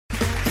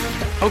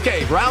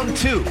Okay, round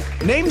two.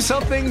 Name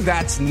something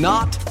that's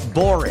not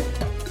boring.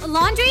 A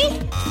laundry?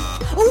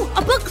 Ooh, a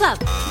book club.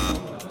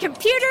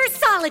 Computer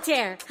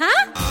solitaire,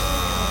 huh?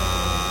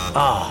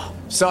 Ah,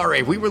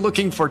 sorry, we were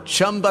looking for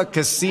Chumba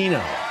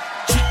Casino.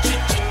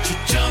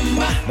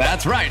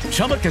 That's right,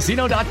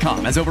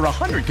 ChumbaCasino.com has over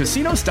 100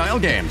 casino-style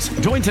games.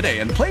 Join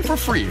today and play for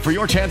free for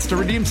your chance to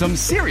redeem some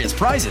serious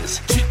prizes.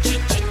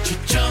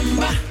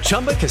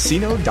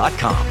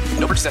 ChumbaCasino.com.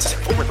 No purchase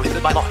necessary. Void where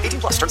prohibited by law.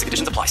 18 plus. Terms and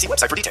conditions apply. See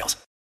website for details.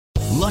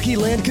 Lucky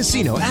Land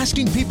Casino,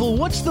 asking people,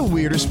 what's the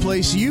weirdest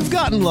place you've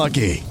gotten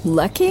lucky?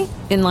 Lucky?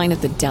 In line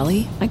at the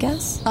deli, I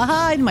guess?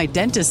 Aha, in my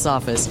dentist's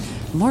office.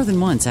 More than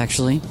once,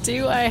 actually.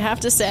 Do I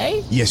have to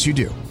say? Yes, you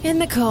do. In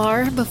the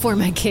car before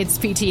my kids'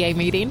 PTA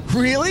meeting.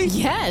 Really?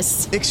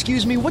 Yes.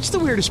 Excuse me, what's the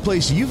weirdest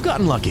place you've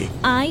gotten lucky?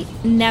 I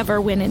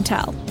never win and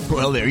tell.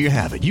 Well, there you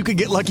have it. You can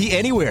get lucky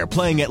anywhere,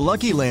 playing at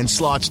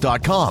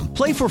LuckyLandSlots.com.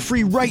 Play for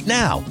free right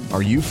now.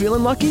 Are you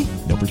feeling lucky?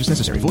 No purchase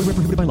necessary. Void where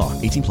prohibited by law.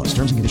 18 plus.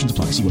 Terms and conditions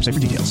apply. See website for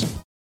details.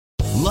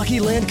 Lucky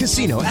Land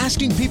Casino,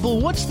 asking people,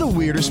 what's the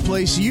weirdest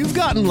place you've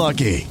gotten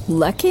lucky?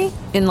 Lucky?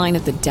 In line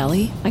at the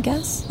deli, I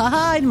guess?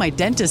 Aha, in my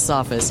dentist's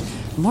office.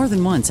 More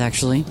than once,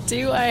 actually.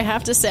 Do I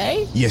have to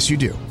say? Yes, you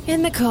do.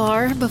 In the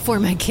car before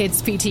my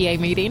kids' PTA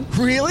meeting.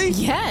 Really?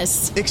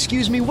 Yes.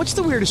 Excuse me, what's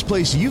the weirdest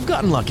place you've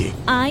gotten lucky?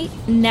 I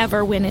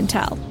never win and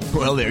tell.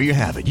 Well, there you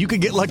have it. You can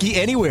get lucky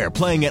anywhere,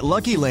 playing at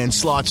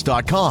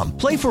LuckyLandSlots.com.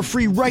 Play for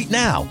free right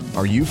now.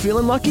 Are you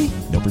feeling lucky?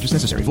 No purchase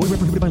necessary. Void where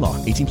prohibited by law.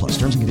 18 plus.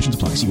 Terms and conditions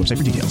apply. See website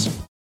for details.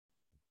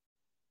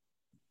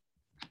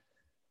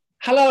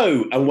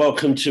 Hello and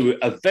welcome to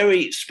a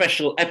very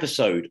special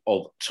episode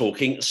of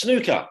Talking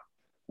Snooker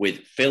with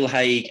Phil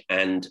Haigh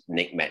and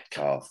Nick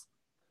Metcalf.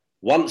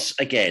 Once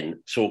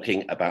again,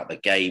 talking about the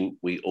game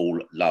we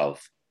all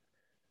love.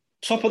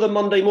 Top of the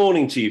Monday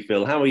morning to you,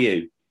 Phil. How are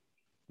you?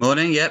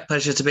 Morning, yeah.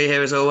 Pleasure to be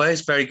here as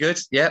always. Very good,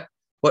 yeah.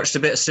 Watched a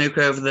bit of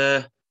snooker over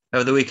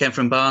the weekend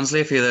from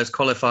Barnsley, a few of those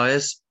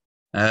qualifiers.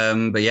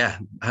 But yeah,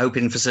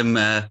 hoping for some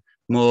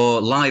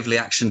more lively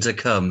action to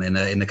come in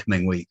the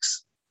coming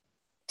weeks.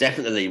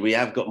 Definitely, we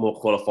have got more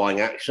qualifying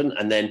action,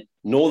 and then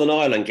Northern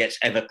Ireland gets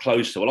ever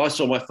closer. Well, I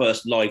saw my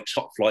first live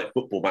top-flight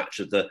football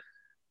match of the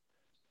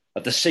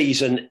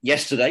season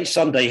yesterday,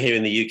 Sunday here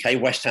in the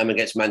UK, West Ham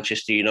against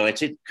Manchester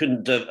United.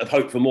 Couldn't have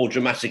hoped for more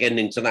dramatic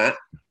ending to that.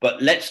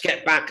 But let's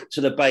get back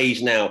to the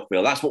bays now,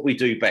 Phil. That's what we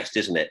do best,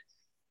 isn't it?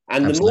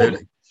 And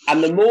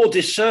the more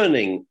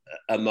discerning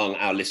among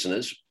our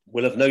listeners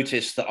will have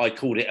noticed that I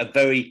called it a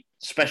very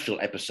special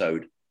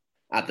episode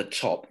at the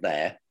top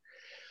there.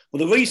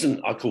 Well, the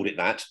reason I called it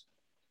that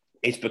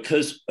is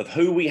because of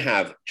who we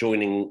have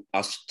joining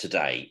us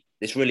today.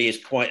 This really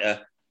is quite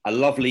a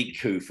lovely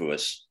coup for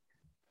us.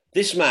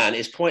 This man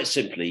is quite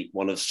simply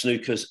one of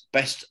snooker's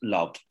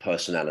best-loved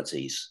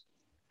personalities.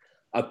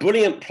 A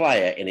brilliant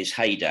player in his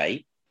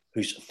heyday,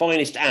 whose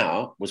finest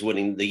hour was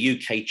winning the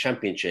UK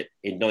Championship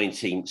in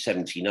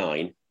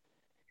 1979.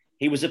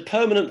 He was a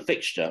permanent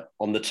fixture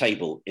on the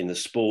table in the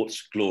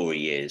sport's glory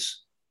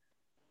years.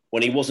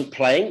 When he wasn't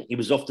playing, he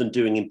was often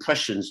doing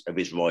impressions of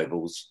his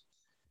rivals.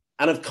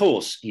 And of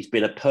course, he's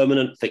been a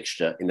permanent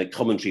fixture in the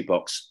commentary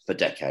box for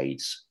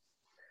decades.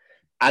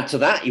 Add to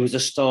that, he was a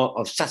star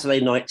of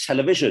Saturday night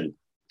television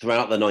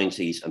throughout the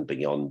 90s and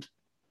beyond,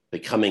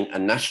 becoming a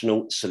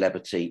national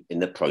celebrity in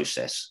the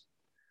process.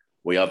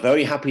 We are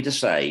very happy to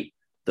say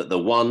that the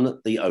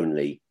one, the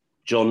only,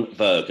 John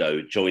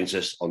VIRGO joins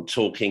us on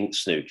Talking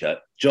Snooker.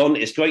 John,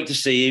 it's great to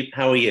see you.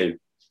 How are you?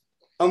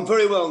 I'm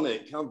very well,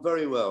 Nick. I'm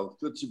very well.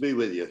 Good to be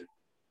with you.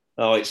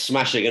 Oh, it's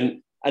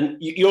smashing. And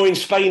you're in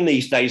Spain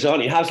these days,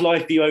 aren't you? How's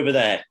life for you over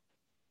there?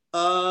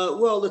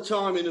 Well, the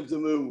timing of the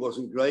move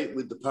wasn't great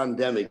with the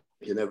pandemic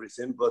and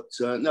everything. But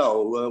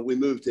we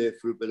moved here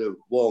for a bit of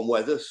warm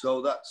weather.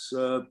 So that's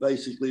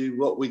basically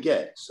what we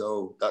get.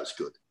 So that's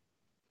good.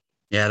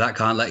 Yeah, that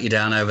can't let you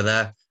down over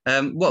there.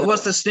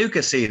 What's the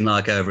snooker scene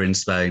like over in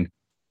Spain?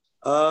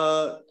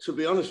 To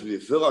be honest with you,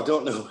 Phil, I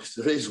don't know if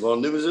there is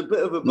one. There was a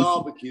bit of a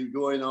barbecue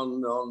going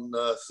on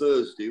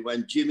Thursday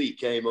when Jimmy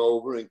came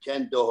over and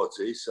Ken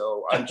Doherty,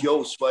 and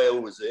Joe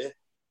Swale was there.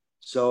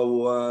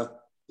 So,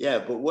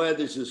 but where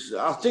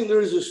I think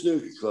there is a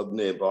snooker club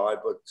nearby,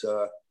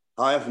 but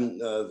I haven't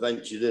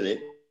ventured in it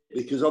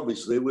because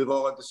obviously we've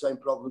all had the same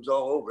problems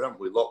all over, haven't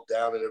we?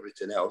 Lockdown and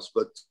everything else.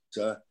 But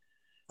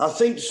I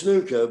think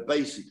snooker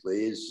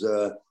basically is...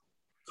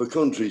 for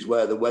countries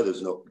where the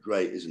weather's not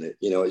great, isn't it?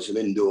 You know, it's an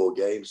indoor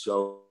game,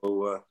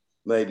 so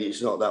maybe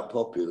it's not that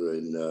popular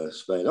in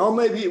Spain. Or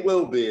maybe it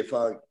will be if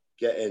I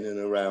get in and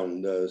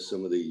around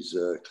some of these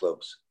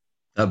clubs.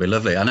 That'd be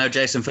lovely. I know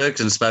Jason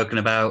Ferguson's spoken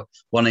about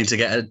wanting to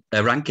get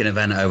a ranking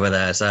event over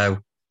there, so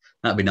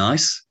that'd be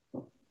nice.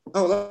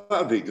 Oh,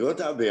 that'd be good.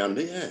 That'd be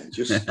handy, yeah.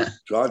 Just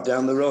drive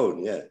down the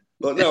road, yeah.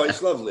 But no,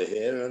 it's lovely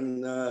here,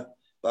 and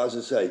as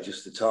I say,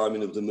 just the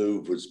timing of the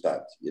move was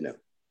bad, you know.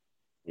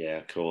 Yeah,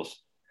 of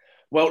course.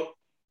 Well,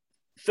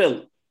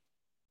 Phil,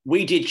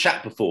 we did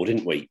chat before,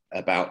 didn't we,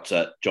 about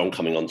John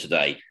coming on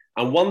today.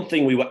 And one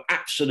thing we were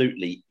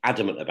absolutely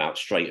adamant about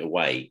straight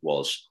away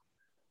was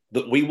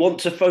that we want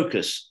to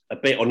focus a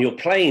bit on your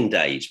playing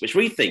days, which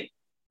we think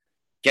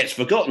gets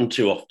forgotten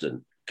too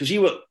often. Because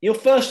you're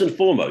first and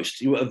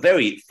foremost, you were a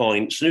very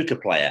fine snooker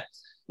player.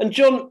 And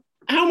John,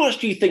 how much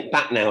do you think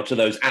back now to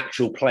those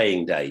actual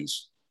playing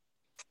days?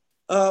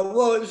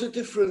 Well, it was a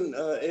different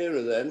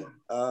era then.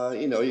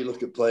 You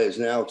look at players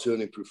now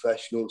turning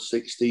professional,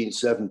 16,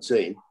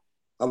 17.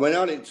 I mean,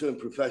 I didn't turn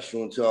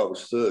professional until I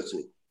was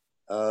 30.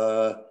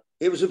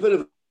 It was a bit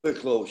of a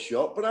closed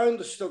shop, but I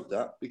understood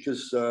that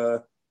because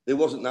there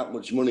wasn't that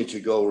much money to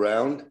go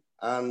around.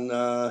 And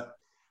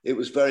it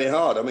was very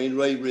hard. I mean,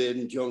 Ray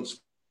Reardon, John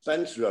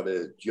Spencer had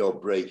a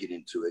job breaking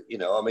into it.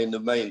 The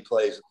main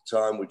players at the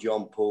time were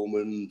John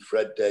Pullman,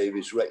 Fred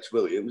Davis, Rex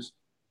Williams,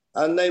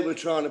 and they were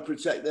trying to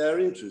protect their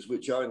interests,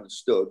 which I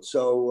understood.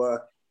 So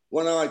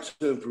when I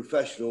turned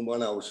professional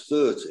when I was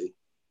 30,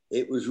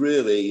 it was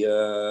really,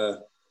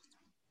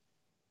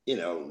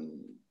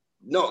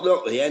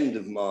 not the end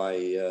of my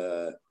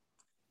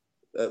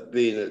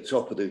being at the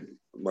top of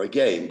my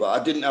game, but I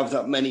didn't have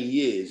that many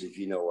years, if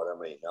you know what I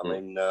mean.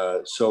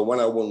 So when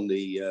I won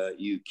the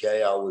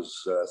UK, I was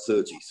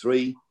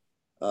 33,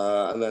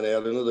 and then I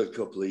had another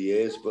couple of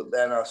years, but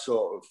then I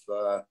sort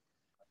of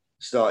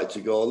started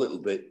to go a little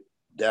bit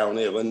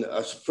downhill. And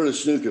as for a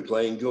snooker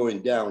playing,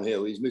 going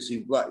downhill, he's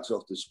missing blacks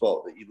off the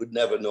spot that you would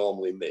never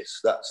normally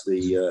miss. That's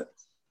the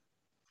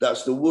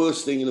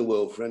worst thing in the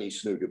world for any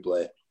snooker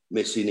player,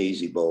 missing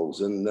easy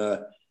balls. And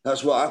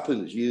that's what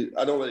happens.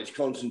 I don't know if it's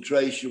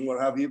concentration,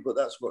 what have you, but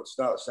that's what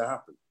starts to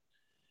happen.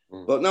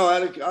 But no,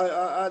 I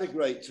had a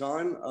great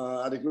time.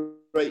 I had a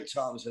great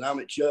time as an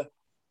amateur.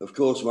 Of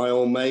course, my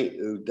old mate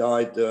who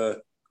died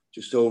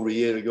just over a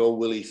year ago,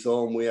 Willie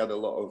Thorne, we had a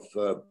lot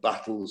of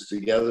battles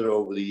together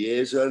over the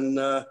years. And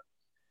I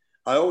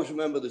always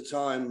remember the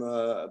time,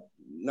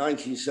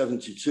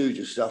 1972,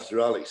 just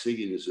after Alex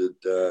Higgins had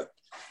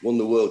won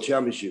the World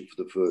Championship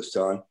for the first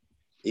time.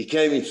 He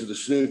came into the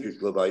snooker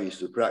club I used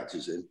to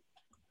practice in,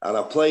 and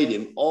I played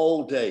him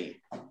all day.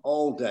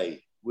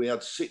 We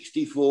had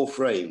 64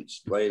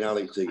 frames playing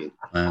Alex Higgins.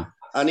 Wow.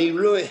 And he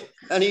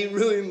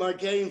ruined my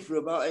game for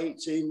about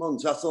 18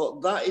 months. I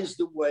thought that is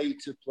the way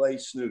to play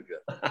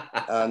snooker.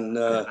 And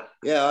I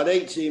had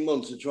 18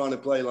 months of trying to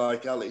play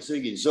like Alex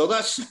Higgins. So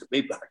that set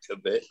me back a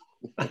bit.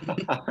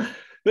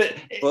 but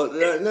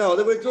no,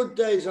 there were good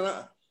days. And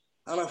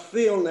I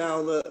feel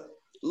now that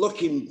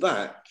looking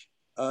back,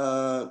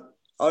 I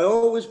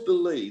always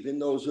believe in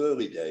those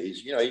early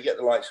days, you get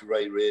the likes of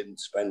Ray Reardon,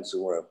 Spencer,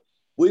 whatever.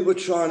 We were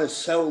trying to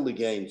sell the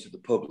game to the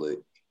public.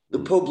 The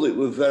public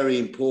were very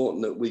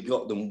important that we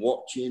got them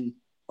watching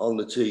on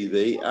the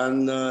TV.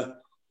 And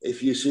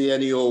if you see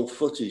any old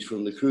footage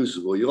from the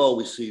Crucible, you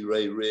always see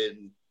Ray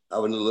Reardon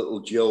having a little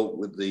joke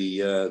with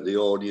the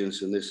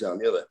audience and this, that,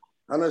 and the other.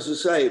 And as I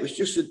say, it was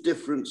just a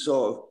different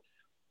sort of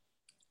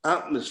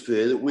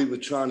atmosphere that we were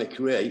trying to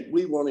create.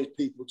 We wanted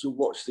people to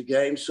watch the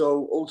game,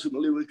 so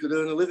ultimately we could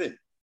earn a living.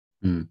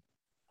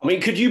 I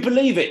mean, could you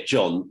believe it,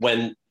 John,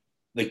 when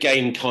the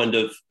game kind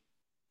of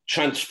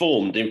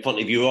transformed in front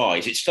of your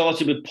eyes? It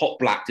started with Pot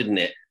Black, didn't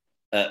it,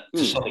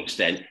 to some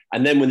extent?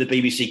 And then when the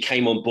BBC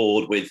came on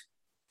board with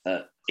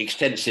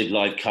extensive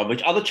live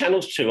coverage, other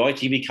channels too,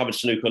 ITV covered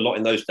snooker a lot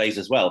in those days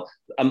as well.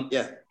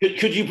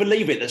 Could you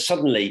believe it that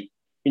suddenly,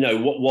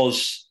 what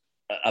was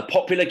a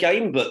popular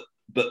game, but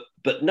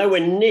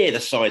nowhere near the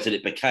size that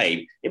it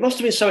became? It must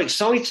have been so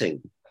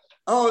exciting.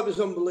 Oh, it was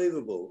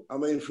unbelievable. I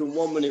mean, from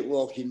 1 minute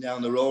walking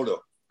down the road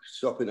or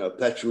stopping at a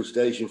petrol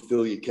station,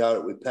 fill your car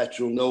up with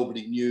petrol,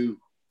 nobody knew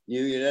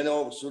you, and then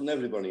all of a sudden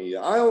everybody knew.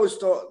 I always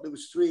thought there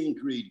was three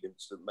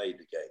ingredients that made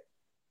the game.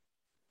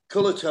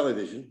 Colour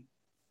television,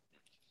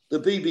 the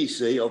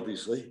BBC,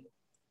 obviously,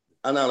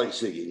 and Alex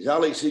Higgins.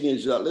 Alex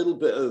Higgins, that little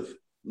bit of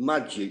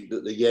magic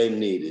that the game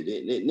needed.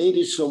 It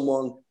needed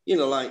someone,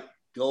 like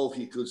golf,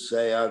 you could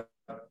say,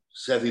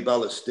 Sevi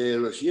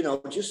Ballesteros,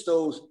 just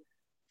those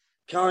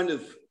kind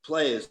of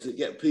players that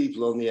get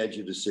people on the edge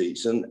of the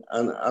seats. And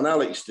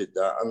Alex did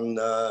that. And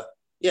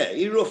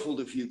he ruffled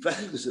a few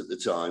feathers at the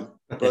time.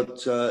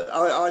 But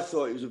I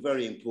thought it was a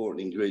very important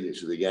ingredient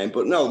to the game.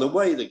 But no, the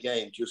way the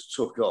game just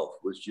took off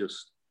was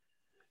just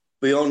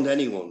beyond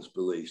anyone's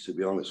beliefs, to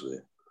be honest with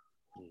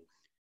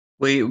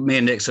you. Me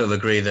and Nick sort of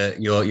agree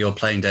that your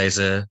playing days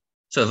are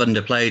sort of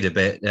underplayed a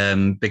bit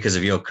because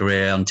of your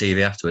career on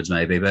TV afterwards,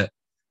 maybe. But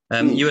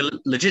you were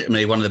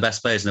legitimately one of the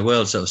best players in the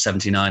world, sort of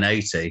 79,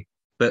 80.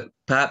 But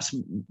perhaps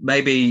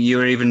maybe you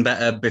were even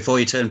better before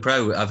you turned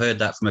pro. I've heard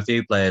that from a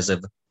few players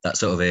of that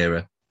sort of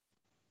era.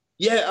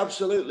 Yeah,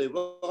 absolutely.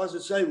 Well, as I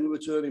say, we were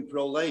turning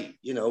pro late.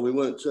 We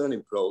weren't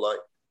turning pro. Like,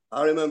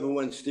 I remember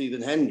when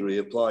Stephen Hendry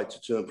applied to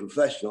turn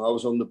professional, I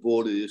was on the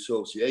board of the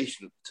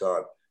association at the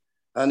time.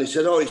 And they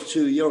said, he's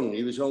too young.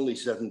 He was only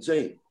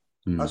 17.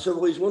 I said,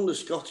 well, he's won the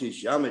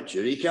Scottish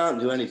amateur. He can't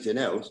do anything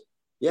else.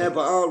 Yeah,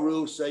 but our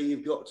rules say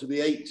you've got to be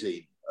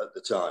 18 at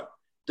the time.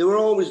 They were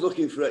always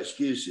looking for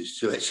excuses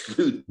to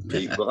exclude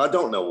people. I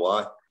don't know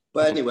why.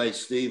 But anyway,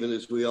 Stephen,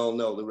 as we all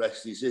know, the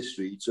rest is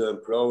history. He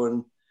turned pro,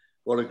 and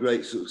what a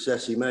great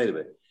success he made of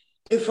it.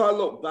 If I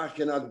look back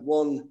and had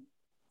one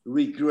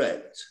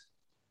regret,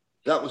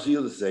 that was the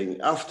other thing.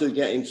 After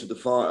getting to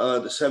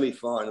the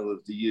semi-final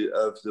of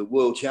the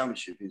World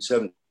Championship in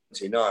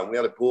 '79, we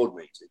had a board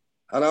meeting,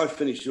 and I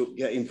finished up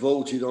getting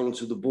voted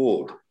onto the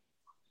board.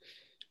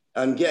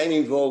 And getting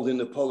involved in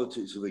the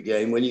politics of the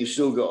game when you've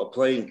still got a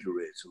playing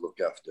career to look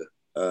after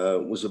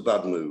was a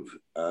bad move.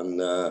 And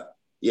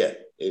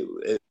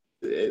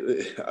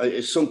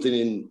it's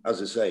something as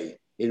I say,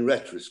 in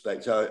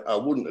retrospect, I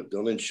wouldn't have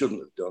done and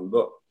shouldn't have done.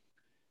 But,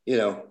 you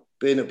know,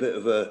 being a bit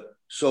of a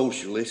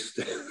socialist,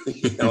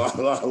 you know,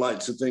 I like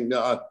to think that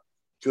I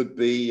could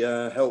be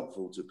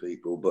helpful to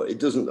people, but it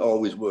doesn't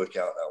always work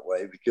out that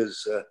way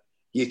because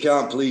you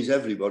can't please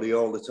everybody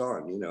all the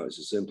time. You know, it's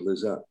as simple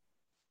as that.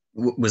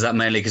 Was that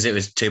mainly because it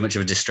was too much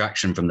of a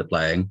distraction from the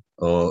playing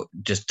or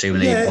just too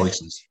many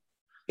voices?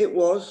 It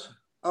was.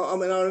 I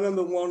mean, I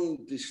remember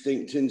one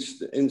distinct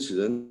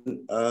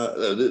incident.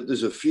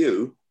 There's a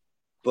few,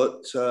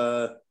 but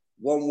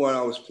one where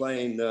I was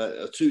playing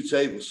a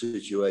two-table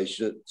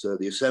situation at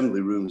the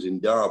assembly rooms in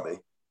Derby,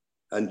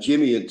 and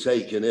Jimmy had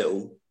taken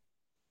ill,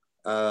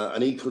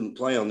 and he couldn't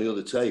play on the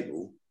other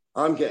table.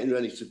 I'm getting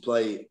ready to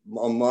play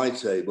on my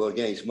table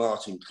against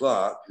Martin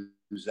Clark,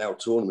 who's now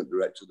tournament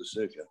director of the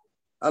Snooker.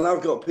 And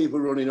I've got people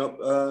running up.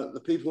 The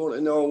people want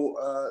to know,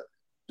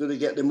 do they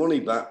get their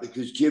money back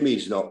because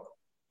Jimmy's not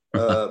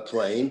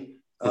playing?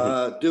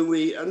 Do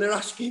we? And they're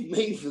asking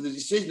me for the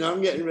decision.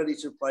 I'm getting ready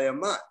to play a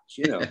match,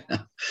 you know.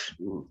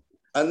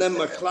 And then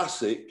my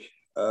classic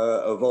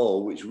of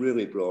all, which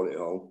really brought it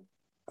home,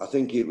 I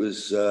think it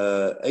was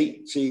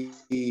 80.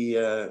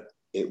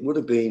 It would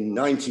have been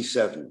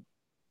 97.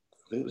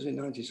 I think it was in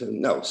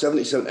 97. No,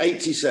 77,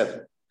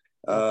 87.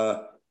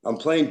 I'm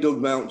playing Doug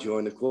Mountjoy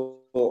in the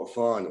quarter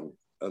final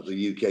of the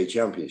UK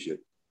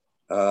Championship.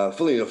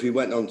 Funnily enough, he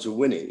went on to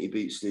win it. He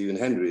beat Stephen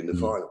Hendry in the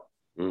final.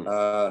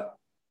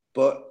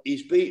 But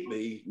he's beat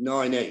me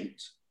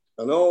 9-8.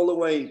 And all the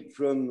way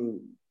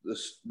from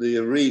the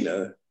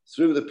arena,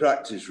 through the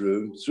practice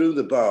room, through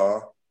the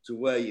bar, to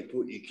where you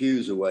put your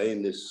cues away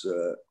in this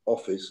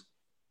office,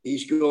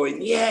 he's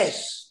going,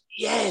 yes,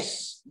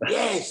 yes,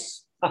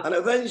 yes. And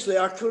eventually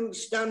I couldn't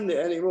stand it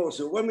anymore.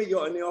 So when we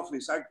got in the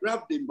office, I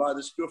grabbed him by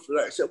the scruff of the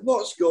neck. I said,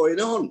 what's going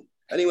on?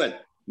 And he went,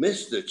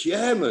 Mr.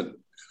 Chairman.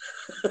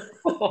 Just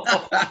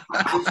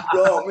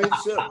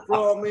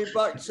brought me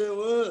back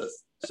to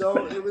earth.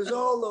 So it was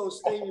all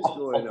those things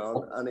going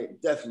on, and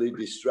it definitely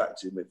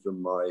distracted me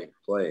from my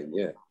playing.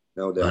 Yeah,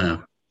 no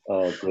doubt.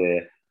 Oh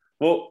dear.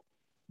 Well,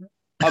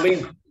 I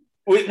mean,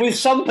 with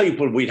some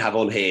people we'd have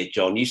on here,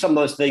 John, you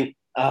sometimes think,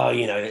 oh,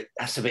 you know,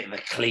 that's a bit of a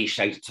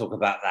cliche to talk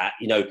about that,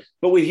 you know.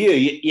 But with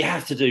you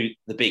have to do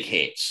the big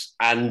hits,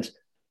 and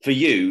for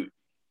you,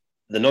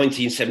 the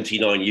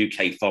 1979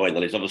 UK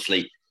final is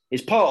obviously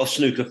it's part of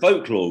snooker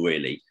folklore,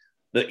 really.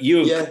 That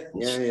you,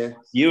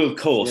 of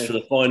course, for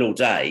the final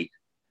day.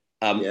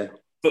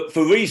 But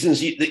for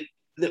reasons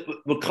that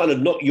were kind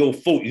of not your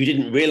fault, you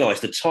didn't realise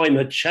the time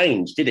had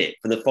changed, did it,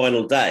 for the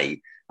final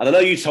day? And I know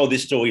you told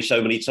this story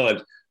so many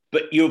times,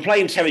 but you were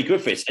playing Terry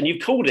Griffiths and you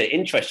called it,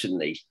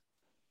 interestingly,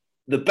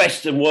 the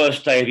best and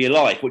worst day of your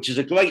life, which is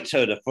a great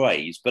turn of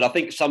phrase, but I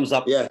think sums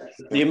up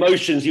the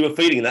emotions you were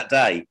feeling that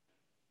day.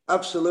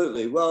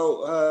 Absolutely.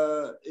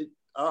 Well,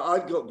 I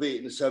got beat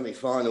in the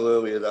semi-final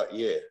earlier that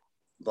year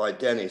by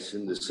Dennis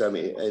in the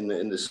semi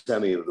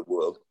of the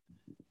World.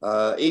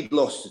 He'd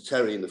lost to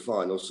Terry in the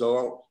final,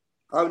 so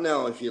I'm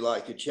now, if you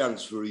like, a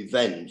chance for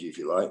revenge, if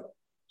you like.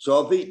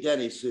 So I beat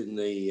Dennis in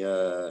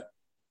the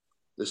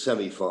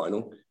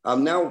semi-final.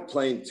 I'm now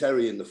playing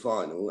Terry in the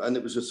final, and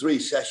it was a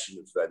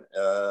 3-session event,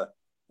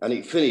 and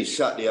it finished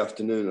Saturday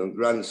afternoon on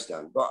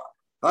Grandstand. But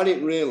I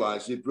didn't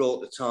realise they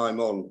brought the time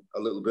on a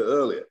little bit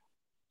earlier.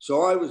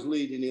 So I was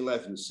leading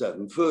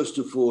 11-7, first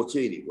to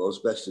 14 it was,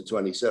 best of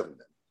 27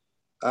 then.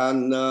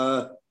 And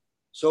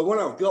so when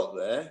I've got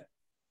there,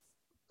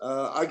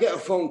 I get a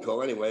phone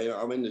call anyway.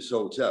 I'm in this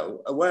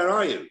hotel. Where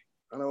are you?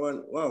 And I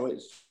went, well,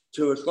 it's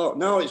 2 o'clock.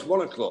 No, it's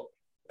 1 o'clock.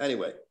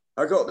 Anyway,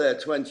 I got there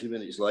 20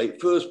 minutes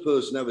late. First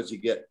person ever to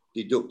get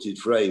deducted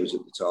frames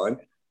at the time.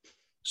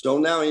 So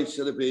now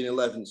instead of being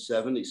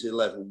 11-7, it's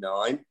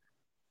 11-9.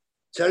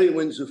 Terry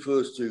wins the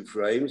first 2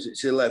 frames.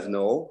 It's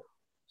 11-all.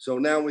 So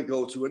now we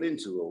go to an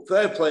interval.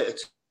 Fair play to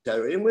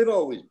Terry. And we've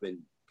always been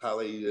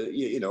pally,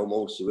 you know,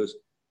 most of us.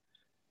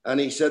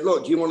 And he said,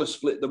 look, do you want to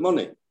split the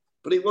money?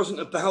 But it wasn't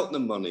about the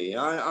money.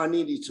 I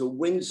needed to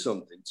win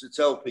something to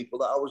tell people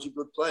that I was a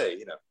good player,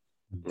 you know.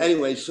 Mm-hmm.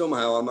 Anyway,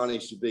 somehow I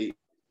managed to beat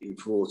in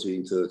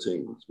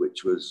 14-13,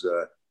 which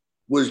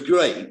was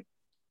great.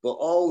 But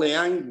all the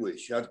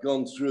anguish I'd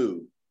gone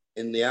through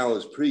in the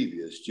hours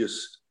previous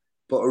just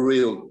put a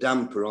real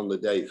damper on the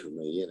day for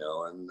me, you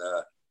know. And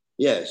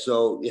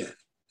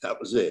that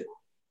was it.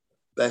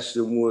 Best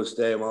and worst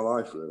day of my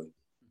life, really.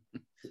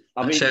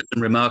 I mean, showed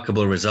some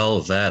remarkable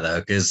resolve there, though,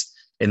 because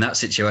in that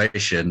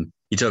situation,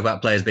 you talk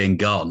about players being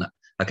gone.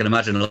 I can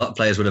imagine a lot of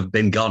players would have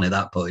been gone at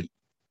that point.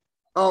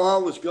 Oh,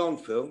 I was gone,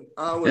 Phil.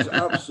 I was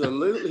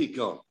absolutely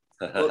gone.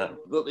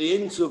 But the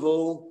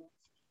interval,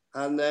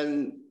 and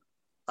then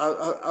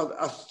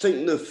I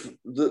think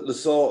the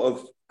thought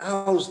of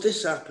how's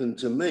this happened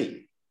to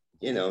me?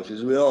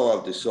 because we all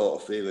have this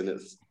sort of feeling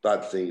that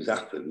bad things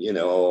happen,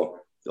 or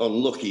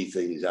unlucky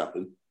things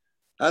happen.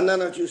 And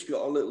then I just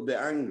got a little bit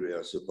angry,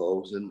 I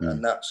suppose,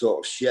 and that sort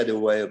of shed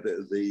away a bit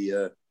of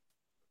the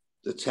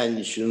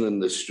tension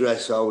and the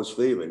stress I was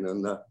feeling.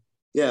 And I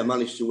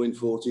managed to win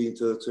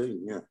 14-13,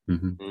 yeah.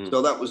 Mm-hmm.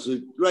 So that was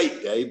a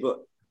great day, but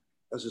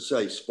as I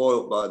say,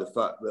 spoilt by the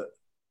fact that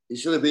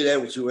instead of being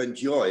able to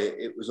enjoy it,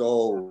 it was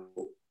all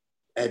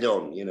head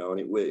on, and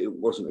it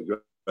wasn't a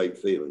great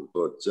feeling.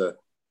 But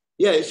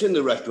it's in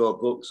the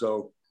record book,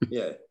 so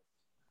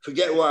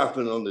forget what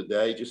happened on the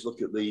day. Just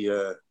look at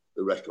the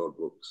record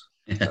books.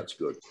 Yeah. That's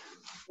good.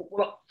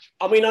 Well,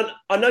 I mean,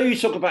 I know you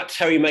talk about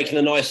Terry making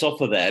a nice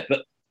offer there,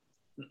 but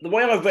the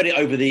way I've read it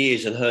over the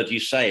years and heard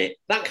you say it,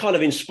 that kind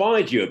of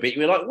inspired you a bit.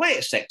 You were like, wait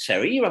a sec,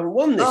 Terry, you haven't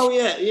won this. Oh,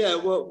 yeah.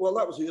 Well,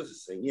 that was the other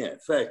thing. Yeah,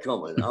 fair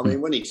comment. I mean,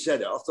 when he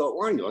said it, I thought,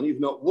 well, hang on,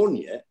 you've not won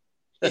yet.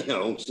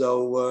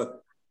 So,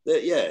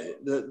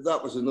 that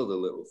was another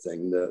little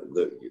thing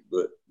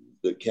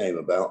that came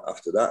about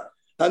after that.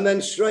 And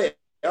then straight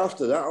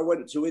after that, I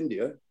went to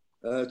India,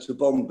 to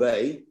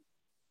Bombay.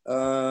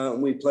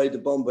 And we played the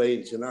Bombay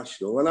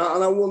International, and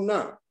I won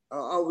that.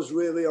 I was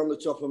really on the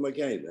top of my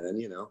game then,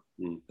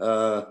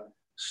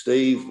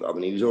 Steve, I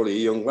mean, he was only a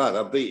young lad.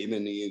 I beat him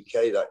in the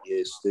UK that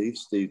year,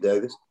 Steve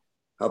Davis.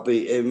 I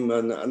beat him,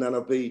 and then I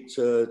beat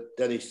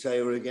Dennis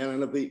Taylor again,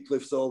 and I beat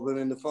Cliff Thorburn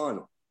in the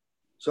final.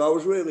 So I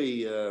was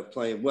really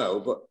playing well,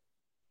 but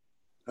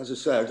as I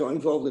say, I got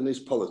involved in this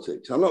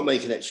politics. I'm not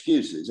making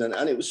excuses, and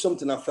it was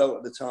something I felt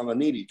at the time I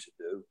needed to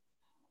do.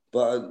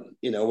 But,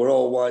 we're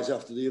all wise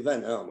after the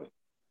event, aren't we?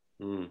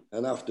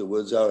 And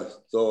afterwards, I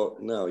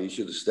thought, no, you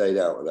should have stayed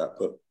out of that.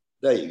 But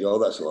there you go,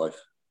 that's life.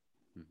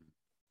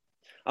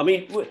 I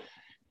mean,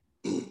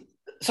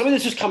 something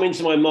that's just come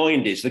into my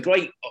mind is the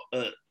great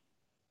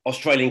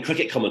Australian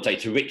cricket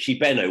commentator, Richie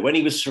Benaud, when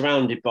he was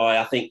surrounded by,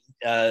 I think,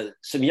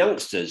 some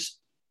youngsters,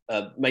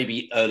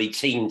 maybe early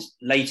teens,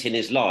 late in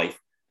his life.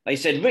 They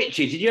said,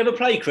 Richie, did you ever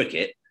play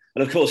cricket?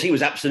 And of course, he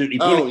was absolutely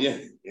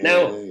brilliant. Oh, yeah.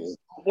 Now,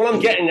 what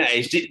I'm getting at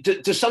is,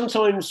 do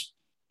sometimes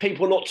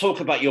people not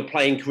talk about your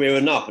playing career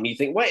enough, and you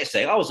think, wait a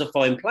sec, I was a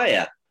fine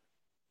player?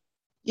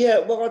 Yeah,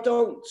 well, I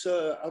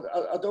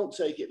don't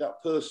take it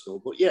that personal,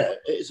 but yeah,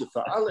 it is a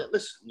fact.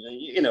 Listen,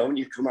 when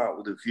you come out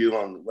with a view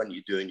on when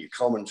you're doing your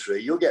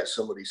commentary, you'll get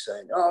somebody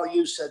saying, "Oh,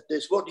 you said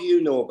this. What do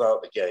you know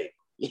about the game?"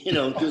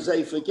 Because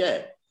they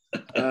forget.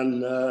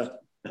 And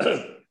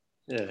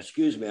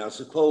excuse me, I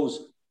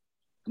suppose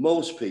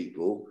most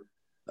people,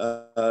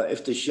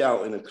 if they're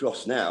shouting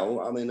across now,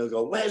 I mean, they'll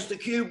go, "Where's the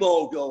cue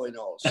ball going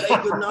on? Say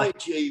goodnight,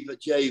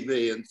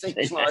 JV," and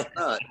things like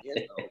that,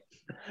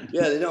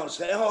 Yeah, they don't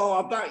say, "Oh,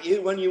 I back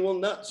you when you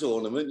won that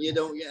tournament." You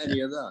don't get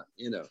any of that,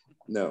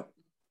 No.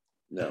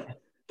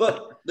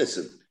 But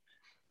listen,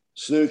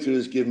 snooker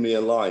has given me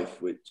a life,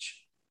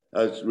 which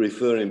I was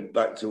referring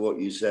back to what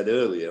you said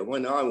earlier.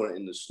 When I went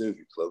in the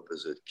snooker club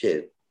as a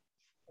kid,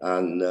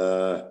 and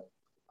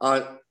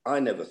I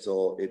never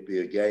thought it'd be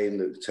a game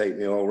that would take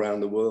me all around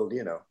the world,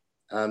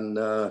 And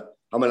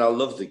I mean, I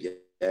love the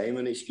game,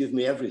 and it's given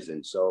me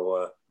everything.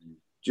 So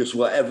just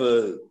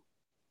whatever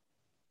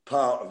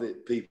part of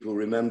it people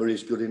remember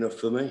is good enough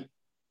for me.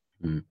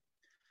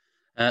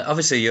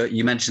 Obviously,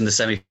 you mentioned the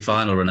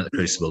semi-final run at the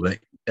Crucible, but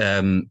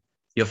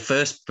your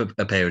first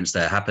appearance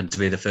there happened to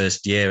be the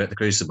first year at the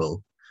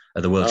Crucible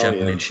at the World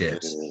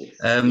Championships.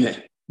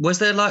 Was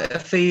there like a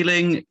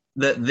feeling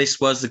that this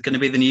was going to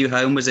be the new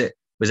home? Was it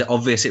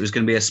obvious it was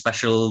going to be a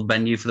special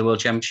venue for the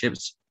World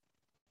Championships?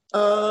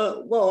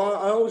 Well,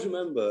 I always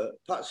remember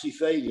Patsy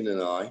Fagan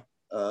and I,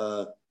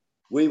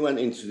 we went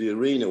into the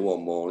arena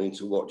one morning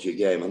to watch a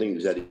game. I think it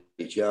was Eddie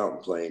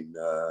Charlton playing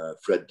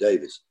Fred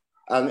Davis.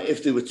 And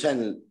if there was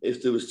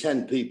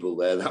 10 people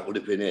there, that would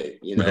have been it,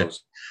 Right.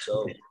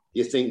 So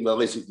you think, well,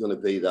 is it going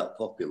to be that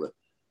popular?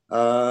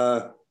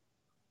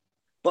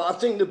 But I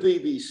think the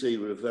BBC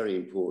were a very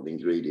important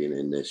ingredient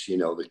in this,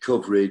 the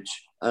coverage.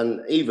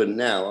 And even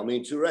now, I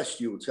mean,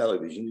 terrestrial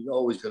television, you're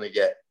always going to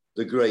get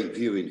the great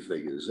viewing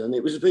figures. And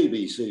it was the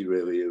BBC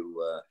really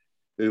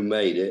who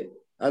made it.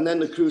 And then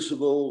the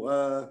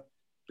Crucible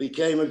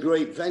became a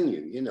great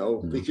venue,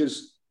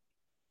 because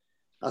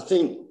I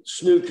think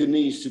snooker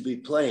needs to be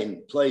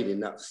played in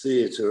that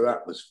theatre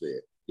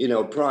atmosphere.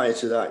 Prior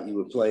to that, you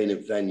were playing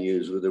at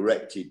venues with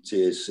erected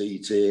tier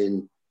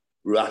seating,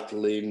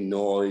 rattling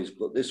noise,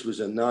 but this was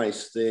a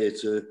nice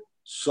theatre,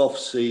 soft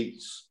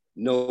seats,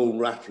 no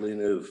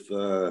rattling of,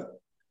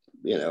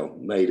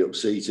 made up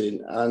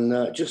seating,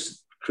 and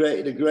just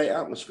created a great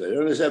atmosphere.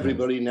 And as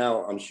everybody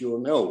now, I'm sure,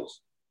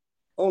 knows,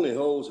 only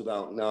holds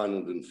about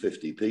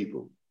 950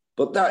 people.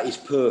 But that is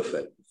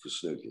perfect for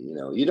snooker.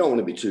 You don't want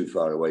to be too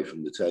far away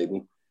from the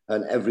table,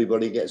 and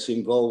everybody gets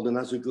involved and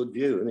has a good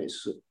view. And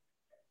it's,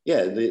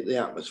 the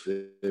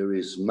atmosphere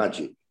is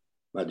magic.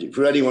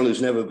 For anyone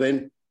who's never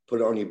been,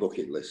 put it on your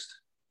bucket list.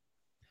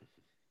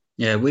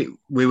 Yeah, we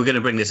were going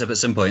to bring this up at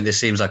some point. This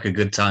seems like a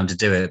good time to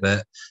do it.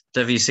 But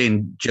have you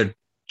seen Judd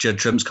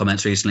Trump's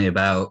comments recently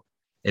about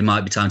it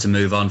might be time to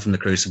move on from the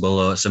Crucible,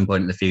 or at some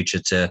point in the future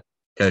to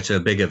go to a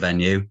bigger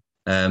venue?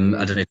 I don't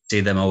know if you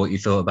see them or what you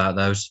thought about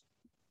those.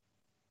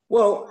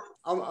 Well,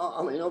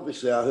 I mean,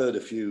 obviously, I heard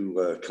a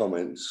few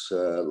comments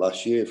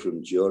last year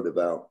from Judd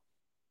about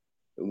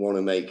want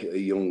to make it a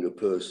younger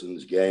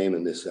person's game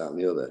and this, that, and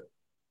the other.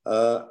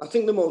 I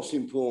think the most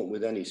important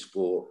with any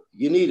sport,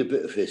 you need a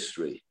bit of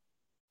history.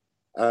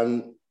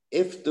 And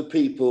if the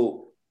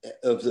people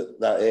of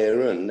that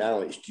era, and now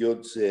it's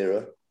Judd's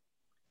era,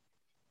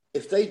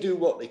 if they do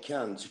what they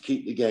can to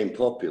keep the game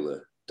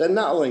popular, then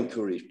that'll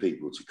encourage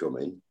people to come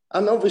in.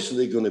 And obviously,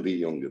 they're going to be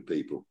younger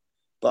people.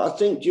 But I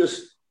think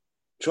just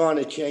trying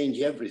to change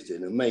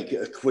everything and make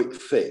it a quick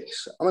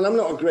fix. I mean, I'm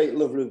not a great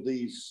lover of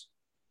these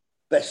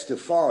best of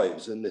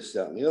fives and this,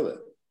 that, and the other.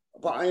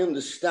 But I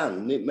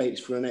understand it makes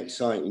for an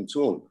exciting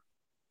tournament.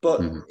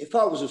 But if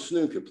I was a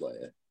snooker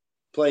player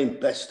playing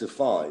best of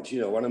fives,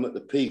 when I'm at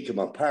the peak of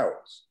my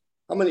powers,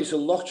 I mean, it's a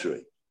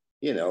lottery,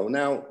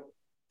 Now,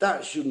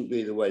 that shouldn't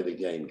be the way the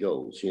game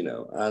goes,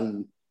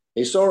 And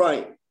it's all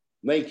right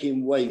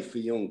making way for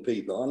young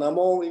people. And I'm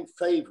all in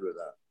favour of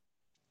that.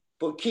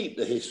 But keep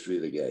the history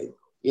of the game,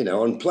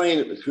 and playing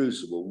at the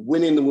Crucible,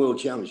 winning the World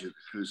Championship at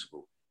the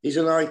Crucible is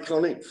an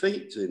iconic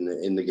feat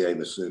in the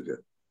game of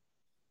snooker.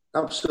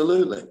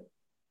 Absolutely.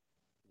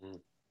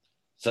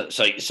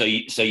 So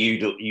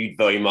you'd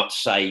very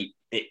much say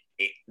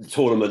the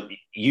tournament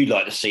you'd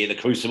like to see at the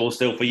Crucible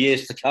still for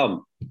years to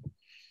come.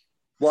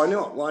 Why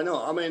not?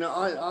 I mean,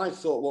 I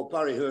thought what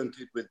Barry Hearn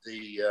did with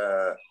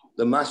the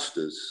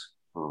Masters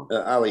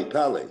at Ali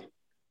Pali,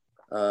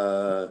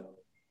 the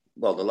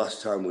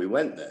last time we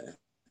went there,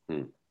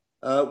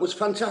 was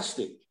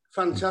fantastic.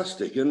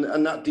 Fantastic.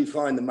 And that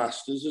defined the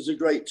Masters as a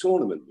great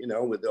tournament,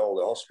 with all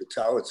the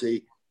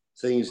hospitality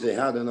things they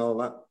had and all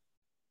that.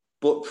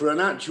 But for an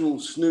actual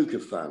snooker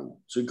fan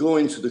to go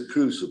into the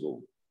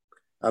Crucible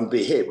and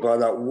be hit by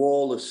that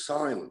wall of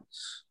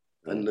silence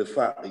and the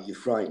fact that you're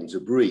frightened to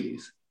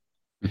breathe,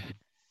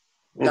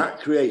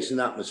 that creates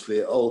an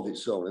atmosphere all of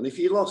its own. And if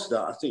you lost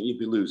that, I think you'd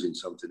be losing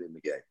something in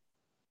the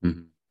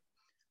game.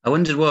 I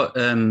wondered what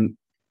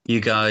you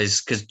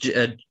guys, because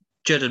Judd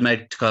had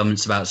made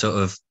comments about sort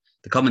of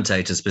the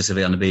commentators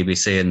specifically on the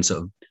BBC and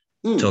sort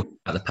of talk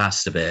about the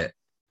past a bit.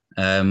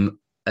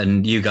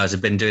 And you guys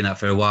have been doing that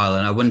for a while.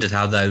 And I wondered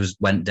how those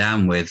went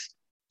down with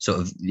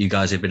sort of you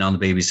guys who've been on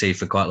the BBC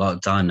for quite a lot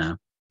of time now.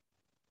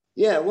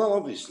 Yeah, well,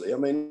 obviously, I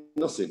mean,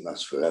 nothing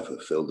lasts forever,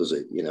 Phil, does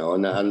it?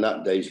 And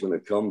that day's going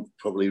to come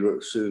probably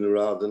sooner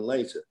rather than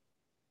later.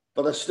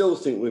 But I still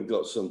think we've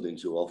got something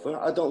to offer.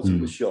 I don't think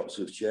the shots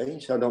have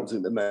changed. I don't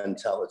think the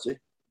mentality.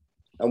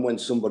 And when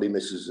somebody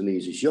misses an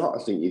easy shot,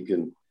 I think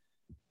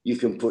you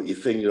can put your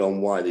finger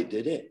on why they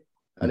did it.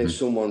 And if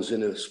someone's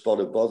in a spot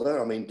of bother,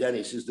 I mean,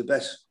 Dennis is the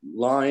best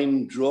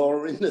line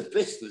drawer in the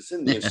business,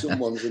 isn't he? If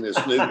someone's in a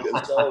snooker.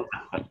 So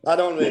I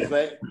don't know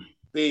if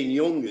being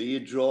younger, you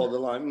draw the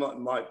line,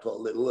 might put a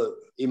little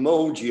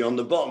emoji on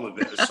the bottom of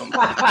it or something.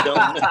 I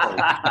don't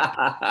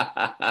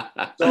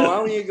know. So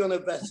how are you going to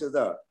better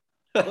that?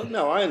 But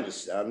no, I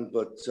understand.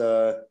 But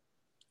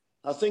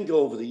I think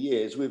over the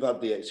years, we've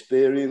had the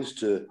experience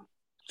to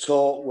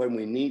talk when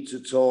we need to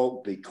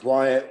talk, be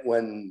quiet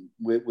when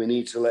we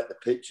need to let the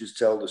pictures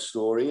tell the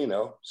story,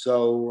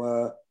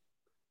 So,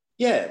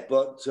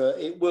 but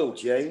it will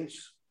change.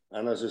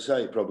 And as I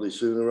say, probably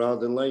sooner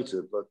rather than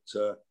later. But,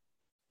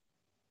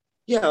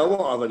 I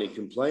won't have any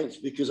complaints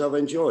because I've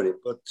enjoyed it.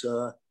 But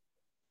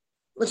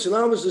listen,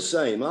 I was the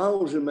same. I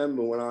always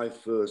remember when I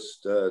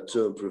first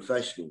turned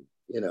professional,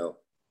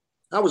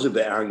 I was a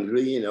bit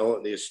angry,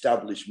 at the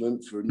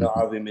establishment for not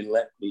having me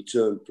let me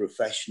turn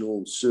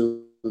professional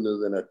sooner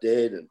than I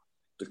did, and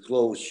the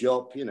closed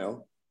shop, and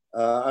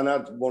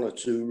I'd one or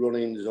two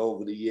run-ins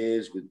over the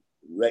years with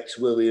Rex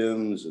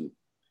Williams and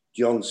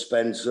John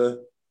Spencer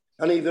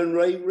and even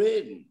Ray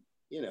Reardon,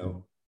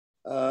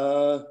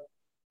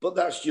 But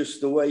that's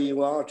just the way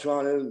you are,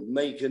 trying to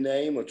make a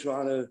name or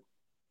trying to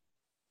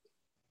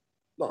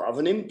have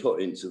an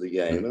input into the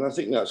game. And I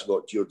think that's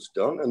what Judd's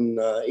done. And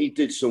he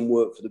did some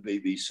work for the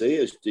BBC,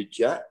 as did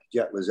Jack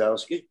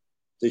Lazowski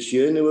this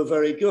year, and they were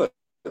very good.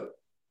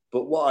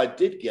 But what I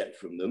did get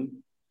from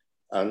them,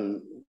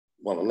 and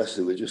unless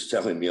they were just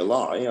telling me a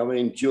lie, I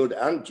mean, Judd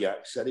and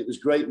Jack said it was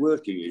great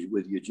working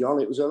with you, John.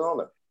 It was an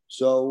honour.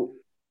 So,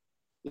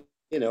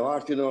 I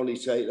can only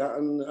take that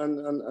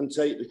and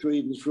take the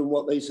credence from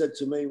what they said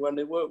to me when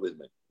they worked with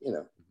me,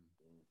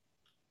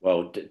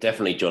 Well,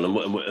 definitely, John.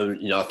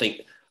 And I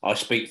think I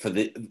speak for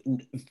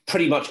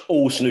pretty much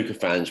all snooker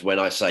fans when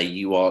I say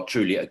you are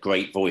truly a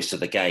great voice of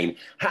the game.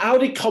 How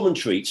did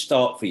commentary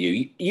start for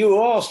you? You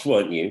were asked,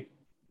 weren't you?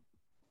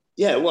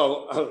 Yeah,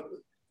 well,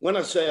 when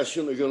I say I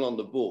shouldn't have gone on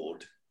the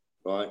board,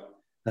 right,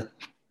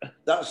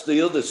 that's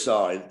the other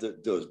side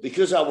that does.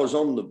 Because I was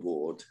on the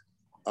board,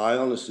 I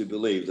honestly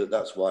believe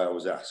that's why I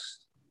was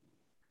asked.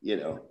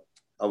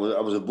 I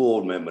was a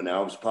board member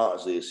now. I was part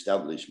of the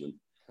establishment.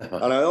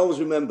 And I always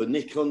remember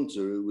Nick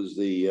Hunter, who was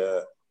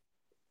the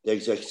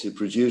executive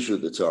producer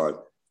at the time,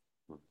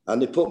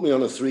 and they put me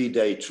on a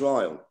 3-day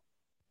trial.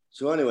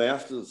 So anyway,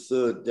 after the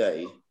third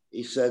day,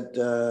 he said,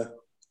 how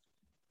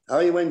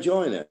are you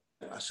enjoying it?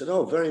 I said,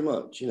 oh, very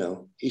much,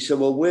 He said,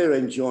 well, we're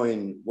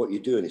enjoying what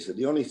you're doing. He said,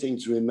 the only thing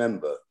to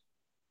remember,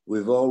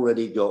 we've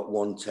already got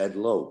one Ted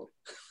Lowe.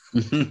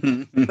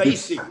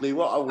 Basically,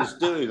 what I was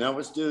doing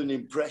an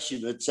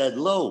impression of Ted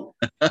Lowe,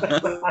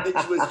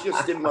 which was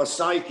just in my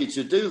psyche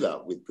to do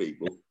that with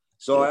people.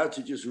 So I had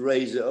to just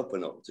raise it up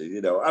an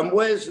octave, And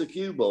where's the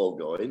cue ball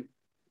going?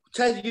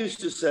 Ted used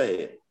to say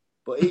it,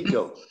 but he'd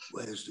go,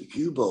 where's the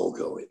cue ball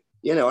going?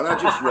 And I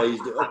just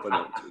raised it up an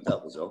octave.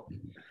 That was all.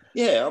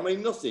 Yeah, I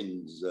mean,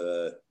 nothing's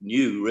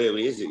new,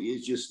 really, is it?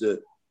 It's just a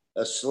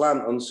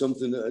slant on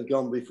something that had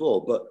gone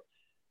before. But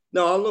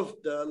no, I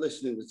loved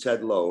listening to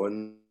Ted Lowe,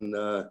 and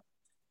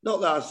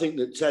not that I think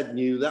that Ted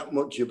knew that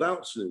much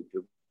about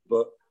snooker,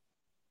 but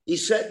he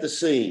set the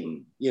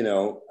scene,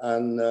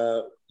 and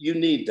you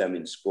need them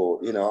in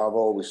sport. I've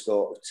always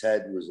thought of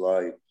Ted was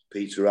like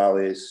Peter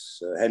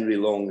Alice, Henry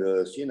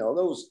Longhurst,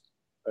 those,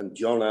 and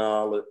John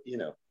Arlott,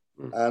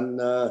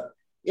 and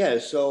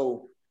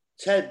so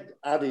Ted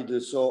added a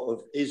sort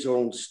of his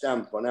own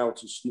stamp on how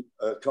to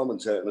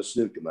commentate on a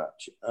snooker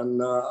match,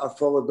 and I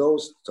followed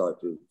those type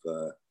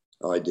of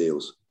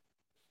ideals.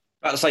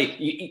 I'd say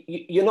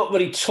you're not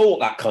really taught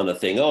that kind of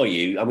thing, are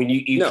you? I mean,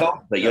 you No.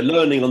 can't. You're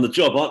learning on the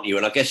job, aren't you?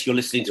 And I guess you're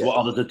listening to what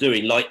others are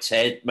doing, like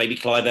Ted, maybe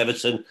Clive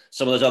Everton,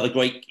 some of those other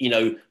great,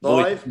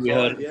 voices we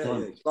heard.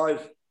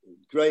 Clive,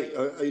 great.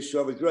 I used to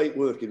have a great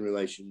working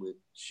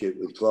relationship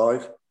with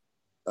Clive,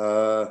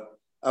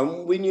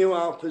 and we knew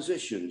our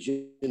positions,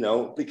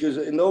 because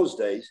in those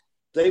days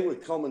they were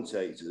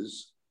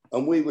commentators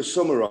and we were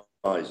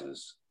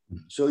summarisers,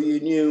 so you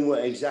knew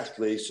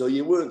exactly. So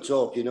you weren't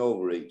talking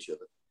over each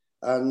other.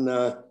 And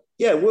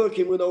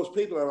working with those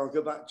people, and I'll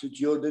go back to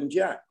Judd and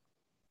Jack.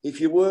 If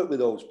you work with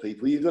those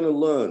people, you're going to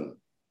learn.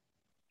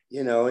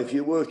 If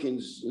you're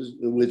working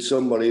with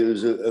somebody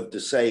who's of the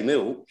same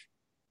ilk,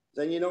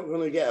 then you're not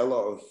going to get a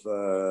lot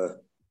of,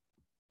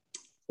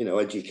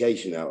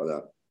 education out of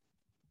that.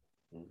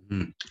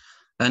 Mm-hmm.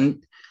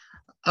 And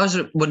I was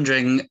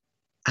wondering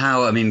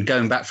how,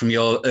 going back from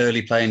your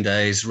early playing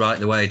days right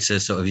the way to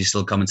sort of you're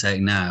still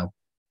commentating now,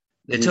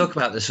 they talk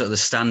about the sort of the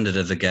standard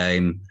of the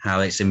game, how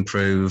it's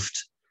improved.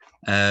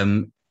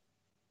 Do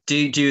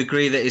you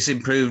agree that it's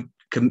improved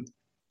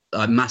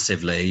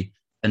massively?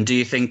 And do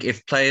you think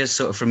if players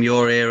sort of from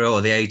your era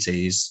or the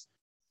 80s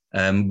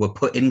were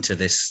put into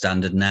this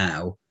standard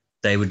now,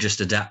 they would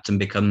just adapt and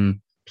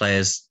become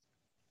players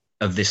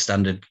of this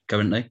standard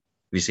currently? Do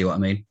you see what I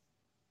mean?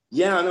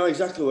 Yeah, I know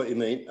exactly what you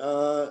mean.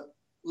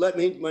 Let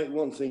me make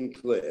one thing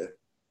clear.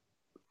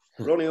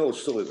 Ronnie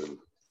O'Sullivan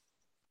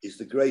is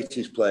the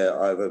greatest player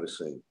I've ever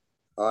seen.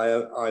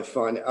 I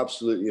find it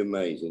absolutely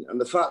amazing. And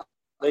the fact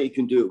that he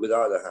can do it with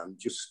either hand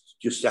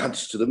just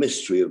adds to the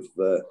mystery of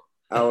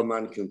how a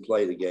man can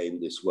play the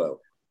game this well.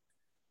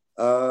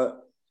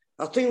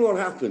 I think what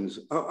happens,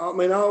 I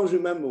always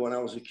remember when I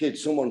was a kid,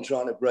 someone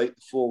trying to break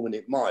the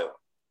 4-minute mile,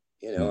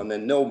 and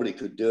then nobody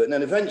could do it. And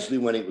then eventually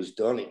when it was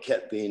done, it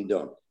kept being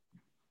done.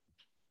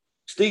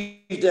 Steve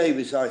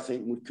Davis, I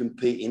think, would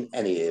compete in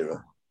any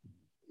era,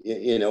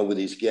 with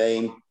his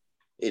game.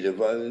 He'd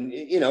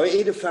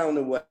have found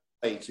a way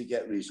to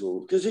get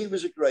results because he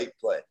was a great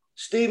player.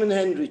 Stephen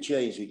Hendry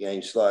changed the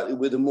game slightly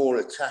with a more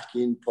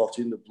attacking,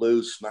 potting the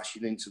blues,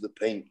 smashing into the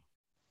pink.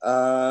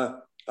 I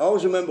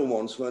always remember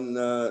once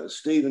when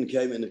Stephen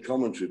came in the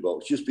commentary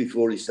box just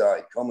before he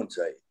started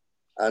commentating,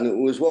 and I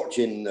was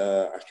watching,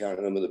 I can't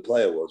remember who the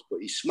player was,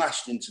 but he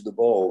smashed into the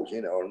balls,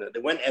 and they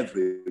went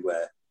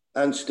everywhere.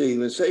 And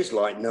Stephen said, it's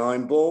like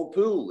 9-ball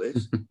pool,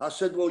 this. I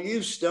said, well,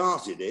 you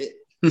started it.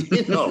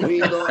 He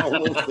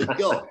almost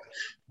forgot.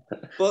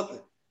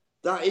 But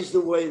that is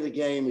the way the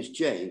game has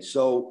changed.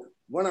 So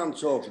when I'm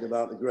talking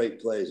about the great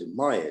players of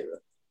my era,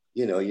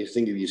 you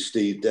think of your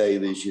Steve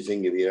Davis, you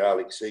think of your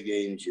Alex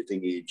Higgins, you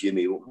think of your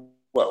Jimmy.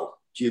 Well,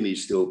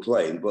 Jimmy's still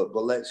playing, but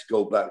let's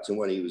go back to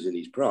when he was in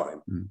his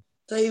prime.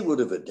 They would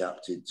have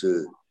adapted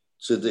to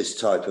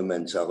this type of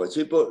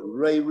mentality. But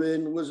Ray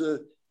Rinn was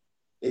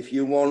if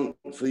you want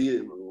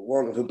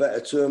of a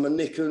better term, a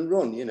nick and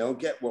run,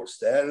 get what's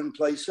there and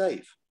play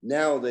safe.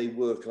 Now they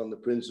work on the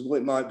principle,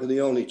 it might be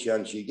the only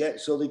chance you get,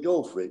 so they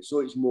go for it.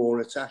 So it's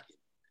more attacking.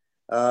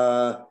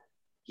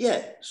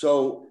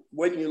 So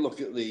when you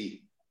look at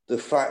the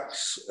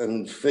facts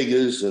and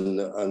figures and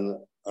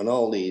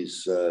all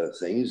these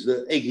things,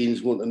 that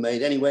Higgins wouldn't have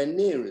made anywhere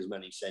near as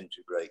many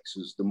century breaks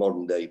as the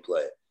modern day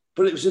player.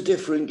 But it was a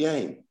different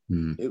game.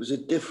 It was a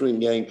different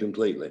game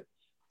completely.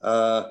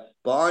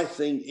 But I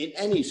think in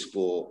any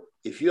sport,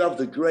 if you have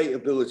the great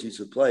ability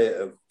to play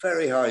at a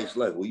very highest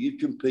level, you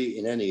compete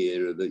in any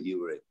era that you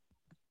were in.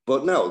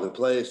 But no, the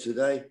players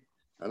today,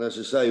 and as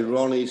I say,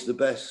 Ronnie's the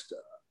best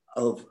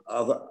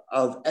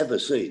I've ever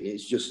seen.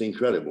 It's just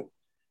incredible.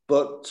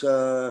 But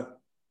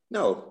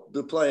no,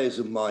 the players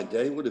of my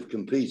day would have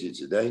competed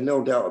today,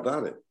 no doubt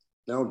about it.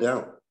 No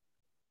doubt.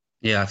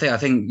 Yeah, I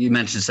think you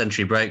mentioned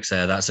century breaks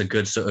there. That's a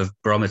good sort of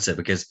barometer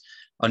because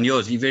on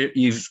yours,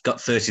 you've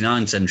got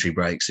 39 century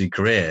breaks in your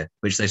career,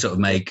 which they sort of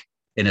make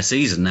in a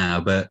season now.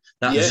 But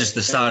that was just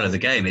the start of the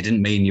game. It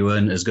didn't mean you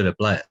weren't as good a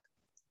player.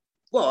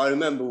 Well, I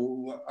remember,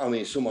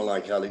 someone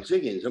like Alex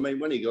Higgins,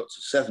 when he got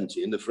to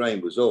 70 and the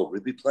frame was over,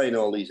 he'd be playing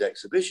all these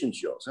exhibition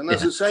shots. And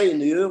as I say, in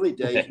the early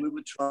days, we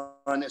were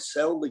trying to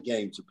sell the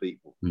game to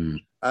people.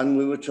 And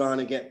we were trying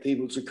to get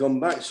people to come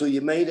back. So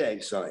you made it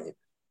exciting.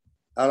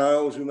 And I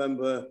always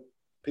remember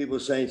people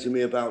saying to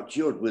me about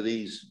Judd with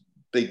these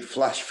big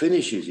flash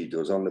finishes he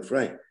does on the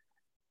frame.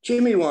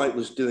 Jimmy White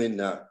was doing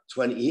that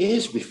 20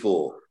 years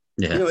before.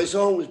 Yeah. You know, it's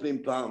always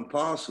been part and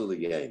parcel of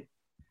the game.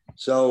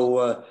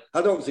 So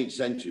I don't think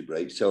century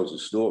breaks tells a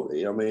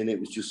story. I mean, it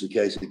was just a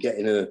case of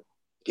getting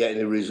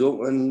a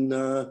result and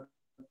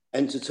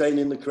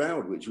entertaining the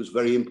crowd, which was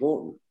very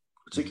important,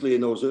 particularly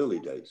in those early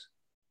days.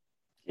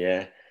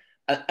 Yeah.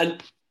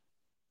 And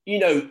you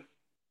know,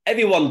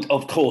 everyone,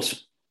 of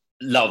course,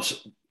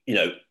 loves, you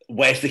know,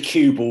 where's the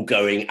cue ball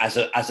going as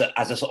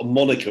a sort of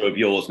moniker of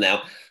yours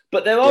now.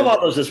 But there are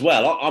others as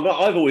well.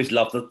 I've always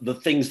loved the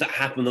things that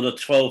happen on a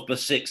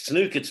 12x6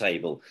 snooker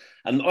table.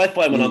 And I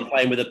find when I'm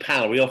playing with a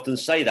pal, we often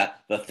say that,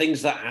 the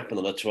things that happen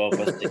on a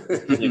 12x6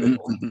 snooker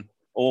table.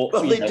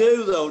 Well, they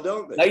do, though,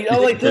 don't they?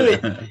 They do.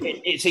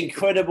 It's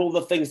incredible,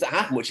 the things that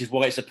happen, which is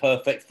why it's a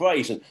perfect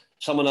phrase. And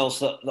someone else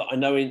that I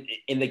know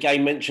in the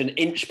game mentioned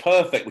inch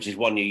perfect, which is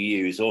one you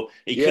use. Or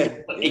he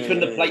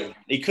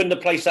couldn't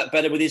have placed that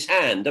better with his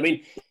hand. I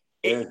mean,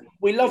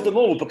 we love them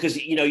all because,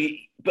 you know,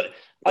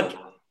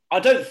 I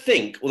don't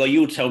think, although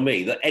you'll tell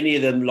me, that any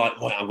of them like,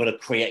 well, I'm going to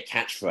create a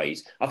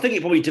catchphrase. I think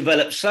it probably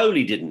developed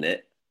slowly, didn't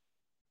it?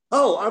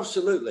 Oh,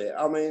 absolutely.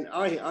 I mean,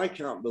 I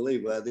can't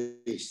believe where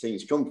these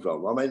things come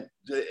from. I mean,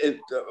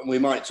 we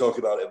might talk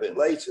about it a bit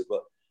later,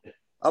 but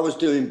I was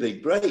doing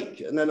Big Break,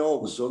 and then all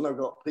of a sudden I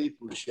got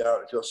people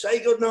shouting,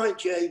 say good night,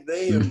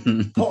 JB,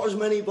 and pot as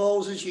many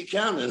balls as you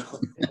can. And,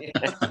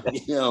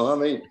 you know, I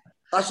mean,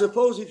 I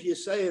suppose if you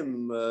say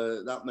them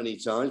that many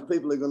times,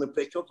 people are going to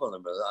pick up on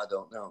them, but I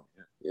don't know.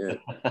 Yeah.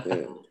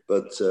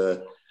 But,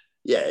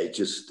 it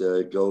just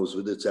goes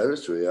with the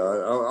territory.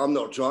 I'm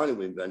not trying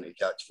to invent a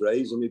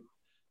catchphrase. I mean,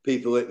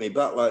 people hit me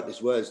back like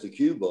this, where's the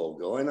cue ball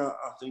going? I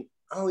think,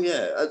 oh,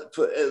 yeah, at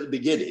the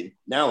beginning,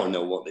 now I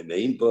know what they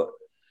mean, but,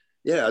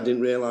 yeah, I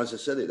didn't realise I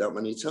said it that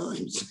many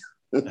times.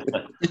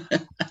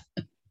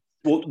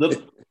 Well,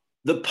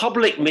 the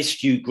public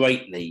missed you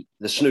greatly,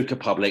 the snooker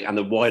public and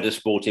the wider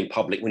sporting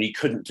public, when you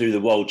couldn't do the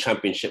World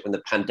Championship when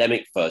the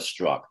pandemic first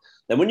struck.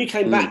 Then when you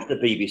came back to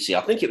the BBC,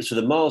 I think it was for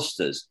the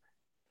Masters,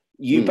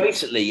 you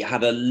basically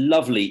had a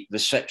lovely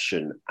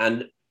reception.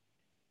 And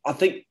I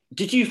think,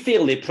 did you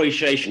feel the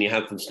appreciation you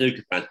had from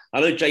snooker fans?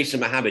 I know Jason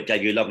Mohammed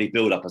gave you a lovely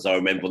build-up, as I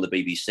remember, on the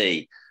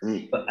BBC.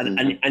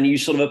 And you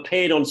sort of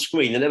appeared on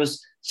screen, and there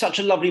was such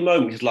a lovely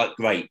moment. It's like,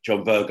 great,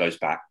 John Virgo's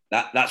back.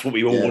 That's what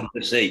we all wanted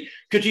to see.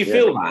 Could you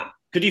feel that?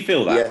 Could you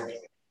feel that? Yeah,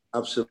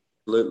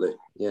 absolutely.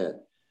 Yeah.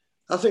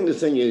 I think the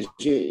thing is,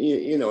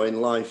 you know, in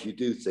life you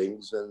do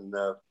things and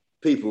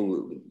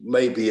people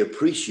maybe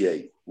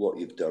appreciate what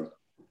you've done.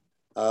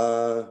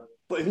 But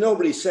if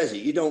nobody says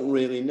it, you don't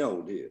really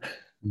know, do you?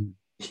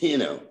 You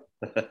know?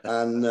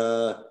 And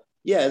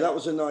that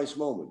was a nice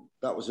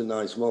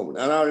moment.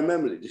 And I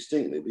remember it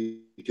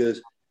distinctly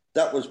because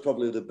that was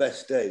probably the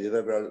best day they've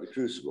ever had at the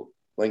Crucible,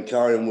 when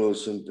Kyron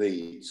Wilson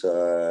beat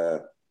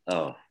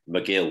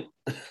McGill.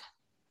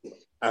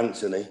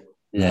 Anthony,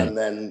 and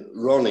then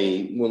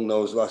Ronnie won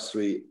those last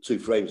two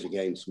frames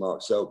against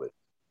Mark Selby.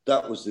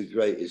 That was the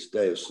greatest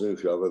day of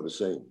snooker I've ever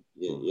seen.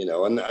 You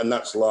know, and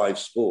that's live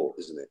sport,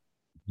 isn't it?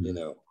 You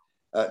know,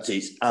 at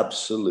its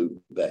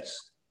absolute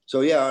best.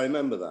 So yeah, I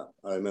remember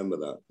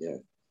that. Yeah.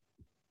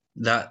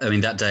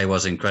 That day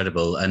was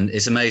incredible, and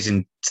it's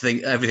amazing to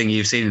think everything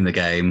you've seen in the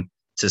game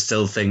to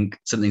still think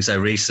something so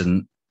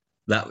recent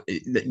that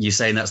you're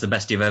saying that's the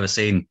best you've ever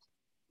seen.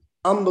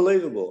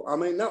 Unbelievable. I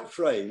mean, that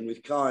frame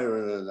with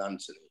Kyron and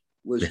Anthony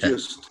was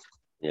just,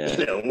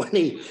 you know, when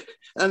he,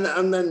 and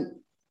then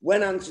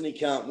when Anthony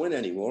can't win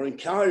anymore and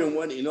Kyron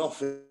went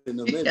off in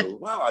the middle,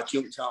 wow, I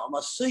jumped out of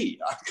my seat.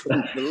 I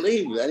couldn't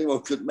believe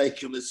anyone could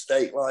make a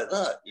mistake like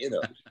that, you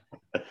know.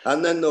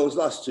 And then those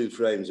last two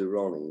frames of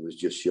Ronnie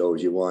just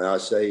shows you why I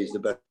say he's the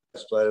best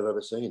player I've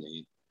ever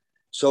seen.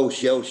 So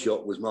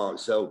shell-shocked was Mark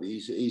Selby.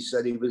 He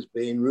said he was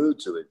being rude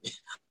to him.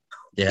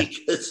 Yeah.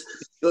 Because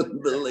he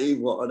couldn't believe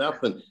what had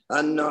happened.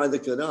 And neither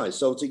could I.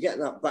 So to get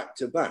that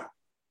back-to-back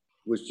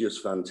was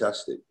just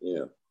fantastic, you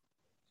know.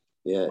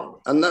 Yeah.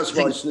 And that's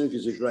why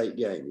snooker's a great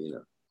game, you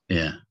know.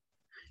 Yeah.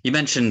 You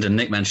mentioned, and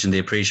Nick mentioned, the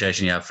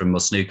appreciation you have from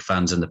most snooker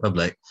fans and the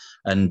public.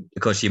 And,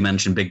 of course, you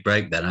mentioned Big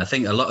Break then. I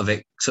think a lot of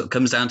it sort of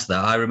comes down to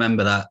that. I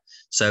remember that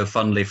so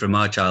fondly from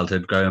my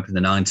childhood growing up in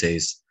the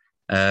 90s.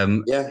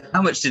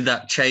 How much did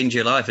that change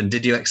your life? And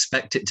did you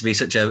expect it to be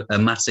such a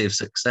massive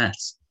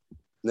success?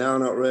 No,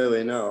 not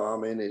really, no. I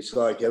mean, it's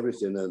like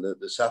everything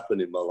that's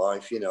happened in my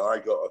life. You know, I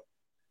got a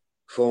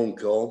phone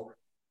call.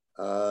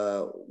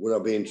 Would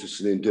I be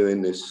interested in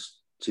doing this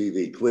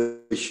TV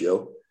quiz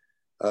show?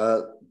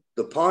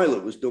 The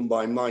pilot was done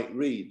by Mike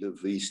Reed of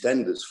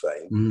EastEnders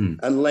fame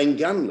and Len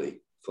Ganley,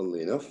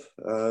 funnily enough,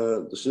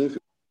 the snooker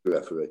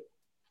referee.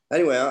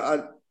 Anyway,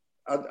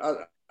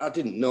 I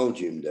didn't know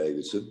Jim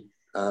Davidson.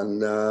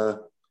 And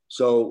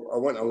So I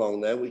went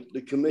along there.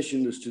 The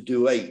commissioned us to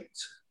do 8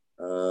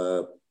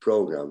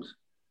 programs.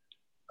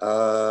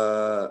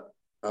 And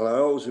I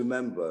always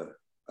remember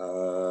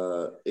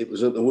it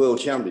was at the World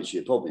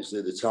Championship,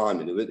 obviously, the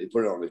timing of it. They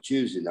put it on a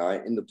Tuesday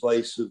night in the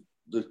place of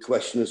the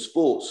Question of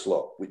Sport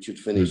slot, which had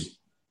finished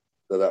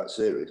for that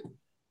series.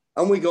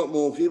 And we got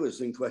more viewers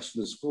than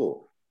Question of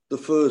Sport, the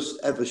first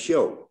ever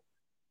show.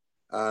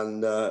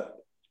 And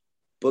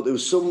but there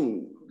was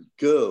some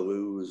girl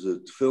who was a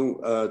film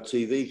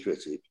TV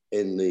critic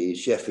in the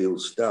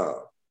Sheffield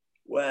Star.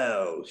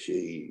 Well,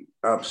 she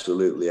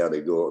absolutely had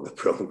a go at the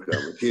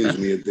programme, accused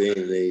me of being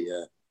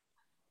the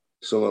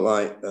something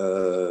like,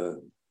 the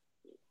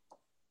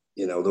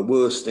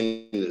worst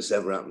thing that's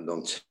ever happened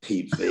on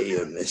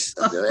TV and this.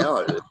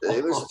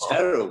 It was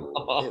terrible.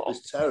 It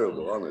was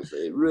terrible,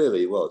 honestly. It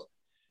really was.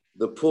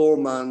 The poor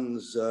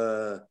man's,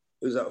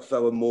 who's that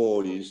fellow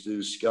Moore who used to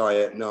do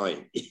Sky at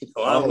Night?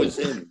 I was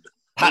him.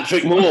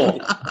 Patrick Moore.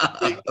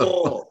 Patrick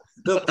Moore.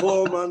 The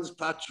poor man's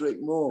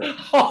Patrick Moore.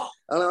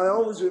 And I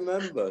always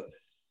remember,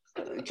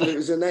 because it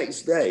was the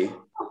next day,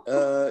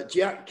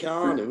 Jack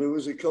Carney, who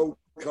was a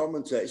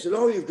co-commentator, said,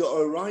 you've got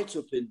a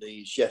write-up in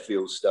the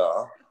Sheffield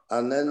Star.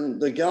 And then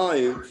the guy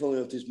who, funny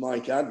enough, is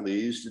Mike Adley, who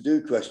used to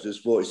do Question of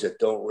Sport, he said,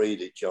 don't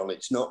read it, John,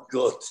 it's not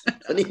good.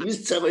 And he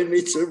was telling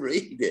me to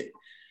read it.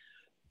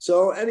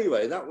 So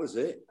anyway, that was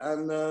it.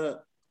 And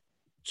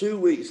 2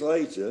 weeks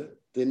later,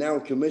 they now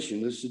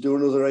commissioned us to do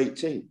another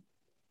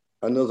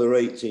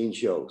 18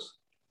 shows.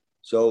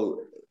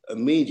 So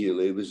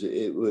immediately it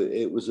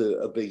was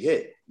a big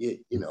hit,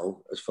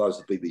 as far as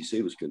the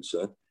BBC was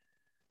concerned.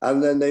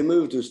 And then they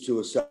moved us to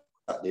a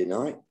Saturday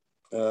night.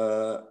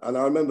 And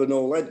I remember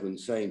Noel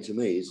Edmonds saying to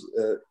me,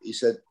 he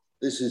said,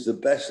 this is the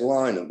best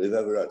lineup they've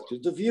ever had.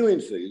 Because the viewing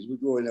figures were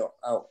going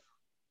out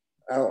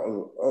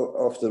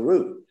off the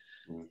roof.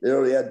 They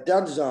already had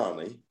Dad's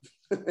Army,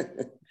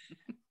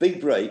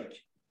 Big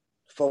Break,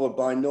 followed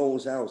by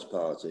Noel's House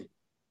Party.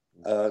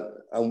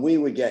 And we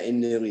were getting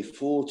nearly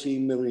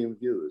 14 million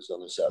viewers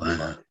on a Saturday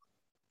night.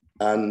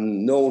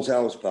 And Noel's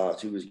House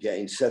Party was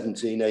getting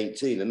 17,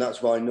 18. And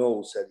that's why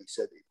Noel said,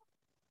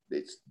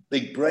 it's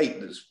Big Break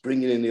that's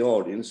bringing in the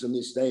audience and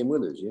they're staying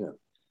with us,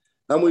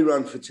 And we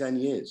ran for 10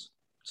 years.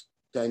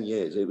 10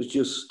 years. It was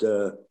just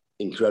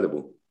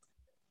incredible.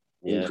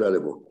 Yeah.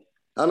 Incredible.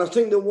 And I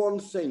think the one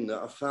thing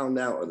that I found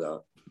out of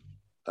that,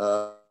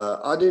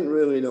 I didn't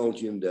really know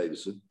Jim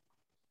Davison.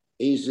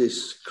 He's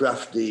this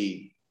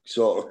crafty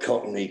sort of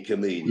Cockney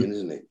comedian,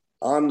 isn't he?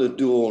 I'm the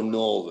Door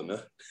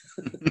Northerner.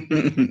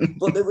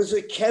 But there was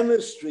a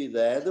chemistry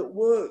there that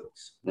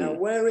worked. Now,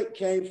 where it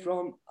came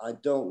from, I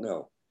don't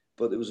know.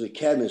 But there was a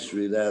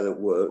chemistry there that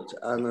worked.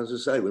 And as I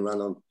say, we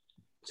ran on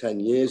 10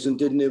 years and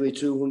did nearly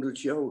 200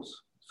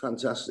 shows.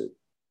 Fantastic.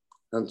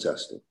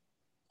 Fantastic.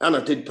 And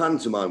I did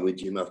pantomime with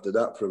Jim after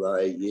that for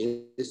about 8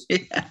 years.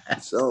 Yeah.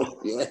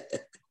 So, yeah.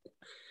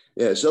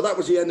 Yeah, so that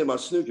was the end of my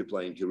snooker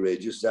playing career,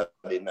 just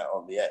having that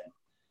on the end.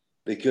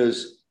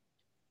 Because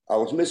I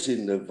was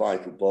missing the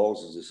vital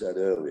balls, as I said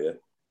earlier.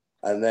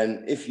 And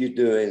then if you're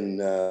doing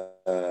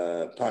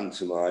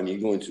pantomime, you're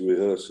going to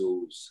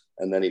rehearsals,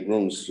 and then it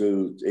runs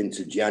through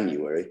into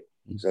January.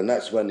 So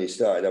that's when they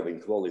started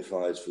having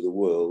qualifiers for the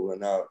world.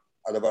 And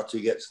I'd have had to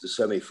get to the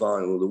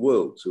semi-final of the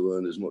world to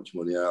earn as much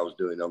money as I was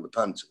doing on the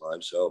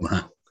pantomime. So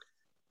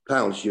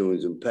pounds,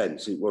 shillings and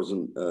pence, it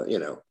wasn't,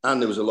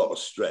 and there was a lot of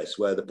stress,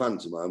 where the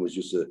pantomime was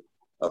just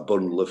a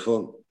bundle of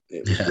fun.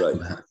 It was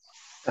great.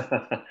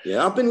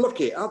 Yeah, I've been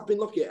lucky,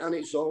 and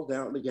it's all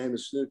down to the game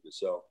of snooker.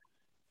 So,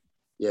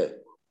 yeah,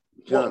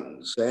 you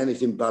can't say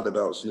anything bad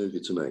about snooker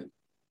to me.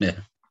 Yeah.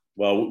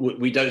 Well,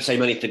 we don't say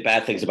many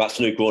bad things about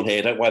snooker on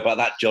here. Don't worry about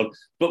that, John.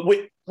 But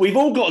we've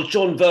all got a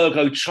John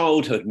Virgo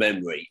childhood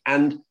memory,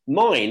 and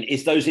mine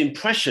is those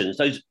impressions,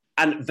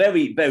 and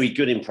very, very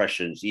good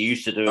impressions you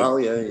used to do. Oh,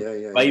 yeah.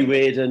 Ray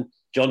Reardon,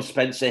 John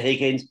Spencer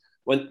Higgins,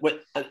 when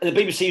and the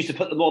BBC used to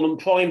put them on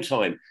prime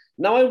time.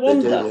 Now, I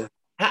wonder,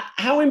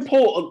 how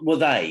important were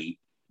they,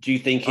 do you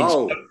think,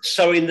 in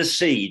sowing the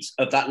seeds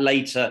of that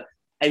later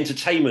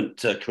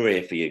entertainment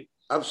career for you?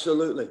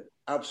 Absolutely,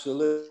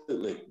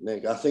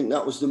 Nick. I think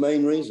that was the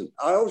main reason.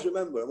 I always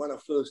remember when I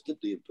first did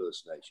the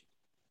impersonation,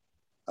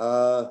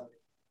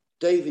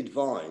 David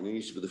Vine, who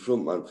used to be the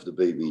front man for the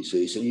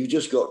BBC, said, you've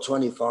just got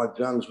 25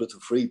 grand's worth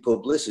of free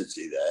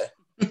publicity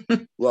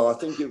there. Well, I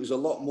think it was a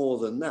lot more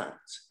than that.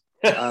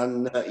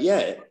 And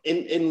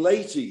in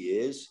later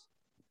years,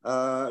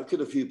 a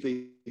few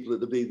people at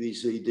the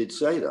BBC did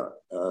say that.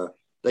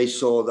 They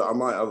saw that I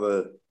might have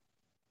a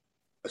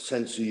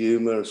sense of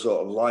humour, a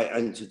sort of light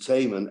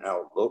entertainment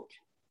outlook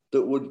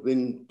that would have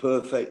been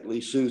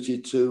perfectly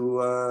suited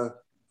to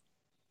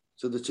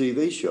the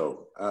TV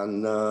show.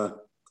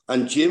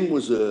 And Jim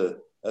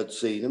had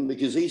seen them,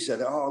 because he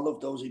said, I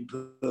love those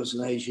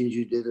impersonations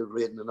you did of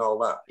Reardon and all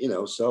that,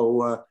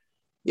 So,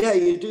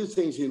 you do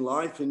things in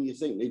life and you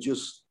think they're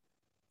just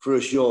for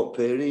a short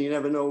period, and you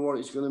never know what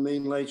it's going to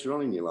mean later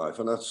on in your life.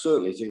 And I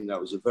certainly think that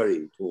was a very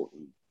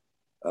important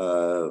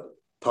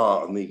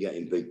part of me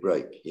getting Big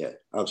Break. Yeah,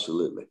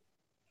 absolutely.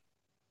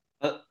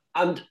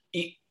 And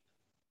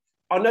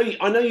I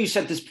know you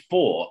said this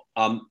before.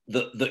 I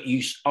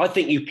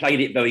think you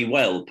played it very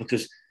well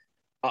because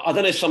I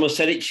don't know if someone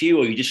said it to you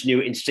or you just knew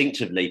it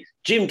instinctively.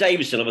 Jim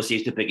Davidson obviously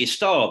is the biggest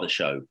star of the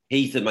show.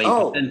 He's the main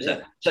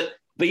presenter. Yeah.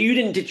 But you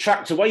didn't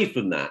detract away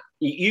from that.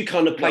 You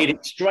kind of played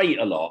it straight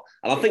a lot,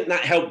 and I think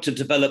that helped to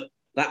develop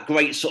that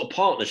great sort of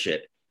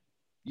partnership.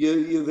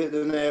 You've hit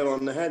the nail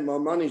on the head. My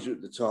manager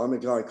at the time, a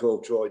guy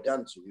called Troy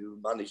Dancer, who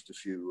managed a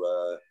few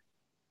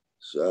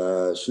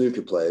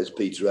snooker players,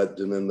 Peter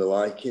Ebden and the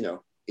like,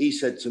 he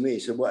said to me, he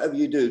said, whatever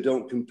you do,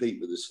 don't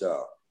compete with the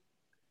star.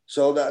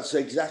 So that's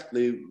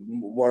exactly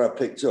what I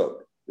picked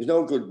up. There's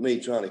no good me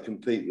trying to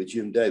compete with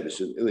Jim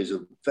Davison, who is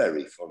a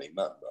very funny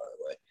man, by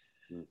the way.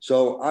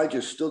 So I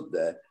just stood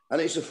there.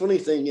 And it's a funny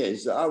thing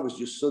is that I was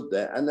just stood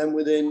there. And then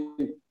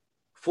within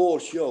 4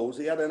 shows,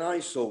 he had an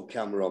ISO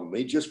camera on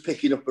me, just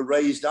picking up a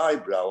raised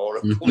eyebrow or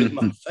a pull in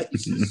my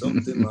face or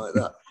something like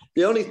that.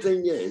 The only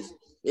thing is,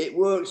 it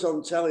works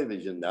on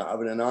television now,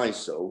 having an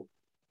ISO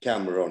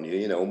camera on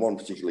you, one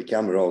particular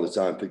camera all the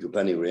time, pick up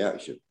any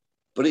reaction.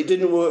 But it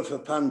didn't work for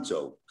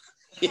Panto.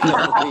 You've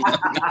got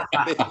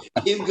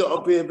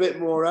to be a bit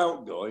more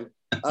outgoing.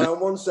 And I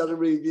once had a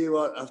review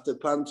after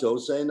Panto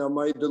saying I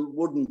made the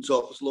wooden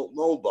tops look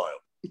mobile.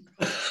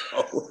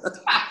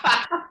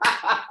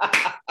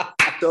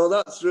 So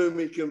that threw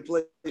me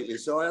completely.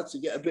 So I had to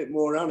get a bit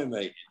more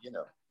animated,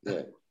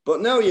 Yeah.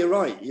 But no, you're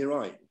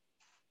right.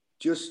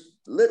 Just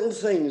little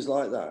things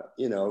like that,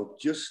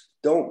 just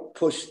don't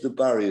push the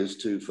barriers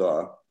too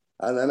far.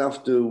 And then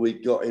after we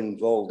got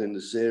involved in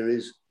the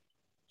series,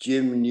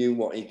 Jim knew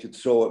what he could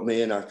throw at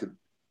me and I could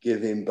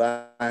give him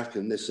back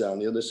and this and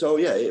the other. So,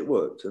 yeah, it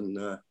worked.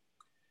 And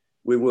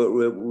we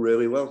worked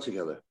really well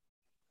together.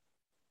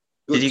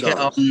 Good Did you times. get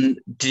on?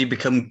 Did you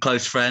become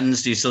close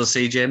friends? Do you still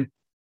see Jim?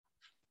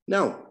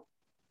 No.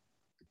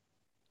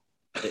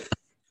 Fair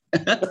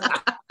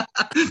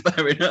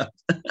enough.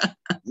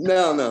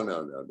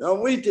 No.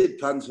 We did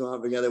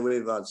pantomime together.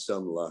 We've had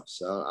some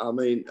laughs. I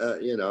mean,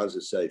 as I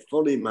say,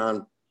 funny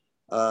man.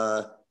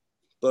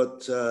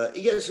 But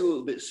he gets a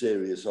little bit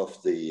serious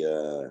off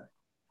the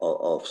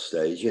off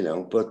stage,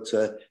 But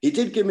he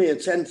did give me a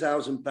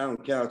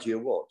 £10,000 Cartier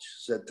watch.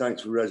 Said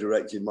thanks for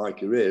resurrecting my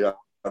career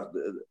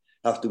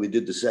after we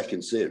did the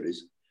second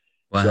series.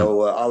 Wow.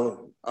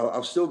 So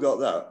I've still got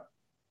that.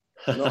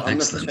 I'm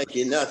not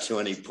taking that to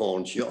any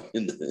pawn shop.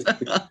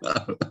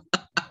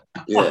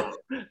 Yeah.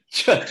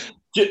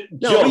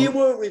 No, you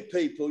work with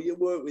people. Yeah.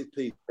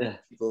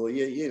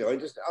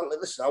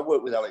 Listen, I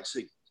work with Alex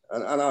Higgins,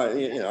 and I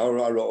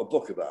wrote a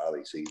book about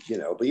Alex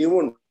Higgins, but you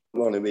wouldn't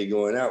want to be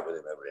going out with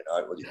him every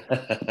night, would you?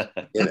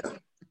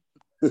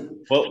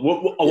 Well,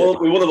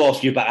 we want to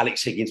ask you about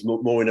Alex Higgins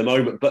more in a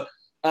moment, but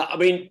I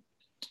mean,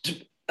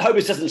 I hope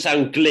this doesn't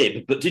sound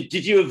glib, but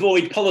did you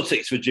avoid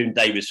politics with Jim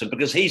Davison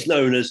because he's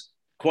known as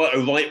quite a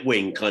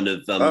right-wing kind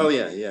of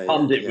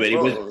pundit, really?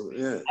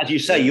 Well, as you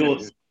say,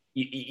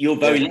 you're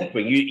very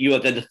left-wing. You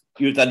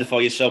identify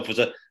yourself as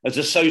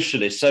a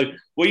socialist. So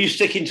were you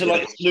sticking to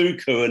like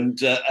snooker and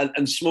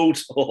small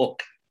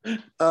talk?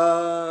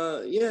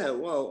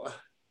 Well,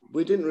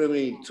 we didn't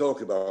really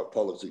talk about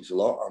politics a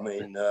lot. I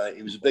mean,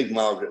 he was a big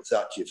Margaret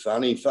Thatcher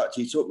fan. In fact,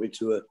 he took me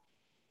to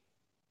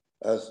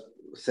a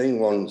thing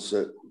once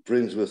at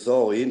Brinsworth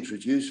Hall. He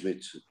introduced me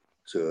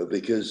to her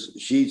because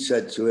she'd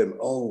said to him,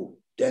 "Oh,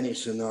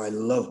 Dennis and I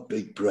love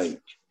Big Break.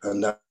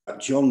 And that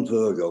John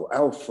Virgo,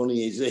 how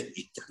funny is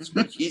he?" That's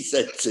what she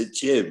said to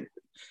Jim.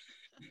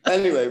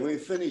 Anyway, we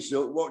finished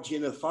up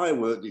watching a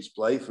firework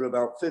display for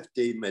about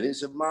 15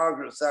 minutes and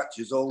Margaret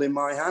Thatcher's holding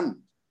my hand.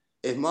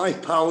 If my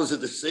pals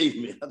had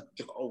seen me, I'd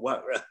got a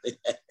whack round the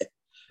head.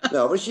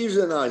 No, but she was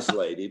a nice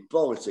lady.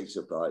 Politics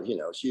apart,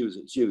 she was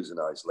a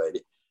nice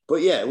lady.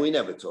 But yeah, we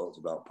never talked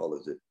about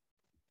politics.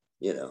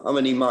 I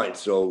mean, he might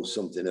throw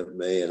something at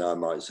me and I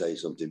might say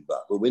something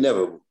back, but we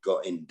never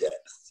got in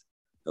depth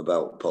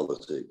about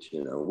politics.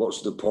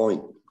 What's the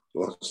point?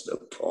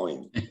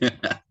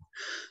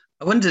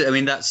 I wonder, I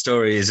mean, that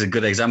story is a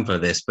good example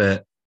of this,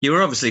 but you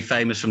were obviously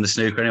famous from the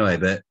snooker anyway,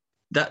 but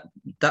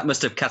that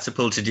must have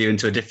catapulted you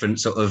into a different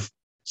sort of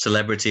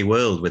celebrity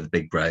world with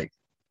Big Break.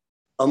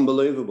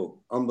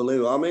 Unbelievable.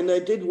 I mean,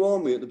 they did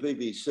warn me at the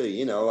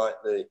BBC, like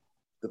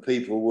the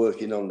people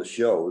working on the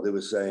show, they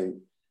were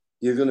saying,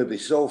 "You're going to be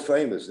so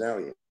famous now,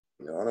 and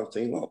I'm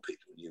thinking, well,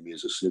 people knew me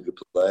as a snooker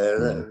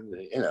player,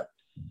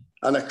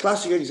 And a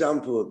classic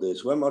example of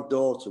this, when my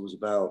daughter was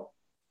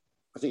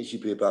I think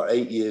she'd be about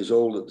 8 years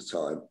old at the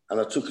time, and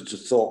I took her to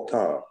Thorpe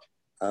Park,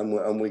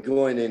 and we're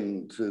going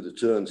in through the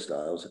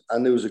turnstiles,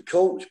 and there was a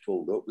coach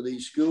pulled up with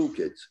these school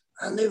kids,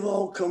 and they've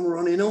all come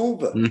running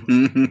over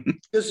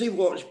because they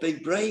watched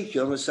Big Break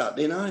on a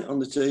Saturday night on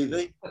the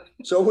TV.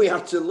 So we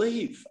had to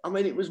leave. I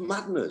mean, it was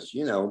madness,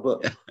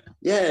 but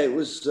yeah, it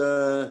was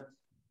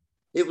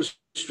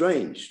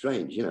strange,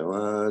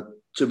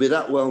 to be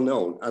that well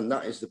known. And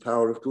that is the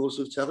power, of course,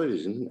 of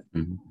television,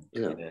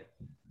 isn't it?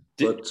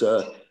 But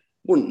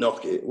wouldn't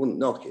knock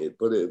it,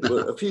 but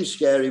a few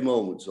scary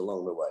moments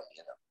along the way,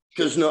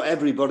 because not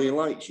everybody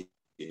likes you,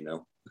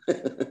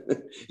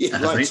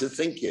 You'd like to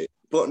think it.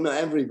 but not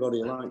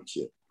everybody likes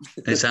you.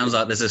 It sounds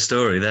like there's a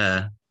story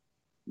there.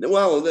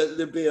 Well,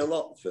 there'd be a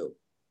lot, Phil.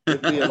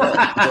 There'd be a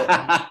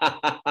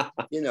lot.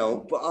 But, you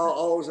know, but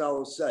always I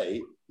will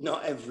say,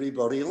 not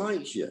everybody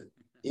likes you.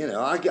 You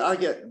know, I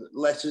get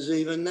letters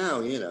even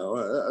now, you know,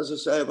 as I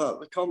say about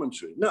the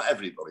commentary. Not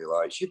everybody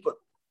likes you, but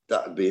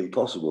that would be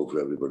impossible for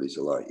everybody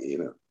to like you, you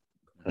know.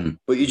 Mm.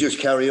 But you just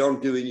carry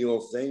on doing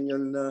your thing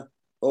and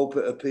hope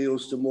it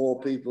appeals to more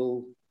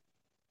people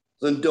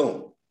than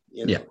don't,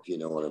 you know, if you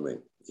know what I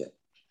mean. Yeah.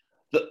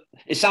 But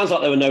it sounds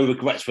like there were no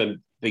regrets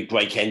when Big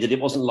Break ended. It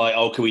wasn't like,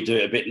 oh, can we do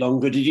it a bit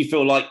longer? Did you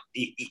feel like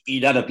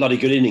you'd had a bloody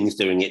good innings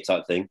doing it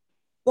type thing?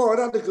 Well, I'd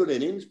had a good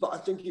innings, but I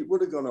think it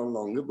would have gone on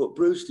longer. But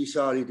Bruce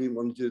decided he didn't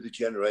want to do the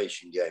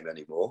generation game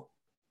anymore.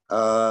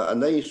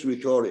 And they used to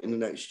record it in the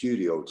next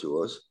studio to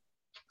us.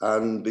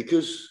 And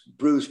because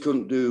Bruce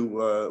couldn't do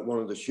one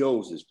of the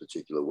shows this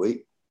particular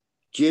week,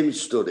 Jim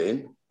stood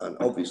in and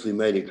obviously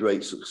made a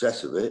great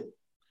success of it.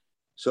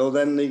 So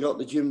then they got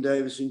the Jim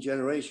Davison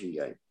generation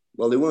game.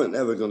 Well, they weren't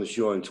ever going to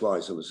show him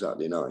twice on a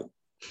Saturday night.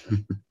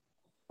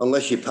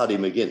 Unless you're Paddy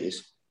McGuinness.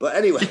 But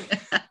anyway...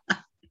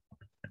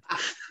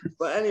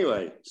 But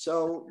anyway,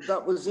 so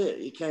that was it.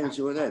 It came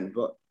to an end.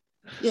 But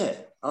yeah,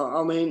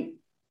 I mean,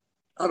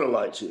 I'd have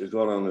liked it to have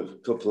gone on a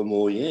couple of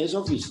more years,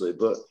 obviously,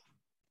 but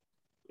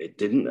it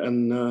didn't.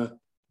 And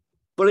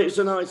but it's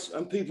a nice,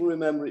 and people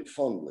remember it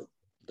fondly.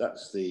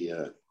 That's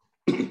the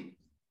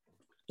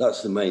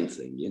that's the main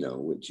thing, you know,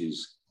 which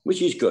is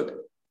good. Of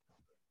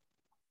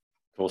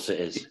course, it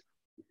is.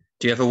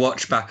 Do you ever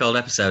watch back old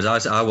episodes?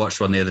 I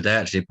watched one the other day.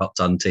 Actually, popped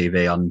on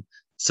TV on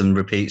some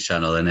repeats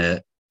channel,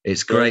 and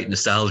it's great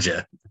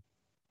nostalgia.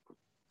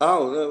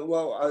 Oh,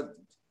 well,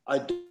 I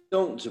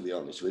don't, to be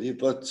honest with you,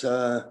 but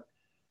the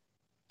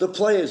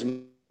players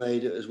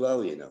made it as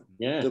well, you know.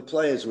 Yeah. The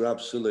players were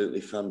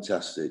absolutely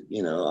fantastic,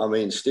 you know. I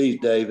mean,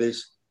 Steve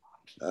Davis,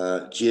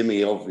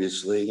 Jimmy,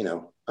 obviously, you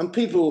know, and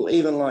people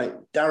even like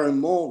Darren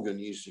Morgan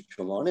used to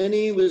come on, and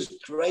he was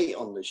great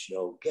on the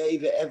show,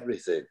 gave it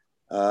everything.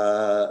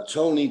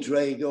 Tony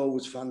Drago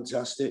was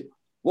fantastic.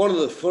 One of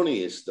the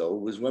funniest, though,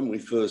 was when we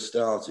first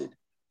started,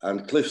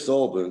 and Cliff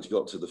Thorburns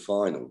got to the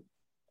final,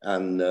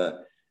 and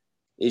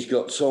he's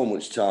got so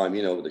much time,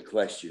 you know, with the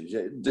questions.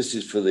 This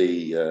is for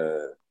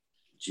the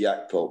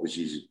jackpot, which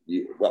is,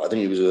 well, I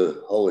think it was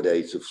a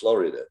holiday to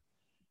Florida.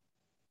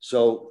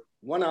 So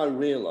when I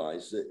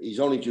realised that he's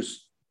only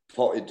just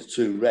potted the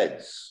 2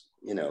 reds,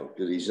 you know,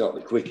 because he's not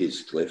the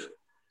quickest, Cliff.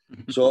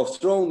 So I've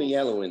thrown the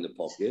yellow in the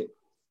pocket,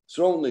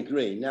 thrown the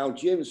green. Now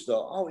Jim's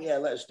thought, oh, yeah,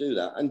 let's do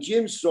that. And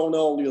Jim's thrown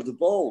all the other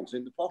balls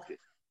in the pocket.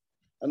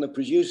 And the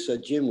producer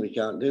said, Jim, we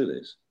can't do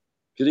this.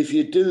 Because if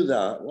you do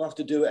that, we'll have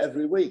to do it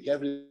every week.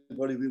 Everybody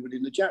will be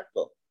winning the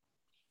jackpot.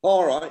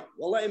 All right,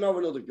 well, let him have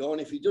another go.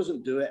 And if he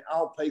doesn't do it,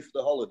 I'll pay for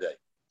the holiday.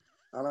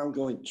 And I'm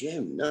going,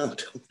 Jim, no,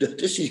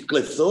 this is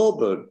Cliff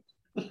Thorburn.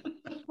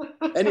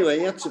 Anyway,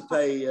 he had to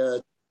pay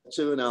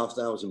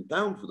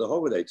 £2,500 for the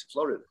holiday to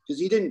Florida because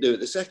he didn't do it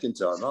the second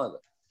time either,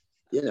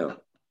 you know.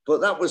 But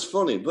that was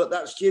funny. But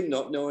that's Jim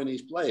not knowing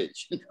his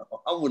players. You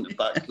know, I wouldn't have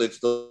backed Cliff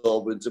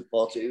Thorburn to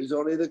pot it. It was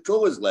only the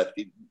colours left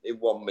in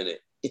 1 minute,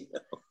 you know.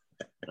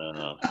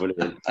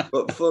 Brilliant.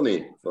 But funny,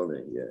 yeah.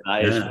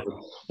 Funny.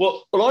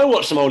 Well, I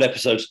watched some old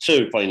episodes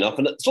too, funny enough,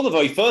 and it's not the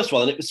very first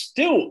one, and it was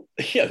still,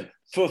 you know,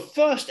 for a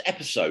first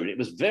episode, it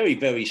was very,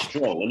 very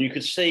strong, and you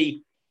could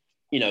see,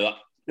 you know,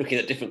 looking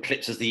at different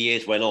clips as the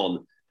years went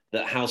on,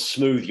 that how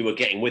smooth you were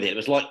getting with it. It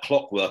was like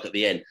clockwork at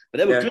the end, but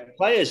there were good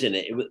players in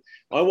it.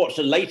 I watched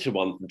a later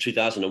one from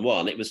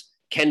 2001. It was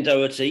Ken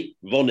Doherty,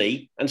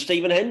 Ronnie, and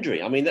Stephen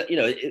Hendry. I mean, that, you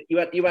know, you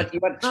had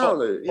top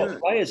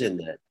players in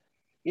there.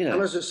 You know,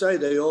 and as I say,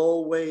 they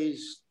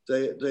always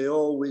gave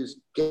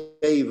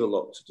a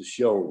lot to the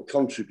show and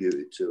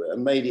contributed to it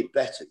and made it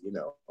better, you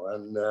know.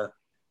 And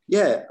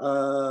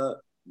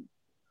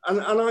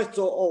and I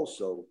thought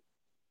also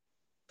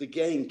the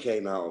game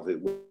came out of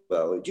it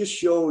well. It just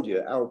showed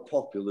you how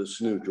popular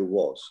snooker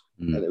was,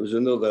 and it was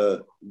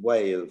another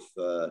way of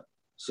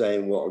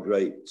saying what a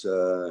great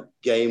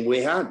game we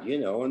had, you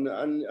know.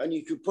 And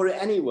you could put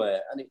it anywhere,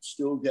 and it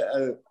still get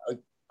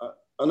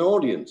an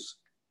audience.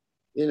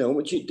 You know,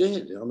 which it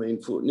did. I mean,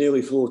 for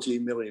nearly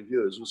 14 million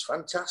viewers was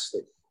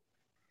fantastic.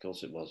 Of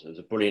course it was. It was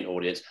a brilliant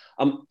audience.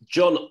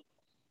 John,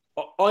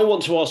 I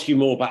want to ask you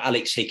more about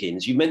Alex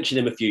Higgins. You mentioned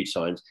him a few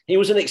times. He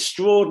was an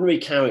extraordinary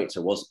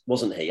character,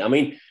 wasn't he? I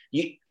mean,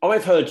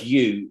 I've heard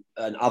you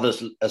and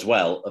others as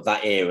well of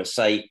that era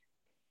say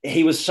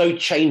he was so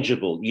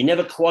changeable. You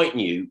never quite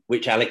knew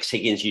which Alex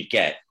Higgins you'd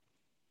get.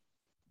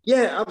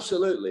 Yeah,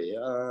 absolutely.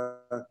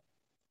 But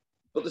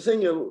the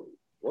thing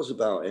was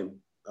about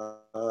him,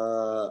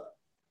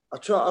 I've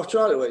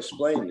tried to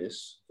explain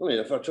this. Funny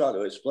enough, I tried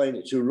to explain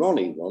it to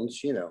Ronnie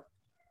once, you know,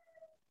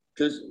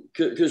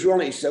 because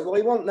Ronnie said, well,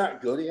 he wasn't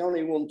that good. He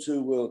only won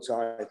 2 world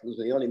titles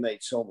and he only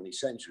made so many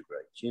century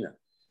breaks, you know.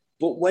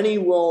 But when he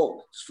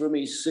walked from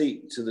his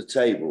seat to the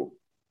table,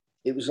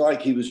 it was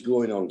like he was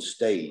going on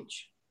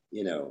stage,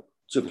 you know,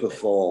 to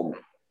perform.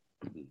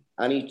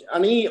 And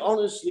he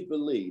honestly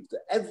believed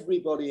that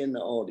everybody in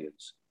the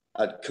audience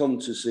had come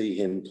to see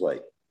him play.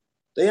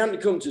 They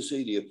hadn't come to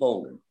see the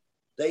opponent.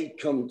 They'd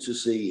come to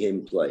see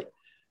him play.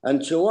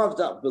 And to have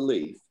that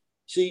belief,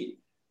 see,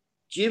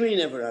 Jimmy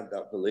never had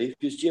that belief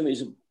because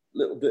Jimmy's a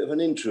little bit of an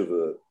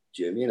introvert,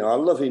 Jim. You know, I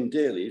love him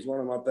dearly. He's one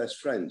of my best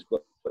friends,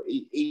 but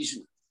he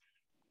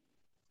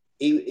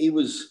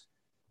was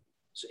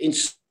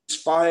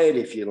inspired,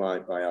 if you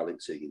like, by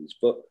Alex Higgins.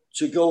 But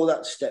to go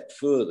that step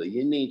further,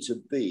 you need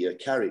to be a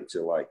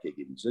character like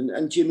Higgins.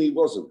 And Jimmy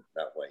wasn't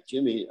that way.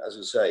 Jimmy, as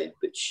I say, a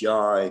bit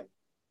shy, a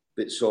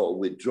bit sort of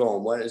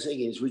withdrawn, whereas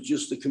Higgins was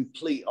just the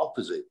complete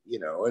opposite, you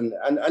know.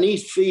 And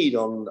he'd feed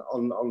on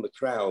the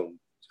crowd,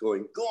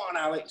 going, go on,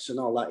 Alex, and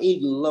all that.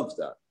 He'd love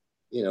that,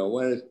 you know,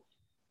 whereas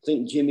I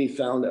think Jimmy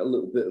found it a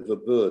little bit of a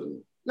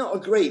burden. Not a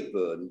great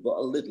burden, but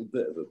a little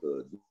bit of a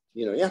burden.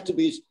 You know, you have to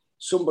be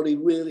somebody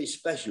really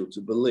special to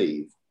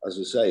believe, as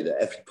I say,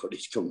 that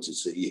everybody's come to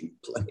see him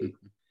play.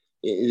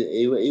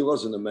 He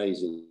was an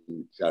amazing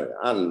character.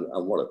 And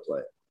what a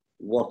player.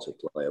 What a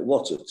player.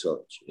 What a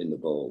touch in the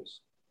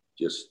balls.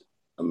 Just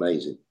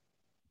amazing.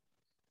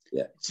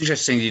 Yeah. It's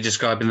interesting you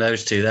describing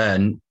those two there.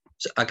 And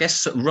I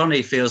guess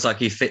Ronnie feels like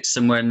he fits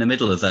somewhere in the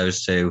middle of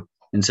those two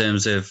in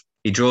terms of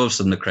he draws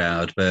from the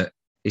crowd, but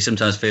he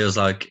sometimes feels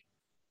like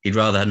he'd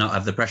rather not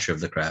have the pressure of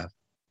the crowd.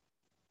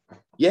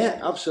 Yeah,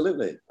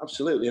 absolutely.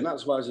 Absolutely. And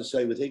that's why, as I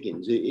say, with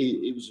Higgins,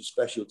 he was a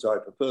special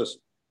type of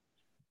person.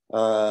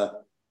 I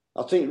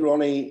think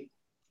Ronnie,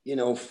 you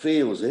know,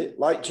 feels it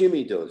like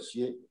Jimmy does.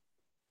 You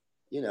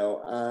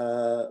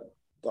know,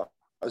 but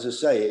as I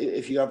say,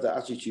 if you have that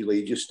attitude where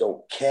you just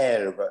don't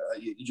care about,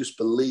 you just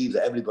believe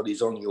that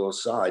everybody's on your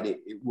side,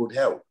 it would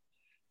help.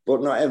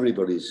 But not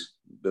everybody's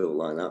built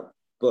like that.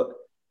 But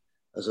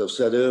as I've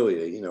said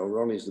earlier, you know,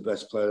 Ronnie's the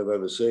best player I've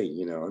ever seen,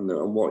 you know,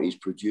 and what he's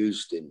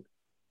produced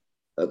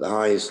at the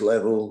highest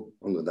level,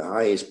 under the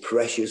highest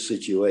pressure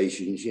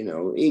situations, you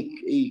know,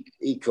 he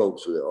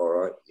copes with it all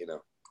right, you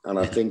know. And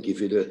I think if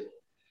he'd have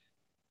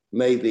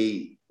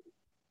maybe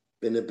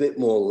been a bit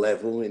more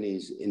level in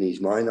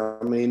his mind,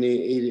 I mean,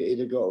 he'd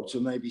have got up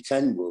to maybe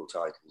 10 world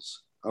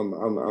titles.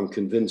 I'm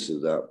convinced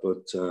of that.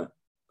 But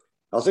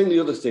I think the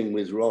other thing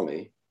with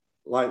Ronnie,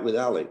 like with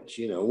Alex,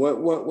 you know,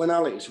 when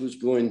Alex was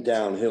going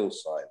downhill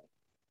slightly,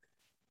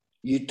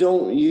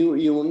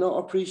 you will not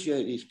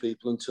appreciate these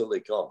people until they're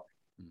gone.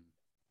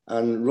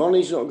 And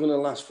Ronnie's not going to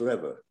last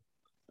forever.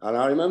 And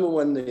I remember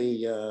when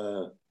they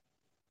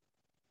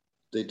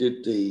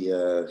did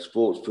the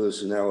sports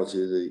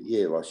personality of the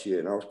year last year,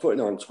 and I was putting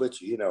on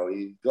Twitter, you know,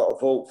 you got to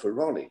vote for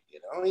Ronnie. You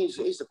know, he's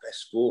the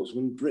best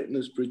sportsman Britain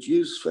has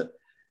produced for.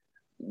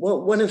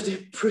 Well, when have they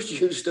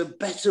produced a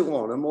better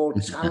one, a more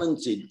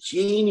talented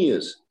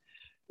genius?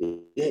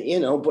 You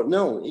know, but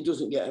no, he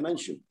doesn't get a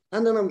mention.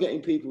 And then I'm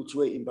getting people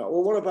tweeting back,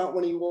 well, what about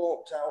when he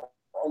walked out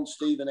on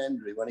Stephen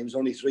Hendry when he was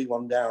only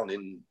 3-1 down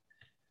in...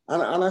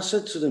 And I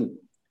said to them,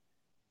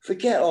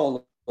 forget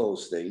all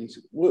those things.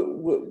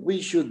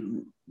 We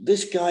should...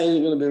 This guy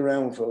isn't going to be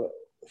around for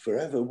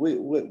forever.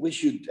 We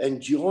should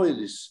enjoy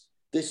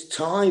this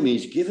time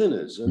he's given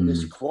us and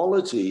this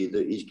quality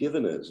that he's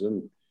given us.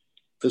 And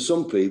for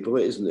some people,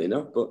 it isn't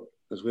enough, but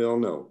as we all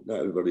know, not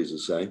everybody's the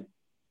same.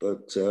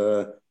 But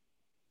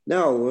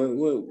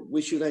no,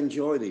 we should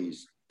enjoy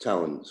these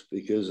talents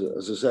because,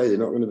 as I say, they're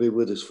not going to be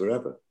with us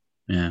forever.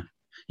 Yeah.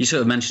 You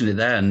sort of mentioned it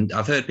there, and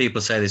I've heard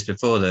people say this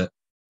before, that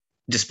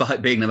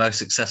despite being the most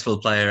successful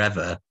player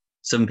ever,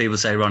 some people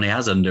say Ronnie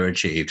has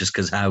underachieved just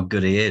because how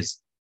good he is.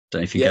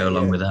 Don't know if you go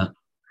along with that.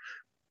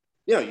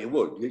 Yeah, you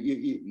would.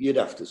 You'd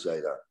have to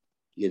say that.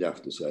 You'd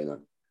have to say that.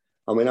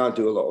 I mean, I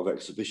do a lot of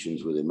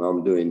exhibitions with him.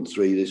 I'm doing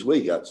 3 this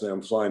week, actually.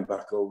 I'm flying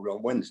back over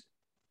on Wednesday.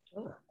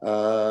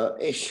 I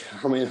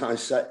mean,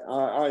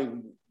 I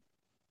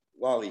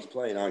while he's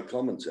playing, I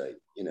commentate,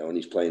 you know, and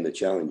he's playing the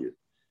Challenger.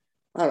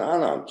 And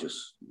I'm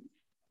just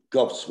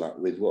gobsmacked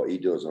with what he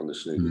does on the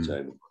snooker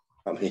table.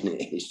 I mean,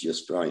 it's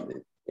just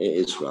frightening. It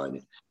is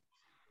frightening.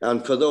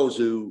 And for those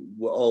who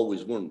were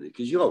always wondering,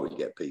 because you always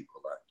get people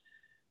like,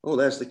 oh,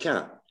 there's the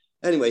cat.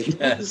 Anyway.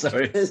 Yeah,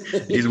 sorry.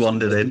 He's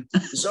wandered in.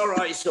 It's all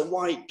right. It's a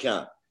white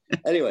cat.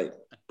 Anyway,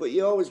 but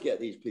you always get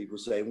these people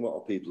saying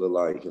what people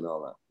are like and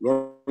all that.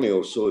 Ronnie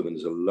O'Sullivan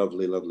is a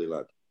lovely, lovely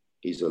lad.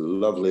 He's a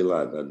lovely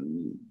lad.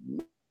 And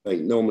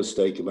make no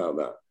mistake about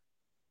that.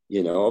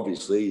 You know,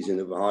 obviously he's in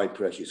a high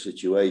pressure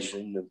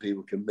situation and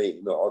people can meet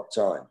him at odd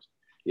times.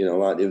 You know,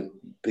 like the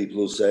people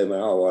who say,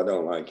 oh, I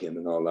don't like him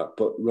and all that.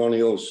 But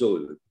Ronnie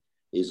O'Sullivan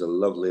is a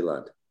lovely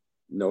lad,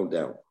 no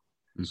doubt.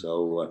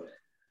 So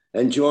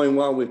enjoy him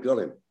while we've got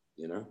him,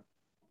 you know.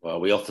 Well,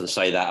 we often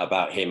say that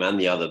about him and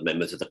the other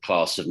members of the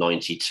class of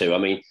 92. I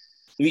mean,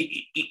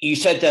 you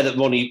said there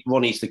that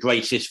Ronnie's the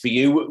greatest for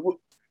you.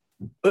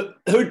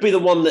 Who'd be the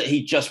one that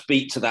he just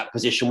beat to that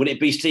position? Would it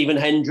be Stephen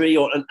Hendry?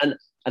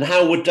 And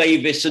how would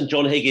Davis and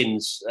John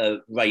Higgins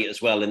rate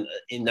as well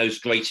in those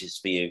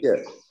greatest for you?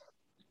 Yeah.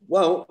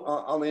 Well,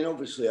 I mean,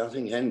 obviously, I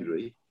think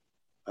Hendry,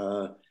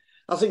 I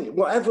think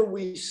whatever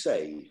we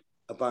say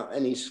about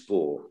any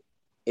sport,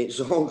 it's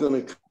all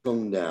going to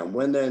come down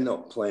when they're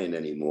not playing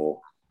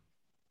anymore.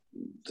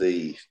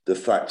 The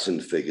facts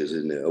and figures,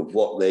 isn't it, of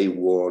what they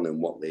won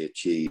and what they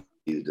achieved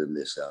and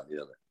this, that, and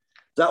the other.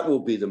 that will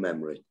be the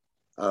memory.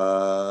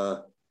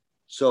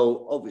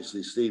 So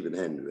obviously Stephen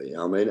Hendry,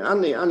 I mean,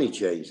 and he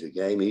changed the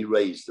game. He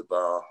raised the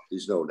bar.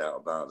 There's no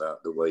doubt about that,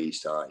 the way he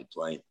started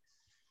playing.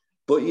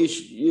 But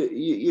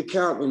you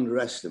can't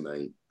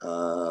underestimate.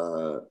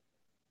 I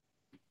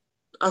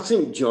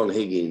think John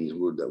Higgins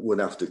would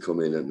have to come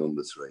in at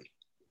number 3,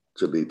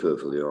 to be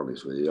perfectly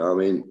honest with you. I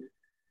mean,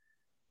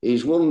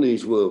 he's won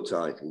these world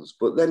titles,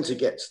 but then to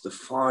get to the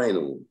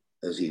final,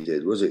 as he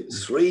did, was it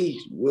 3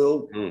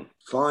 world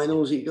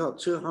finals he got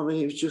to? I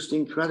mean, it was just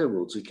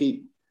incredible to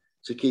keep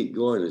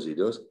going as he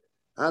does.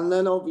 And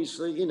then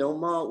obviously, you know,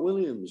 Mark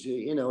Williams,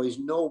 you know, he's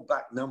no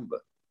back number.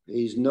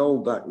 He's no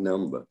back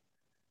number.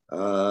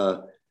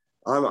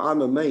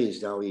 I'm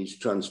amazed how he's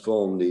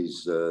transformed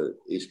his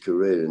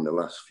career in the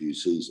last few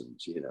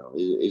seasons. You know,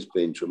 it's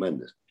been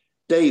tremendous.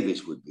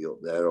 Davis would be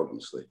up there,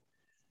 obviously.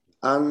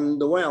 And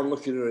the way I'm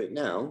looking at it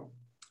now,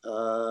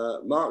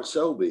 Mark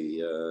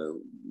Selby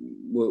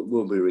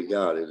will be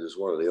regarded as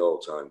one of the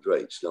all-time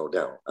greats, no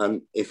doubt.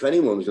 And if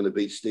anyone's going to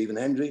beat Stephen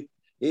Hendry,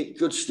 it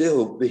could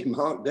still be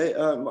Mark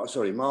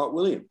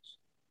Williams.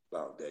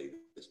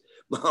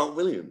 Mark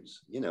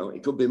Williams, you know,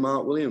 it could be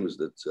Mark Williams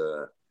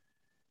that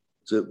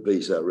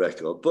beats that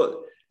record. But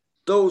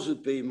those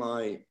would be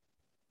my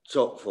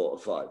top 4 or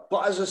 5.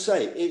 But as I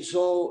say, it's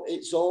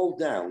all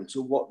down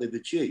to what they've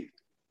achieved.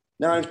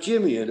 Now, if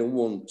Jimmy had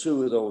won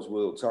 2 of those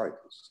world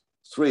titles,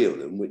 3 of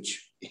them,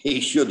 which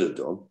he should have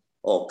done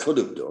or could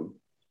have done,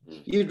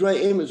 you'd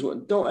rate him as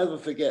one. Don't ever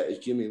forget,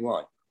 it's Jimmy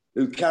White,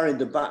 who carried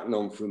the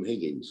baton from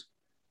Higgins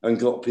and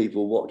got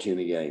people watching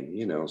the game,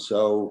 you know.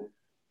 So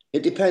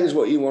it depends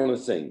what you want to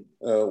think,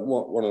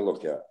 want to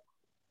look at.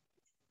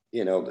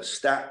 You know, the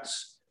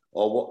stats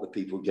or what the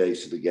people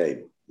gave to the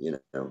game, you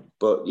know.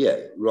 But yeah,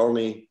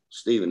 Ronnie,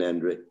 Stephen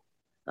Hendry,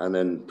 and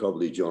then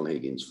probably John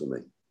Higgins for me.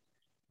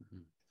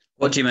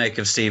 What do you make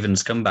of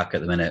Stephen's comeback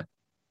at the minute?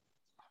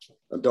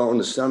 I don't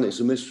understand. It's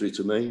a mystery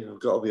to me. I've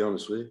got to be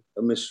honest with you.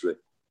 A mystery.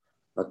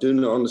 I do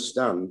not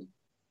understand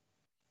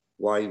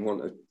why he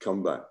want to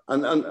come back.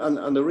 And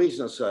the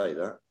reason I say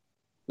that,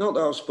 not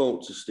that I've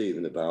spoken to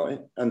Stephen about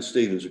it, and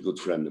Stephen's a good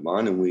friend of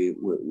mine and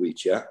we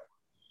chat,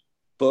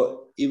 but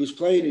he was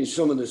playing in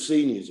some of the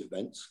seniors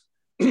events,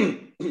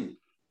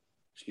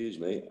 excuse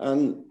me,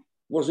 and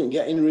wasn't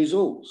getting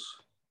results.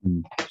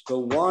 So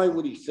why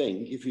would he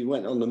think if he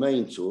went on the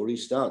main tour, he'd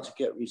start to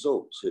get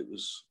results?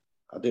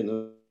 I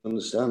didn't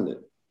understand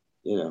it,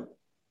 you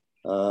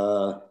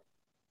know.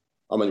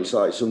 I mean, it's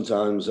like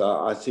sometimes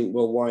I think,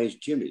 well, why is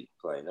Jimmy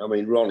playing? I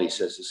mean, Ronnie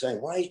says the same.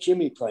 Why is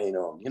Jimmy playing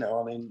on? You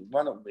know, I mean,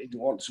 why not he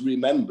wants to be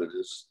remembered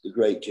as the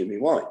great Jimmy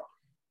White?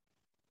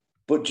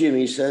 But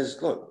Jimmy says,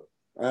 look,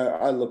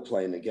 I love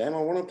playing the game.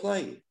 I want to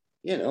play,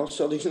 you know,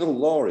 so there's no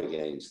law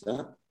against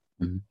that.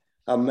 Mm-hmm.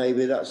 And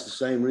maybe that's the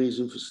same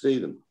reason for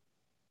Stephen.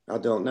 I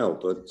don't know,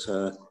 but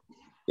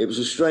it was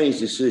a strange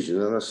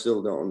decision and I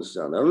still don't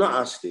understand. I'm not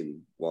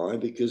asking why,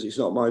 because it's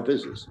not my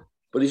business.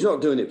 But he's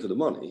not doing it for the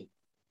money,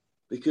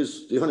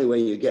 because the only way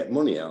you get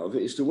money out of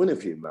it is to win a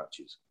few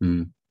matches.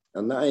 And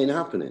that ain't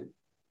happening,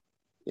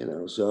 you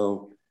know.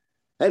 So,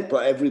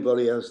 but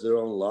everybody has their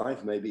own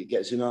life. Maybe it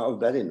gets him out of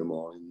bed in the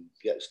morning,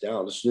 gets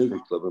down to the snooker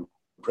club and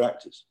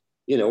practice.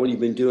 You know, when you've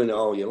been doing it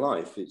all your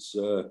life, it's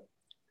you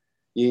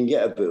can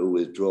get a bit of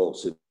withdrawal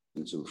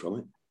symptom from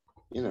it,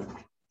 you know.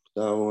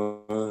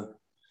 So,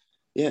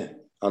 yeah,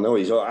 I know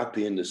he's all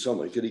happy in the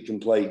summer because he can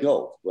play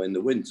golf. But in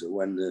the winter,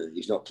 when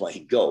he's not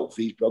playing golf,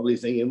 he's probably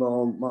thinking,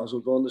 well, might as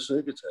well go on the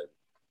snooker table.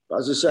 But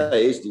as I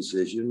say, his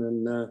decision,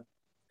 and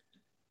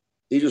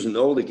he doesn't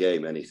owe the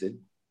game anything.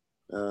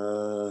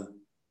 And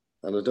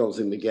I don't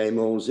think the game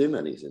owes him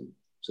anything.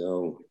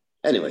 So,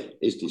 anyway,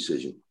 his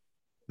decision.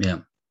 Yeah.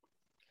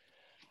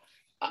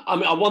 I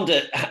mean, I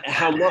wonder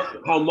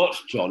how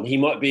much, John, he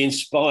might be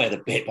inspired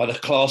a bit by the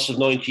class of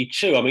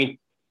 92. I mean,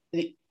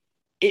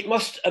 it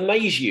must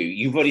amaze you.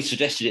 You've already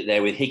suggested it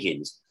there with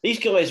Higgins. These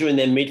guys are in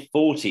their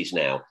mid-40s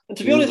now. And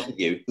to be honest with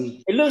you,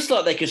 it looks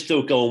like they could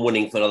still go on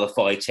winning for another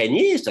 5-10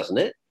 years, doesn't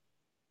it?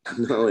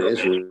 No, it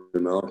is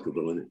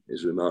remarkable, isn't it?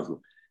 It's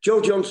remarkable. Joe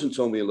Johnson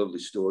told me a lovely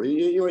story.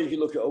 You know, if you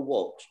look at a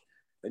watch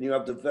and you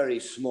have the very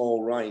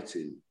small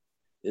writing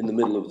in the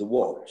middle of the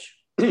watch,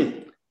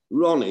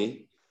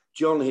 Ronnie,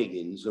 John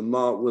Higgins and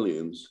Mark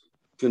Williams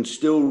can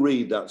still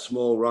read that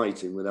small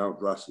writing without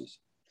glasses.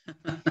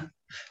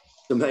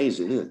 It's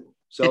amazing, isn't it?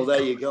 So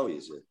there you go, you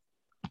see.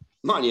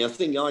 Mind you, I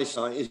think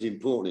eyesight is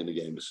important in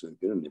the game of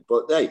snooker, isn't it?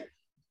 But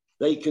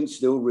they can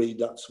still read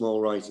that small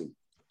writing.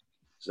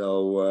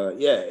 So,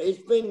 yeah, it's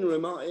been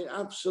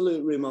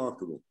absolutely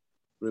remarkable.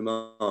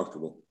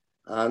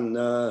 And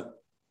not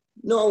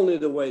only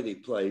the way they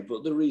play,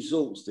 but the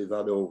results they've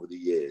had over the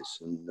years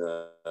and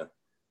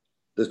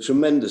the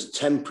tremendous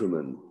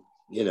temperament,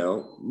 you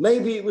know.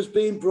 Maybe it was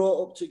being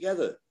brought up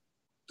together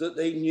that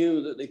they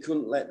knew that they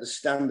couldn't let the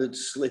standard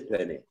slip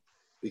any.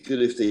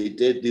 Because if they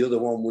did, the other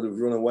one would have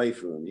run away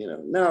from them, you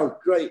know. Now,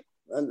 great,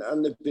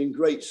 and they've been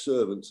great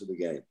servants of the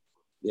game.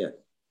 Yeah.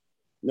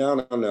 No,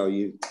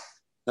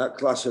 that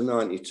class of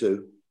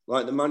 92,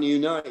 like the Man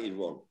United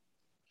one,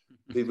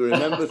 people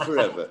remember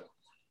forever.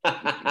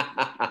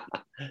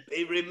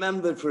 Be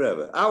remembered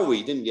forever.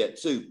 Howie didn't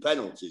get 2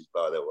 penalties,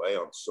 by the way,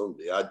 on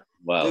Sunday. I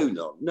do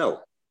not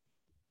know.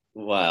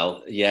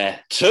 Well, yeah,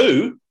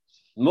 2,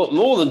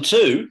 more than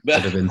 2.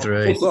 Could have been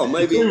 3. Well,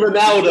 maybe 2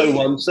 Ronaldo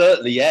one,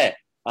 certainly. Yeah.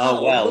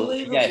 Oh well,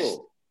 unbelievable. yes,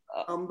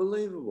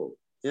 unbelievable.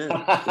 Yeah.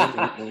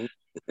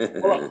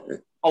 Well,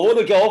 I want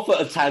to go off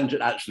at a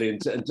tangent actually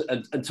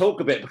and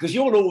talk a bit, because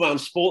you're an all-round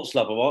sports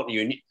lover, aren't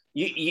you? And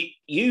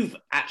you've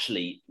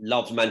actually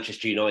loved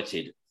Manchester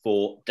United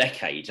for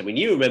decades. I mean,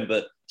 you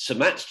remember Sir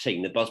Matt's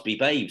team, the Busby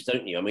Babes,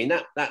 don't you? I mean,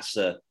 that's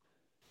yeah.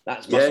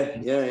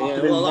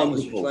 Well, that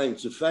was a claim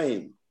to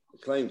fame. A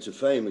claim to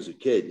fame as a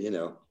kid, you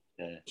know.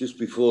 Yeah. Just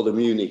before the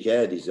Munich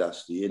air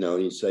disaster, you know,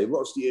 you'd say,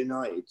 "What's the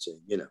United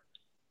team?" You know,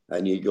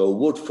 and you go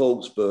Wood,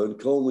 Folkesburn,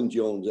 Coleman,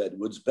 Jones,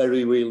 Edwards,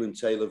 Berry, Wheel, and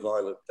Taylor,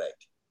 Violet, Beck.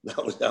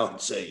 That was our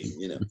team,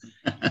 you know.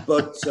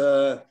 But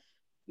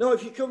no,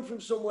 if you come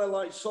from somewhere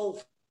like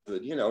Salford,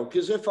 you know,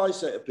 because if I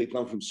say to people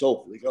I'm from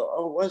Salford, they go,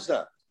 "Oh, where's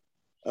that?"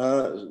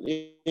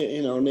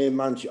 You know, near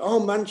Manchester. Oh,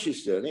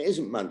 Manchester. And it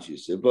isn't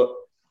Manchester, but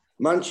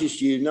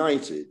Manchester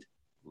United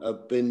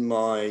have been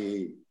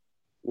my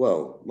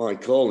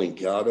calling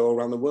card all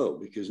around the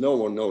world, because no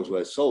one knows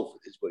where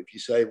Salford is. But if you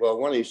say, well,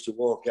 when I used to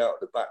walk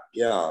out the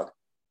backyard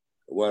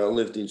where I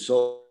lived in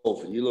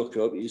Salford, you look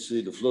up, you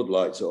see the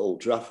floodlights at Old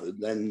Trafford,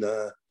 then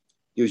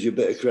gives you a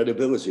bit of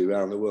credibility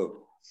around the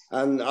world.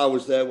 And I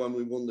was there when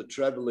we won the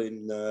treble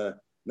in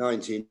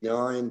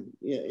 99.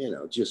 You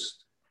know,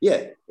 just...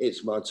 Yeah,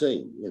 it's my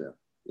team, you know.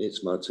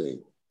 It's my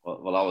team.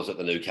 Well, I was at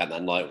the Nou Camp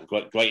that night.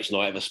 Greatest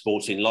night of a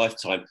sporting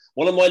lifetime.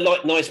 One of my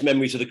nice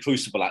memories of the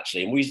Crucible,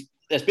 actually. And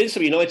there's been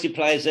some United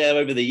players there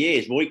over the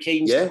years. Roy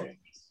Keane,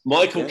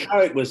 Michael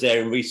Carrick was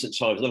there in recent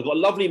times. And I've got a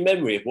lovely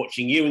memory of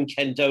watching you and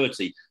Ken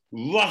Doherty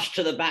rush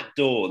to the back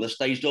door and the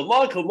stage door.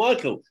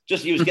 Michael,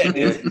 just as he was getting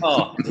in his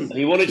car. And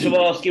he wanted to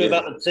ask you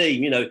about the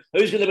team. You know,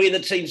 who's going to be in the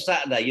team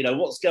Saturday? You know,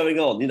 what's going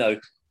on? You know,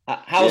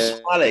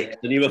 how's Alex?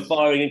 And you were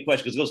firing in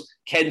questions. Because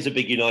Ken's a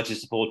big United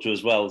supporter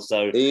as well.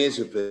 So he is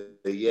a big,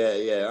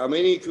 yeah. I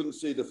mean, he couldn't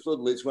see the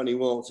floodlights when he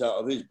walked out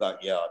of his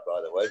backyard,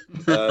 by the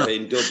way,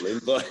 in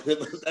Dublin. But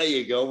there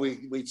you go.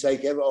 We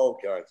take all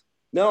kinds.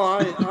 No,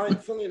 I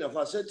funny enough,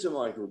 I said to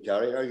Michael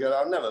Carrick,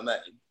 I've never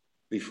met him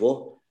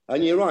before.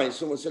 And you're right.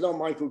 Someone said, "Oh,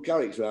 Michael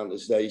Carrick's round the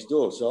stage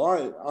door." So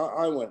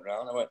I went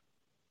round. I went,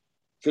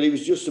 because he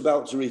was just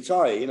about to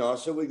retire, you know. I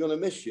said, "We're going to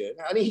miss you."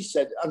 And he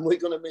said, "And we're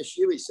going to miss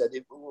you." He said,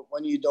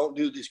 "When you don't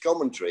do this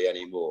commentary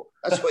anymore."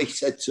 That's what he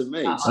said to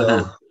me.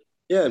 So,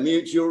 yeah,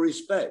 mutual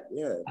respect.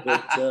 Yeah.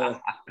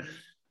 But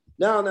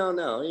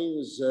no. He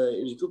was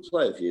a good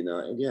player for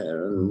United, yeah.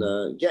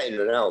 And getting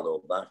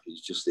Ronaldo back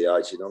is just the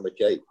icing on the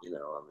cake, you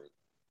know.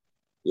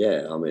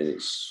 I mean,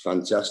 it's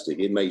fantastic.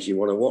 It makes you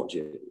want to watch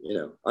it, you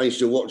know. I used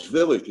to watch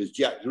Villa because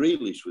Jack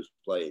Grealish was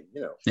playing,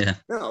 you know. Yeah.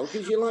 No,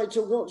 because you like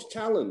to watch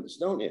talents,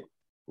 don't you?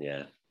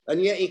 Yeah.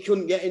 And yet he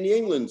couldn't get in the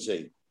England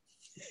team.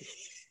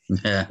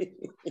 Yeah.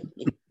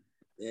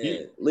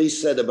 Yeah.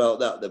 Least said about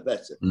that, the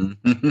better.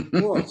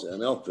 What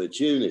an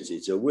opportunity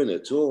to win a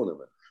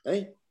tournament,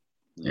 eh?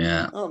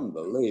 Yeah.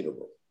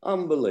 Unbelievable.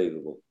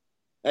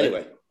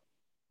 Anyway,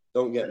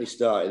 don't get me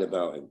started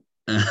about him.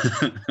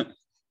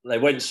 They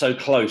went so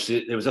close.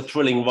 It was a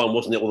thrilling run,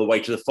 wasn't it, all the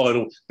way to the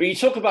final? But you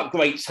talk about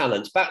great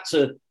talents. Back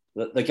to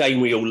the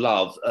game we all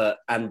love.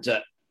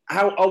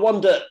 How I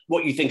wonder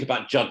what you think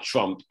about Judd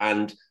Trump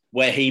and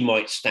where he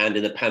might stand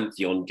in the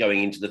pantheon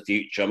going into the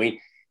future. I mean,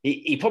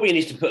 he probably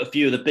needs to put a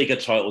few of the bigger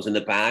titles in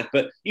the bag,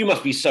 but you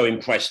must be so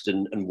impressed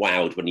and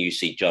wowed when you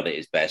see Judd at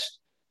his best.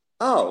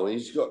 Oh,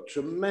 he's got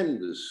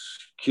tremendous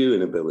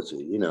cueing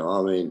ability. You know,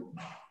 I mean,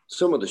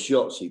 some of the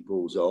shots he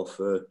pulls off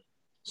are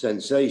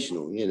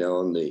sensational, you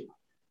know, and the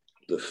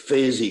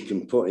fizz he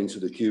can put into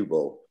the cue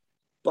ball.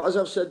 But as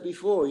I've said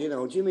before, you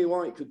know, Jimmy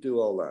White could do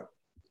all that.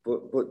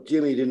 But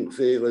Jimmy didn't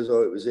feel as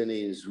though it was in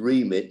his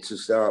remit to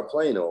start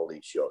playing all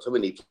these shots. I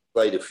mean, he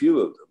played a few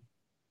of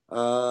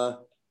them.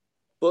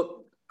 But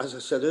as I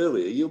said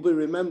earlier, you'll be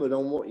remembered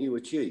on what you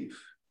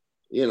achieve.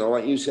 You know,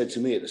 like you said to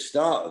me at the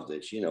start of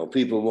this, you know,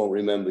 people won't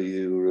remember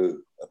you were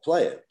a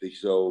player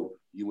because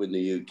you win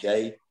the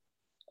UK.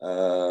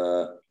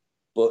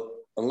 But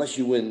unless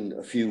you win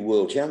a few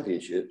world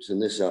championships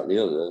and this, that, and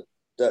the other,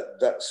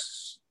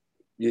 that's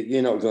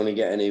you're not going to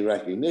get any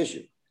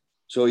recognition.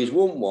 So he's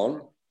won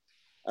one,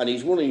 and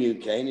he's won a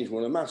UK, and he's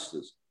won a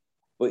Masters.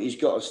 But he's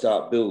got to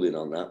start building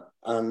on that.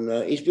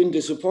 And he's been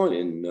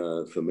disappointing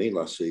for me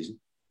last season.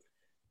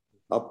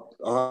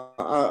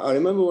 I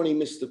remember when he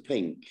missed the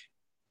pink,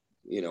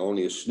 you know,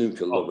 only a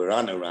snooker lover,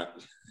 anorak,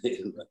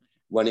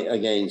 when it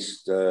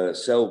against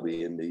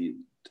Selby in the,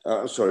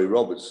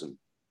 Robertson.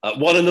 At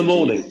 1 in the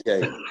morning.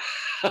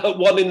 At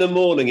 1 in the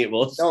morning it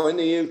was. No, in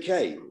the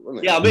UK,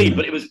 wasn't it? Yeah, I mean,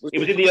 but it was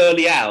in the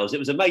early hours. It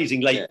was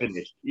amazing late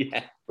finish.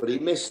 Yeah. But he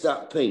missed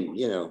that pink,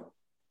 you know.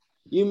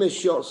 You miss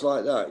shots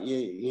like that,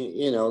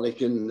 you know, they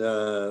can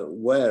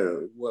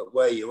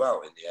wear you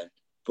out in the end.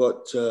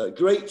 But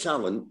great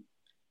talent.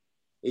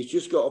 He's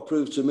just got to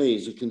prove to me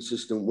he's a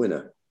consistent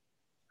winner.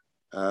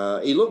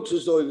 He looked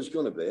as though he was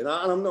going to be. And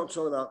I'm not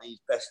talking about these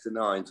best of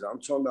nines. I'm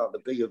talking about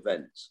the big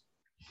events.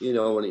 You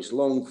know, when it's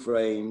long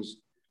frames,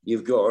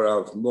 you've got to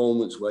have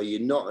moments where you're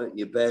not at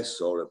your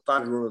best or a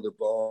bad run of the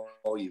ball,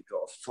 or you've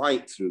got to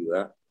fight through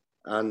that.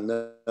 And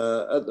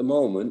at the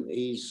moment,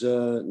 he's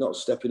not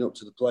stepping up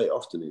to the plate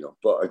often enough,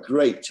 but a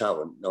great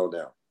talent, no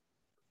doubt.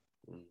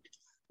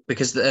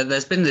 Because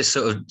there's been this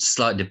sort of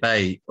slight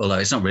debate, although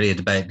it's not really a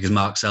debate because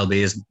Mark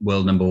Selby is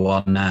world number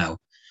one now.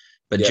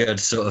 But Judd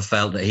sort of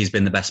felt that he's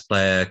been the best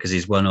player because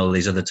he's won all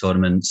these other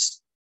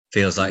tournaments.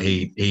 Feels like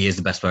he is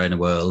the best player in the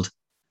world.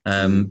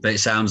 But it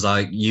sounds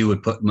like you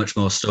would put much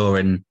more store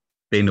in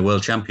being the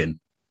world champion.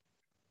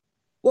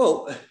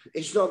 Well,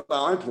 it's not that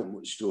I put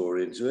much store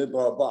into it,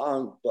 but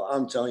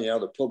I'm telling you how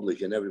the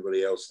public and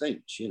everybody else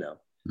thinks, you know.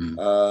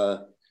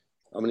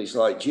 I mean, it's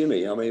like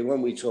Jimmy. I mean,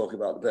 when we talk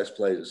about the best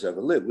players that's ever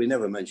lived, we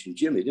never mention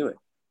Jimmy, do we?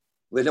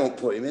 We don't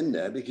put him in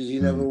there because he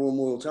never won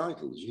world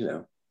titles, you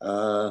know.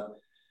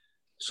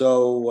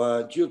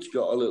 So Judd's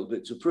got a little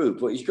bit to prove,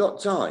 but he's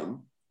got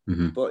time.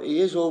 But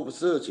he is over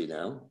 30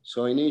 now,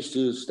 so he needs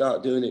to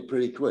start doing it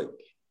pretty quick,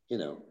 you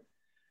know.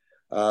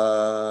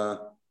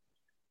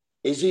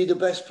 Is he the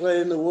best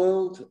player in the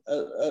world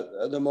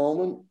at the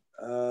moment?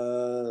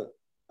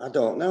 I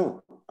don't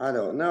know.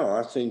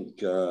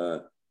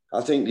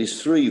 I think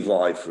there's three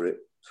vie for it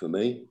for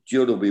me.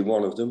 Judd will be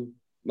one of them,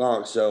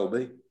 Mark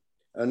Selby,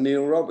 and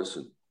Neil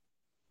Robertson.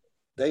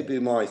 They'd be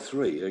my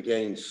three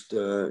against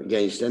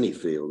any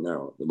field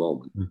now at the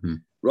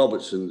moment.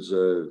 Robertson's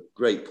a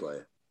great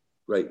player,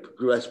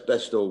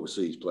 best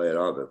overseas player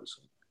I've ever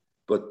seen.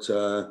 But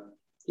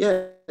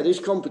yeah, there's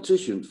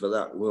competition for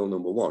that world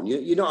number one.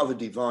 You don't have a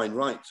divine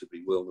right to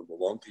be world number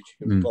one because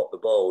you can pop the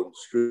ball and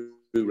screw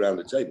around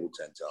the table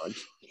 10 times.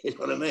 You know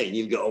what I mean?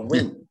 You've got to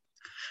win.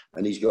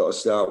 And he's got to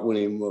start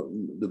winning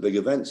the big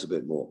events a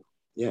bit more.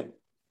 Yeah.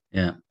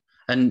 Yeah.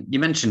 And you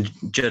mentioned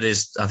Judd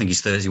I think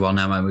he's 31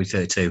 now, maybe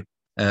 32.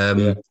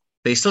 But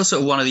he's still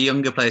sort of one of the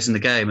younger players in the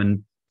game.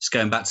 And just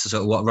going back to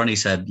sort of what Ronnie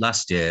said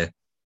last year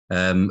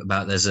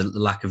about there's a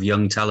lack of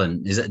young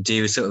talent. Do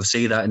you sort of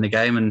see that in the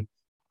game? And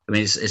I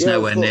mean, it's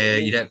nowhere near,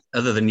 you don't,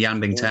 other than Yan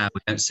Bingtao,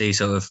 we don't see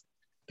sort of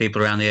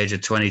people around the age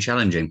of 20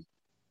 challenging.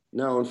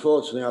 No,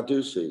 unfortunately, I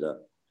do see that.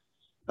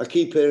 I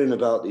keep hearing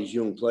about these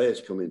young players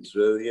coming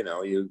through. You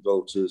know, you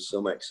go to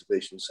some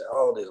exhibition and say,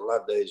 oh, there's a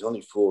lad there, he's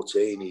only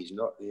 14, he's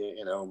not,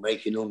 you know,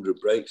 making 100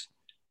 breaks.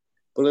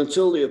 But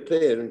until they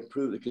appear and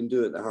prove they can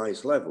do it at the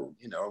highest level,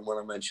 you know, and when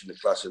I mentioned the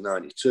class of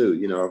 92,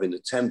 you know, having the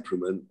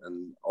temperament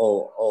and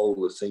all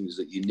the things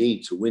that you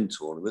need to win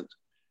tournaments,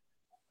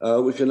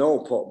 we can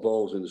all pop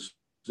balls in the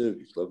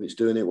snooker club. It's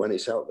doing it when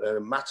it's out there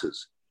and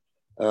matters.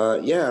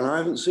 Yeah, and I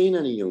haven't seen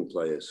any young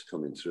players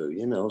coming through,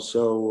 you know,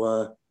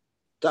 so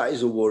that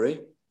is a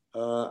worry.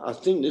 I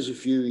think there's a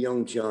few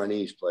young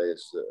Chinese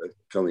players that are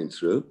coming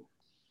through.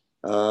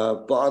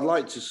 But I'd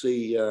like to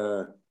see,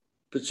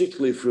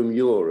 particularly from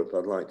Europe,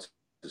 I'd like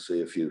to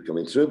see a few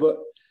coming through. But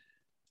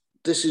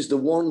this is the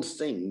one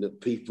thing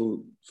that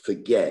people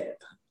forget.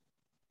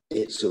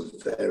 It's a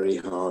very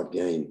hard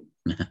game.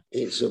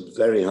 It's a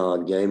very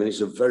hard game, and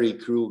it's a very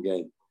cruel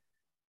game.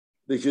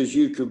 Because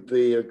you could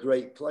be a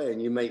great player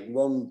and you make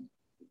one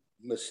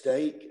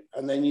mistake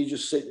and then you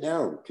just sit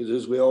down. Because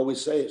as we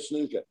always say at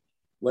snooker,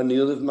 when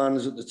the other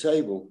man's at the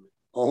table,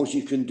 all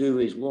you can do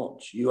is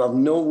watch. You have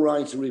no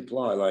right to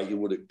reply like you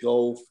would at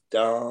golf,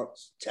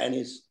 darts,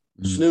 tennis,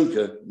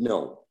 snooker.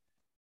 No.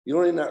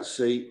 You're in that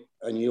seat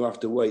and you have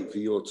to wait for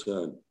your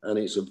turn. And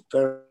it's a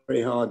very,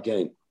 very hard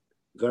game.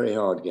 Very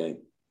hard game.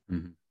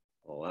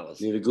 Oh,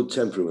 you need a good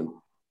temperament.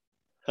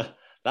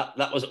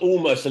 That was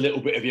almost a little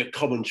bit of your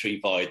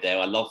commentary vibe there.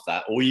 I love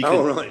that. All you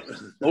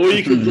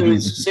can do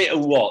is sit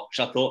and watch.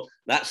 I thought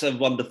that's a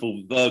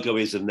wonderful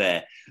Virgoism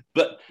there.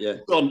 But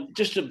Ron,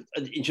 just to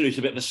introduce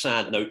a bit of a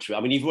sad note to it.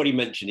 I mean, you've already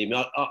mentioned him.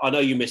 I know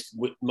you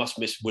must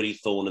miss Willie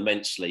Thorne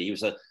immensely. He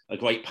was a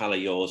great pal of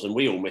yours, and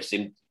we all missed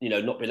him. You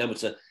know, not being able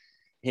to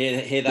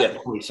hear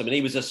that voice. I mean,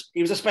 he was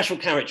a special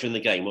character in the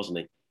game, wasn't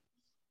he?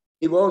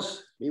 He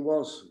was.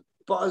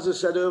 But as I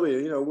said earlier,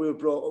 you know, we were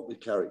brought up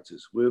with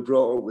characters. We were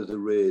brought up with the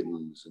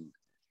Radens and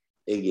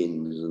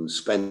Higgins and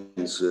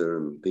Spencer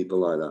and people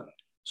like that.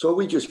 So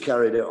we just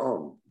carried it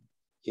on,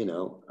 you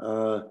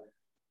know.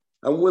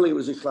 And Willie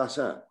was a class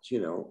act,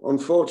 you know.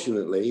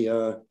 Unfortunately,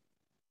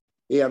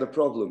 he had a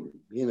problem,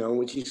 you know,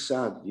 which is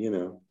sad, you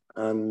know.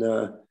 And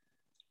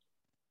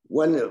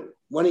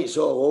when it's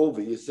all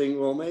over, you think,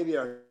 well, maybe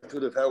I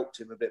could have helped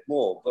him a bit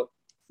more. But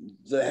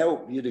the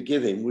help you'd have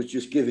given him was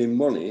just give him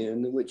money,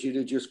 and which you'd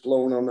have just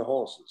blown on the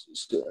horses.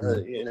 It's,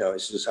 you know,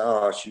 it's as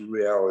harsh a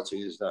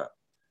reality as that.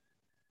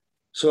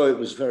 So it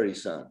was very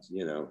sad,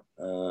 you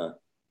know.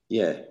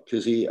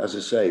 Because he, as I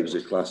say, he was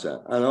a class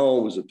act, and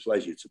always a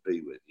pleasure to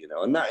be with, you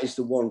know. And that is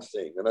the one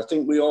thing, and I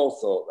think we all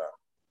thought that.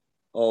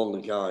 All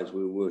the guys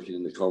we were working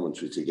in the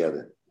commentary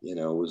together, you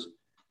know, was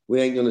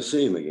we ain't going to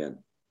see him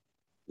again,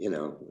 you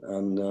know.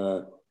 And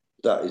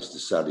that is the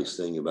saddest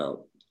thing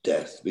about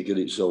death, because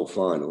it's so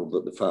final,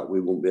 but the fact we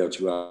won't be able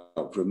to go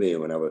out for a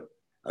meal and have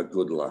a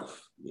good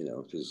laugh, you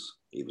know, because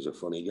he was a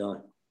funny guy.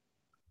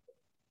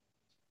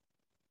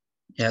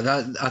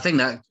 Yeah, I think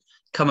that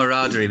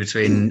camaraderie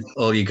between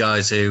all you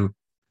guys who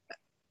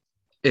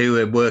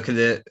who work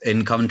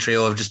in commentary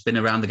or have just been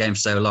around the game for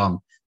so long,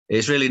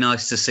 it's really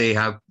nice to see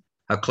how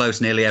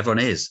close nearly everyone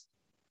is.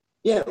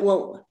 Yeah,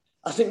 well,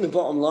 I think the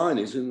bottom line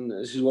is, and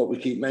this is what we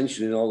keep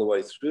mentioning all the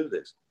way through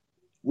this,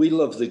 we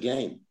love the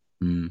game.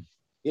 Mm.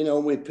 You know,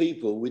 we're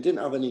people. We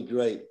didn't have any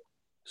great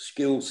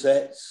skill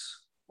sets.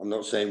 I'm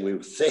not saying we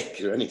were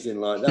thick or anything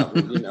like that.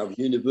 We didn't have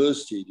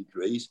university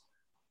degrees.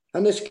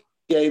 And this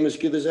game has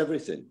given us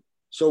everything.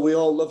 So we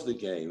all love the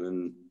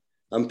game.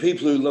 And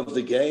people who love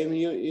the game,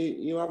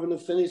 you have an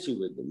affinity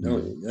with them,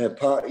 don't you? They're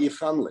part of your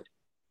family.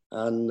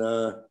 And,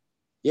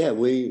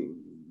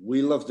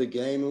 we love the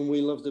game and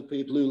we love the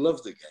people who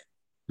love the game.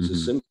 It's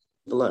as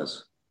simple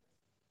as.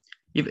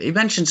 You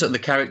mentioned sort of the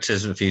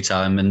characters a few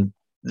times, and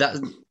that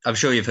I'm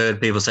sure you've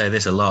heard people say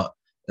this a lot,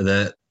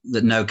 that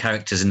no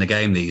characters in the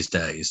game these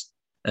days.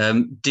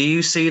 Do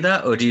you see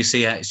that, or do you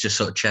see how it's just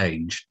sort of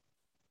changed?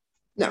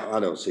 No, I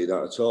don't see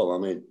that at all. I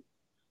mean,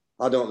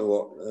 I don't know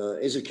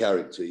what is a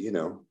character, you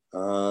know.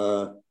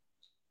 I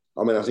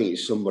think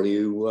it's somebody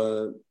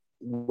who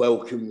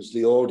welcomes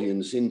the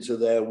audience into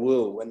their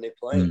world when they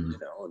play, you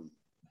know, and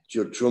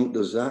Judd Trump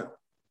does that.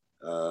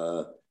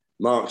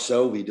 Mark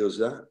Selby does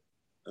that.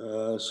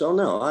 So,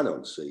 no, I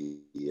don't see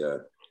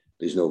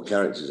there's no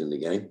characters in the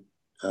game.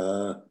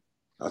 I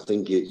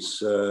think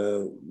it's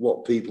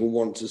what people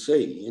want to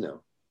see, you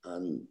know.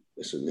 And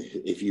listen,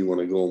 if you want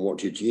to go and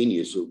watch a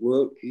genius at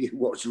work, you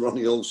watch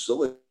Ronnie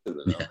O'Sullivan.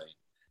 Yeah. I mean,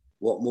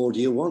 what more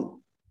do you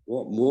want?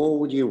 What more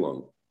would you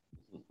want?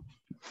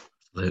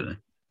 Absolutely.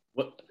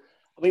 Well,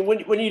 I mean,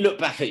 when you look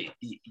back at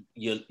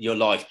your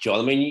life,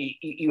 John, I mean,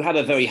 you had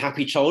a very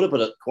happy childhood,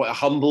 but quite a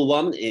humble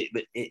one,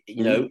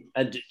 you know,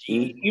 and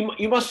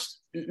you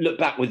must look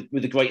back with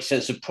a great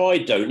sense of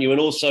pride, don't you?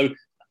 And also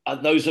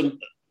those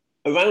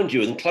around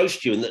you and close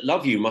to you and that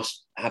love you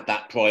must have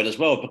that pride as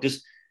well,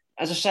 because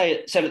as I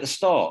said at the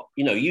start,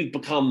 you know, you've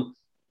become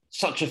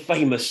such a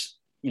famous,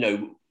 you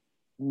know,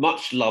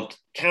 much loved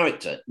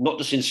character, not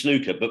just in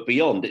snooker, but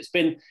beyond. It's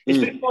been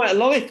quite a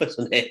life,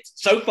 hasn't it,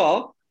 so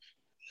far?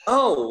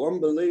 Oh,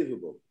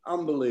 unbelievable.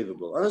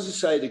 Unbelievable. And as I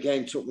say, the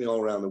game took me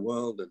all around the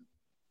world,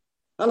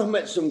 and I've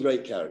met some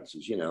great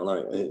characters, you know,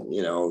 like,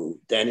 you know,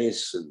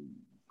 Dennis and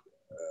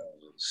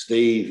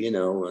Steve, you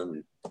know,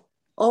 and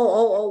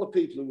all the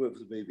people who work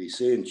for the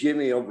BBC, and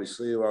Jimmy,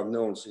 obviously, who I've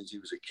known since he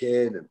was a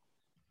kid. And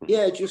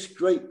yeah, just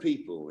great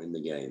people in the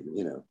game,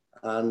 you know.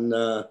 And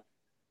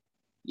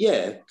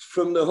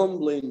from the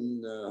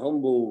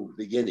humble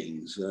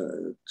beginnings,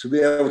 to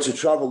be able to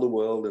travel the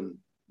world and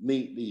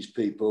meet these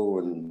people,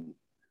 and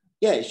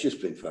yeah, it's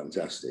just been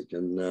fantastic.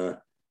 And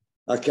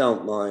I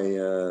count my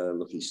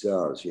lucky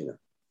stars, you know.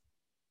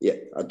 Yeah,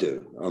 I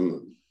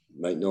do.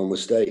 Make no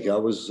mistake. I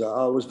was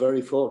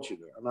very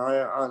fortunate, and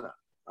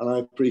I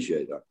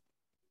appreciate that.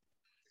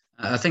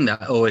 I think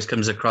that always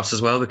comes across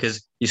as well,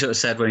 because you sort of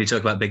said when you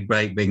talk about Big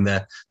Break being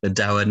the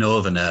dour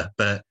northerner,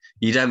 but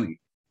you don't.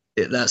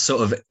 That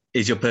sort of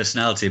is your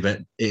personality,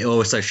 but it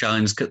also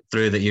shines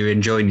through that you're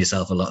enjoying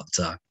yourself a lot of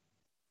the time.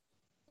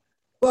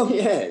 Well,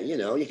 yeah, you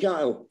know, you can't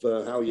help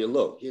how you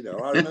look. You know,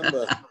 I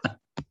remember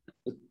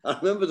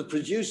the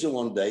producer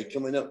one day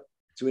coming up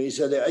to me. He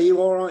said, "Are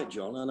you all right,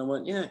 John?" And I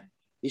went, "Yeah."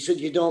 He said,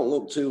 "You don't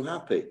look too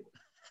happy."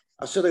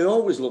 I said, "I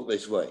always look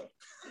this way."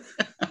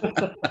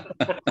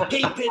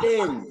 Keep it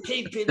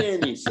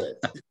in, he said.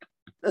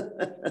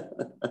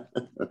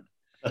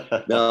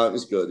 No, it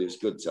was good. It was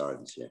good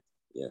times.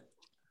 Yeah.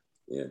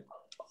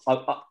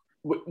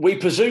 We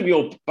presume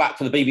you're back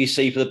for the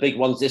BBC for the big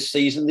ones this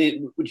season.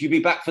 Would you be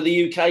back for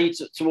the UK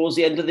towards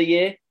the end of the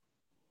year?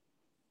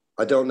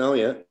 I don't know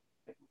yet.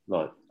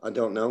 Right. I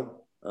don't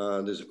know.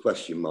 There's a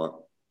question mark.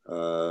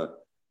 I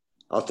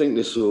think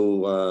this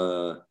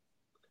will...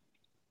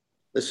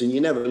 listen,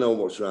 you never know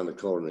what's around the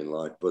corner in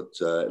life, but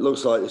it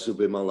looks like this will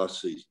be my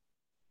last season.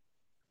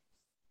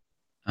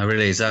 Oh,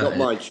 really? Is that not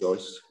my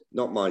choice?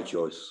 Not my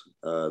choice.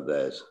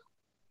 Theirs,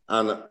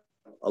 and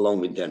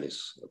along with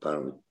Dennis,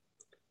 apparently.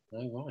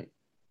 Oh, right.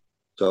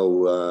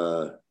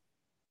 So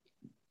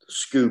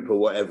scoop or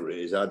whatever it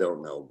is, I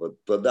don't know,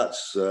 but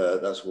that's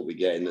what we're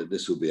getting. That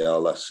this will be our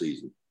last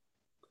season.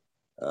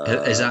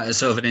 Is that a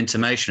sort of an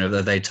intimation of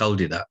that they told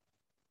you that?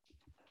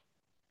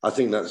 I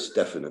think that's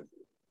definite.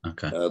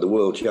 Okay. The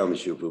World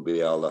Championship will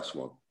be our last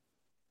one.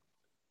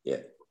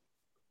 Yeah.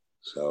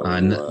 So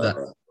and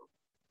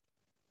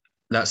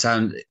that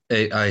sound.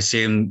 I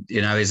assume,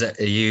 you know, is that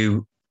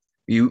you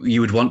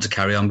would want to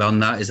carry on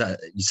beyond that? Is that,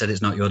 you said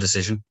it's not your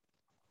decision?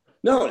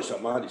 No, it's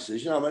not my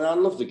decision. I mean, I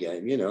love the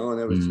game, you know, and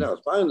everything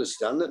else. But I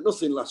understand that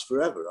nothing lasts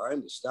forever. I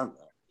understand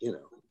that, you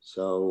know.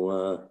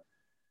 So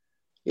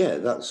yeah,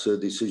 that's a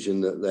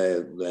decision that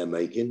they're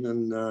making,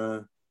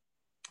 and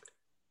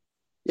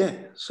yeah.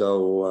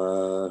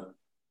 So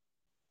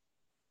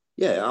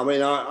yeah, I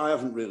mean, I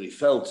haven't really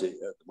felt it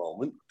at the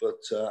moment,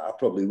 but I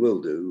probably will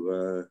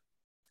do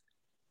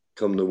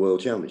come the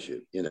World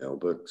Championship, you know.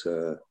 But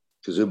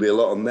because there'll be a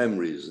lot of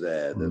memories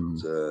there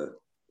that.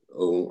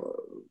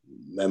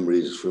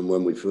 Memories from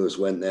when we first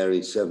went there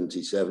in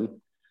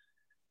 '77.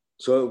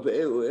 So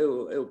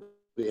it'll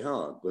be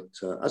hard, but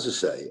as I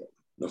say,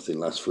 nothing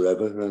lasts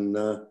forever, and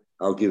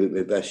I'll give it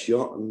my best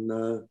shot, and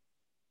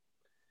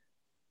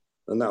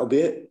that'll be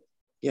it.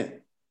 Yeah.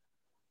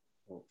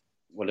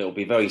 Well, it'll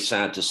be very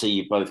sad to see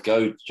you both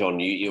go, John.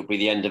 You'll be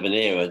the end of an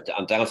era,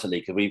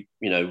 undoubtedly, because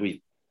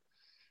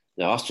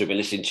us two have been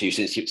listening to you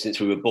since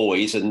we were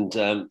boys, and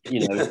and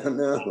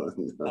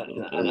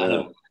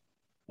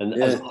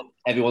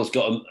everyone's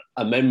got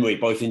a memory,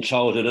 both in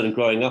childhood and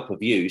growing up,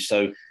 of you.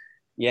 So,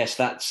 yes,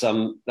 that's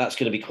going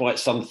to be quite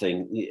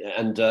something.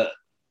 And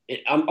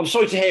I'm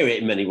sorry to hear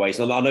it in many ways.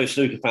 And I know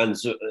snooker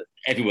fans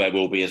everywhere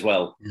will be as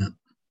well.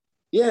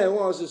 Yeah.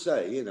 Well, as I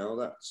say,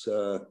 that's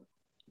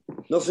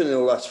nothing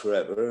will last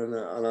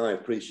forever, and I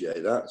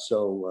appreciate that.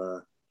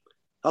 So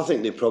I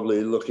think they're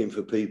probably looking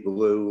for people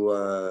who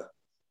are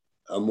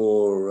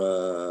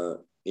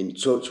more in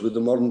touch with the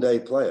modern day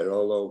player.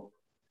 Although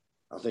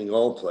I think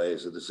all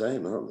players are the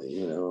same, aren't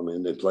they?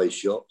 They play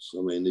shots.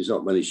 There's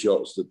not many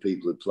shots that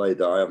people have played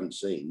that I haven't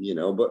seen.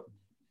 But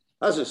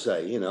as I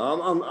say,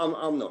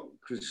 I'm not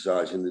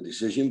criticising the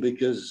decision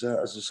because,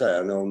 as I say,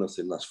 I know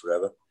nothing lasts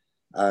forever,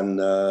 and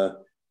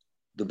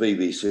the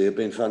BBC have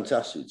been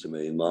fantastic to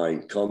me in my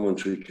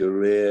commentary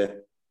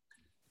career,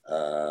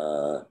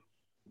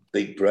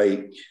 big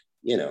break,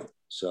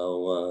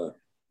 So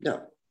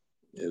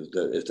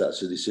if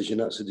that's a decision,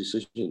 that's a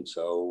decision.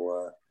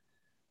 So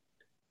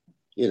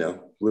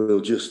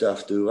we'll just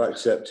have to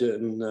accept it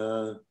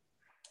and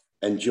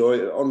enjoy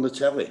it on the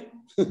telly.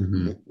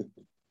 Mm-hmm.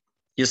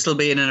 You'll still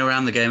be in and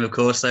around the game, of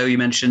course. Though you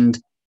mentioned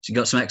you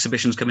got some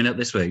exhibitions coming up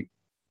this week.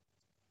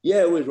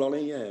 Yeah, with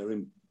Ronnie. Yeah,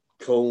 in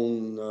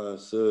Colne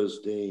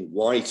Thursday,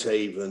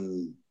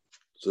 Whitehaven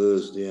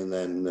Thursday, and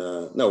then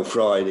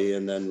Friday,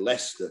 and then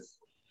Leicester.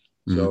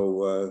 Mm.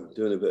 So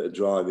doing a bit of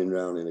driving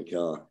around in a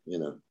car,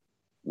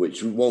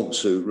 which won't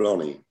suit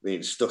Ronnie,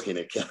 being stuck in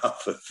a car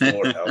for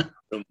 4 hours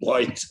from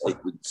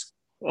Whitehaven.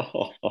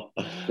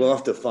 We'll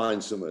have to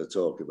find something to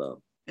talk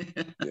about.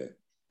 Yeah.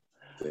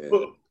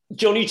 Well,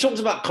 John, you talked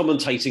about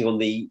commentating on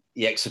the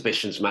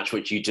exhibitions match,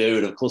 which you do,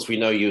 and of course we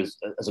know you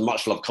as a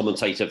much-loved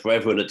commentator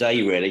forever and a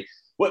day, really.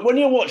 When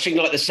you're watching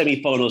like the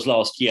semi-finals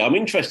last year, I'm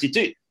interested.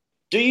 Do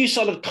you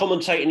sort of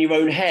commentate in your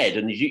own head,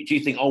 and do you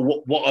think,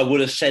 what I would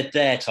have said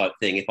there type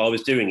thing if I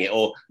was doing it,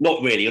 or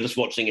not really? You're just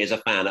watching it as a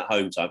fan at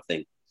home type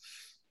thing.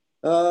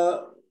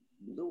 Well,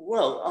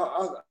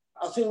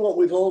 I think what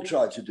we've all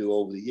tried to do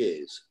over the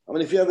years.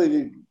 If you've ever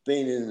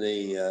been in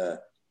the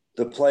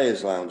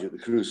players' lounge at the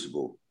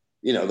Crucible,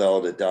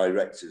 all the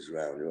directors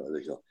around, what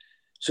they call.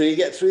 So you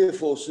get 3 or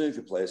 4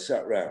 snooker players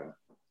sat around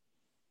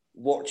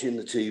watching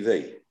the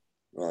TV,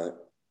 right?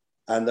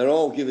 And they're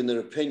all giving their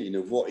opinion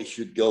of what he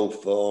should go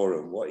for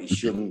and what he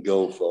shouldn't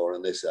go for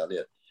and this, that, and the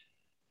other.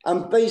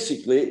 And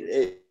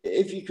basically,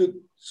 if you could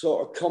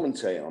sort of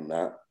commentate on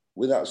that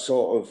with that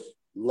sort of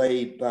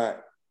laid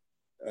back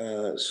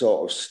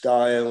sort of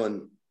style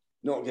and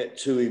not get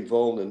too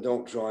involved and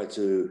don't try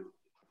to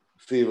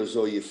feel as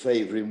though you're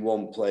favouring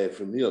one player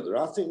from the other,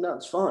 I think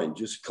that's fine.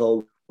 Just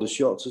call the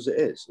shots as it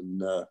is.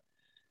 And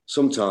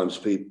sometimes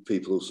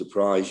people will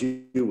surprise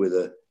you with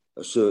a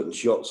certain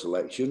shot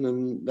selection,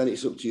 and then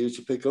it's up to you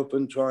to pick up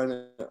and try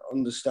and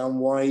understand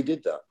why he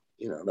did that.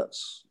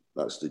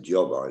 That's the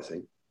job, I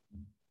think.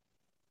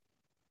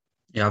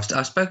 Yeah,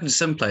 I've spoken to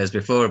some players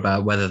before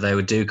about whether they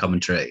would do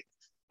commentary,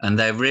 and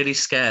they're really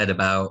scared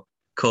about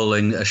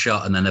calling a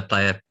shot and then a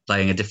player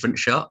playing a different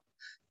shot.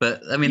 But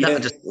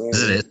that just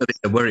isn't it? It's nothing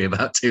to worry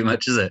about too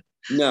much, is it?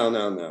 No.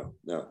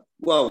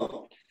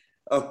 Well,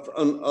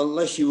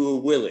 unless you were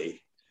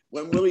Willie.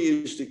 When Willie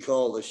used to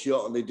call the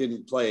shot and they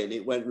didn't play and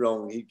it went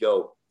wrong, he'd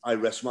go, "I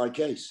rest my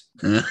case."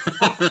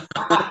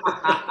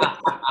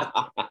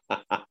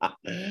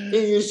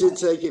 He used to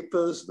take it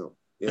personal.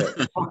 Yeah.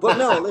 But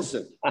no,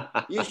 listen,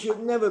 you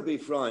should never be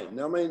frightened.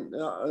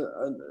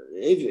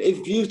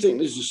 If you think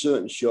there's a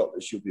certain shot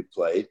that should be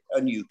played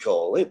and you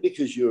call it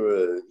because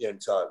you're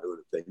entitled to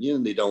an opinion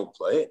and they don't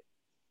play it,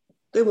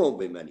 there won't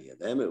be many of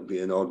them. It'll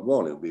be an odd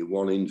one. It'll be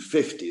 1 in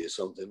 50 or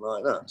something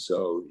like that.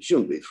 So you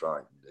shouldn't be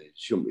frightened. You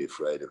shouldn't be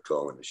afraid of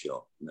calling a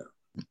shot. No.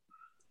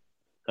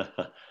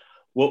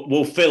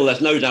 Well, Phil, there's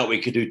no doubt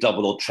we could do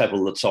double or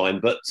treble the time,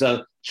 but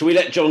shall we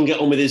let John get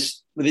on with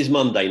his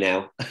Monday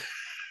now?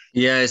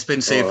 Yeah, it's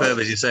been superb,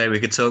 as you say. We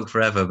could talk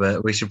forever,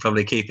 but we should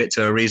probably keep it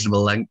to a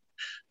reasonable length.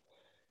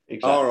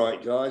 Exactly. All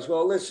right, guys.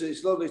 Well, listen,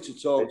 it's lovely to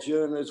talk to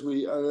you, and as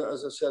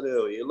I said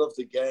earlier, you love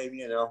the game,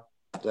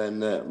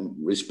 then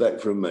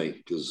respect from me,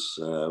 because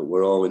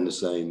we're all in the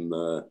same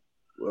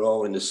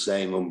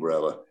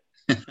umbrella.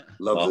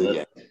 Love the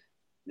game.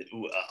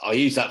 I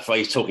use that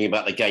phrase talking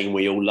about the game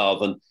we all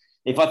love, and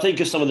if I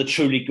think of some of the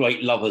truly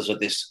great lovers of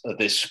this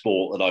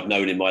sport that I've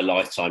known in my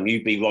lifetime,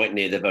 you'd be right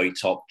near the very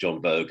top, John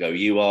VIRGO.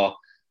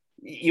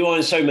 You are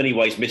in so many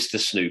ways Mr.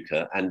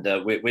 Snooker, and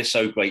we're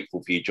so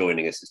grateful for you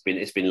joining us.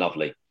 It's been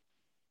lovely.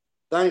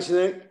 Thanks,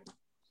 Nick.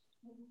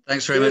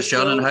 Thanks very much,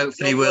 John, and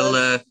hopefully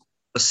we'll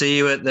see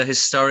you at the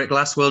historic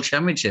last World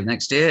Championship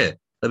next year.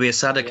 There'll be a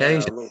sad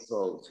occasion.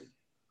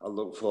 I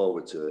look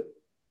forward to it.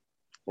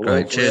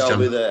 Great. Cheers, John. I'll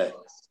be there.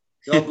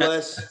 God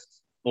bless.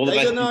 All the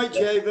best. Good night,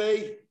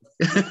 JB.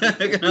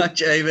 Good night,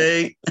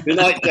 JB. Good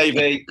night,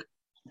 JB.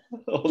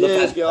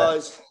 Cheers,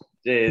 guys.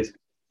 Cheers.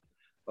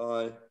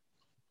 Bye.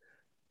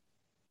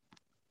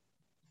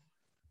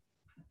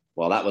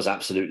 Well, that was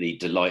absolutely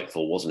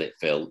delightful, wasn't it,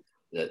 Phil?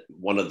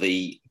 One of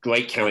the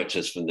great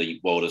characters from the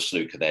world of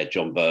snooker there,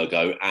 John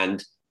VIRGO.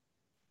 And,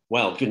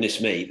 well,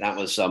 goodness me, that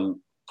was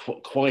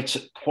quite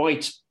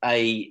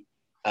a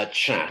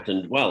chat.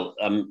 And, well,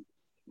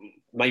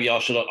 maybe I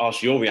should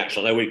ask your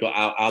reaction. I know we've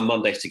got our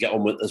Mondays to get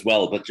on with as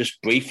well, but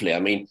just briefly, I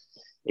mean,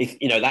 if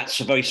that's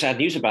a very sad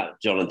news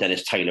about John and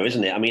Dennis Taylor,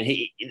 isn't it? I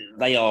mean,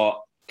 they are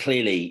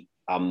clearly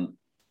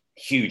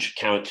huge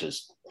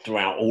characters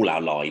throughout all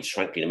our lives,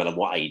 frankly, no matter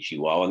what age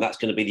you are, and that's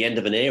going to be the end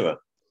of an era.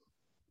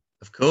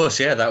 Of course,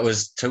 yeah,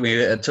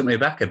 that took me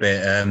back a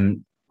bit.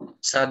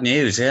 Sad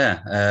news, yeah.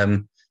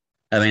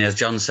 I mean, as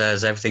John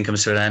says, everything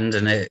comes to an end,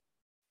 and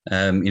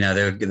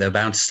they're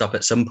bound to stop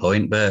at some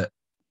point. But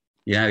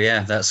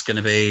that's going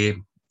to be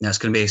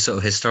a sort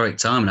of historic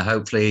time, and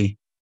hopefully,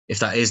 if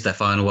that is their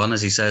final one,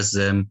 as he says,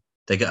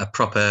 they get a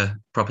proper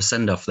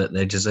send off that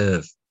they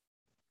deserve.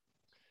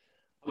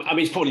 I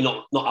mean, it's probably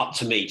not up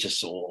to me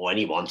or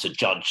anyone to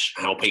judge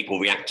how people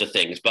react to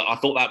things, but I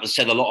thought that was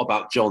said a lot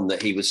about John,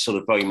 that he was sort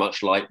of very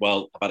much like,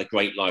 well, I've had a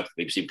great life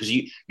at BBC, because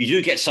you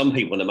do get some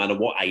people, no matter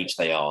what age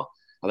they are,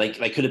 and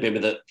they could have been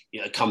with a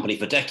company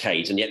for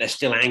decades, and yet they're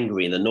still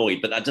angry and annoyed.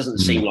 But that doesn't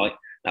seem like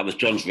that was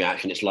John's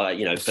reaction. It's like,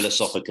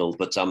 philosophical.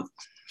 But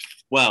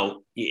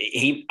well,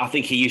 I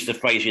think he used the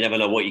phrase, "You never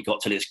know what you got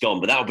till it's gone."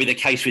 But that'll be the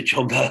case with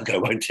John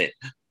VIRGO, won't it?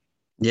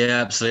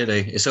 Yeah,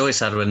 absolutely. It's always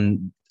sad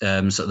when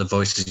sort of the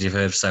voices you've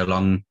heard for so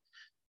long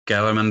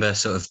go. I remember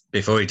sort of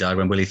before he died,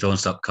 when Willie Thorne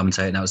stopped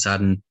commentating, that was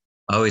sad. And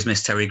I always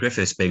missed Terry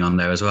Griffiths being on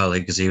there as well,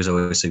 because he was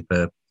always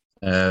superb.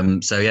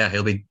 So yeah,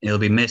 he'll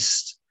be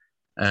missed.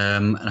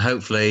 And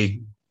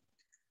hopefully,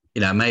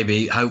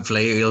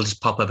 hopefully he'll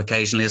just pop up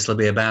occasionally. This will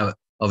be about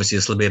on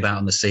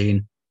the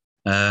scene.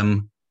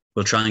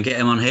 We'll try and get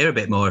him on here a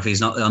bit more if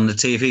he's not on the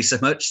TV so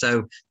much,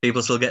 so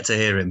people still get to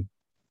hear him.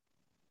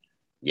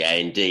 Yeah,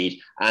 indeed.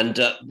 And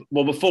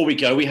well, before we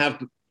go, we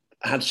have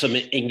had some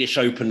English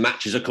Open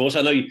matches, of course.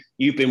 I know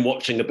you've been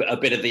watching a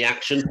bit of the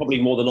action, probably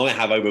more than I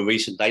have over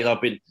recent days.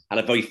 I've had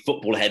a very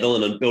football head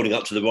on and building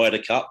up to the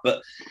Ryder Cup.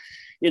 But,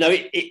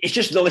 it's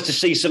just nice to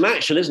see some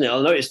action, isn't it?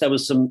 I noticed there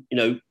was some,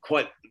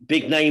 quite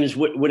big names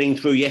winning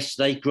through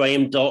yesterday.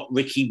 Graham Dott,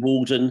 Ricky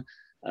Walden,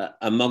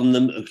 among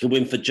them, a good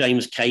win for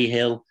James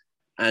Cahill,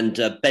 and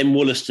Ben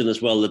Wollaston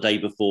as well the day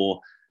before.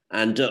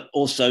 And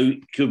also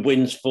good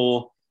wins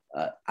for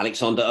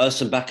Alexander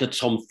Ursenbacher,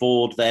 Tom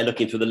Ford, they're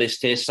looking through the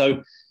list here.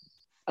 So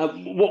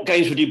what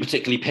games would you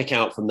particularly pick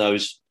out from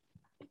those?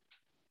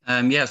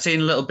 I've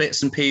seen little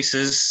bits and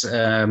pieces.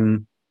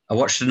 I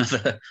watched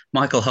another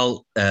Michael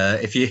Holt.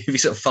 If you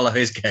sort of follow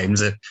his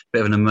games, a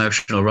bit of an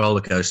emotional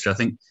roller coaster. I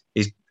think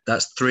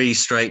that's 3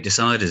 straight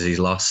deciders he's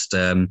lost,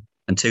 and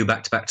 2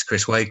 back-to-back to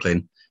Chris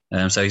Wakelin.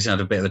 So he's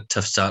had a bit of a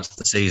tough start to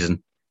the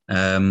season.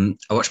 I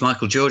watched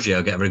Michael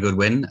Giorgio get a very good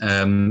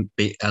win,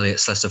 beat Elliot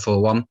Slessor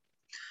 4-1.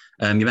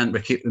 You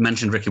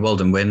mentioned Ricky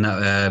Walden win.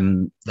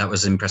 That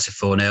was impressive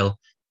 4-0.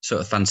 Sort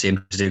of fancy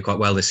him to do quite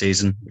well this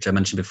season, which I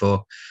mentioned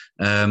before.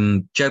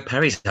 Joe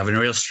Perry's having a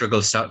real struggle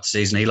to start the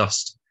season. He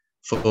lost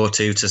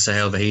 4-2 to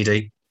Sahel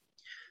Vahidi.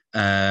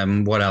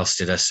 What else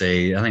did I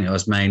see? I think it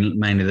was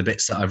mainly the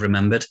bits that I've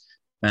remembered.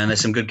 And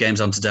there's some good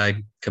games on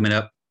today coming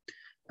up.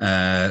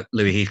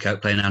 Louis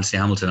Heathcote playing Anthony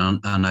Hamilton,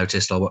 I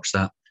noticed. I'll watch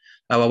that.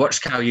 Oh, I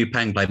watched Cao Yu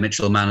Peng play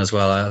Mitchell Mann as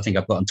well. I think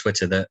I put on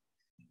Twitter that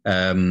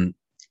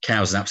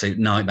Cao's an absolute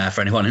nightmare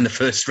for anyone in the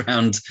first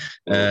round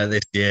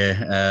this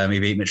year. He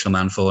beat Mitchell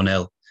Mann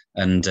 4-0.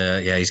 And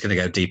he's going to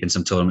go deep in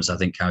some tournaments. I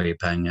think Cao Yu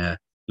Peng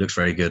looks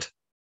very good.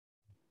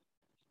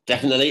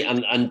 Definitely.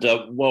 And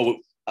well,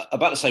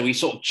 about to say, we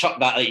sort of chucked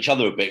that at each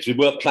other a bit, because we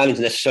weren't planning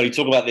to necessarily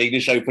talk about the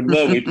English Open,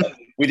 were we?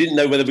 We didn't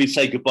know whether we'd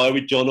say goodbye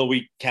with John or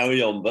we'd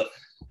carry on. But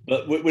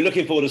we're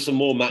looking forward to some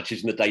more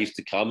matches in the days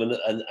to come. And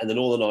the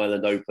Northern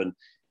Ireland Open,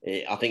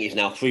 I think, is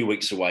now 3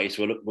 weeks away.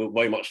 So we'll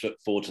very much look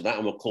forward to that.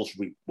 And of course,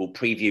 we'll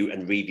preview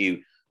and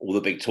review all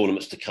the big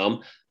tournaments to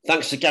come.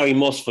 Thanks to Gary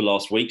Moss for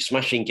last week,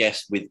 smashing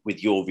guest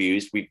with your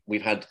views.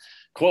 We've had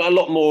quite a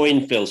lot more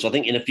infill. So I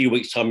think in a few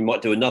weeks' time, we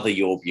might do another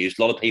your views.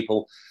 A lot of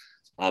people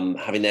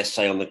having their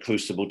say on the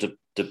Crucible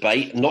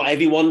debate. Not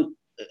everyone's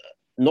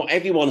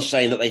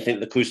saying that they think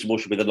the Crucible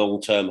should be the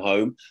long-term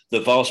home. The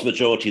vast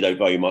majority, though,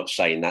 very much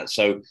saying that.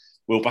 So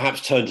we'll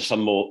perhaps turn to some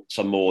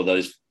more of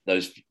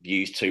those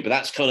views too. But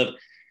that's kind of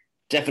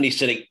definitely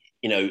sitting,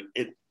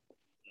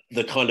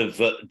 the kind of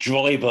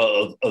driver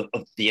of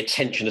the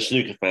attention of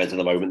snooker fans at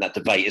the moment, that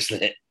debate,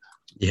 isn't it?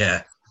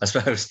 Yeah, I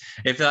suppose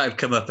if that had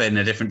come up in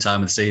a different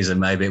time of the season,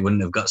 maybe it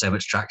wouldn't have got so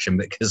much traction,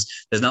 because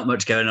there's not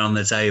much going on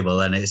the table,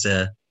 and it's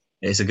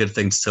a good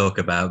thing to talk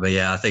about. But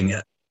yeah, I think,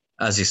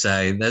 as you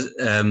say,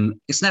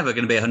 it's never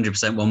going to be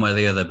 100% one way or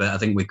the other. But I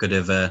think we could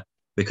have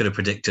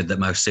predicted that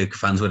most snooker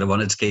fans would have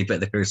wanted to keep it at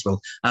the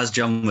Crucible. As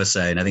John was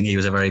saying, I think he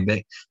was very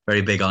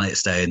big on it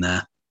staying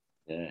there.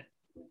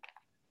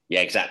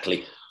 Yeah,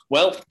 exactly.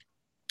 Well,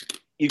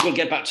 you've got to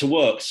get back to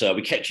work, sir.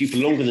 We kept you for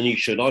longer than you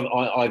should.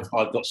 I've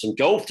got some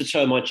golf to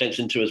turn my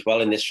attention to as well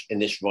in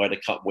this Ryder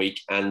Cup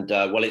week. And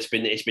well, it's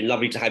been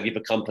lovely to have you for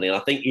company. And I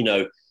think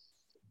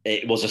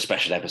it was a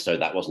special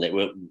episode, that wasn't it?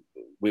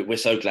 We're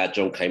so glad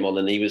John came on,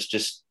 and he was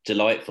just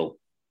delightful.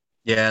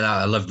 Yeah,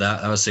 I loved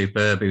that. That was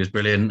superb. He was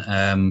brilliant.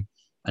 I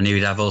knew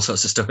he'd have all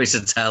sorts of stories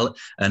to tell,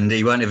 and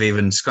he won't have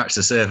even scratched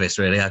the surface,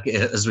 really.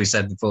 As we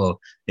said before,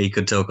 he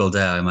could talk all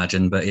day, I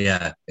imagine. But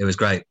yeah, it was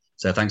great.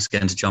 So thanks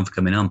again to John for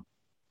coming on.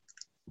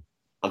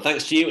 And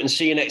thanks to you, and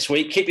see you next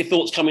week. Keep your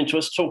thoughts coming to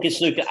us,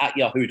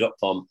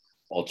 talkingsnooker@yahoo.com,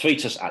 or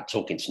tweet us at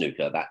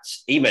talkingsnooker.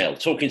 That's email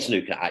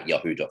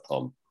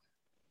talkingsnooker@yahoo.com,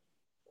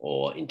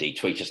 or indeed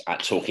tweet us at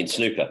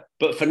talkingsnooker.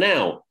 But for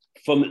now,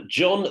 from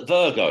John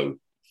Virgo,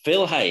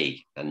 Phil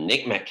Haigh, and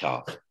Nick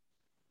Metcalf,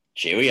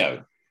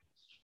 cheerio.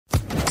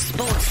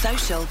 Sports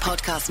Social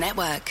Podcast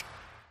Network.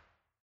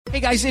 Hey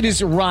guys, it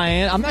is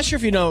Ryan. I'm not sure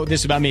if you know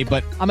this about me,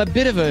 but I'm a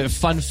bit of a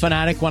fun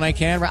fanatic when I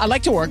can. I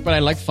like to work, but I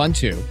like fun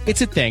too.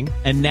 It's a thing.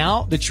 And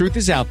now the truth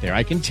is out there.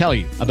 I can tell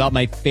you about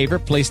my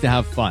favorite place to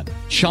have fun.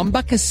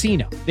 Chumba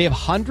Casino. They have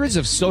hundreds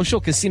of social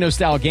casino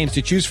style games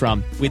to choose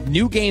from, with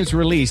new games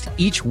released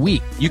each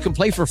week. You can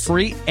play for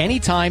free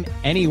anytime,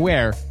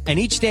 anywhere. And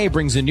each day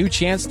brings a new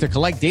chance to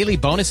collect daily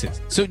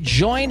bonuses. So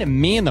join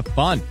me in the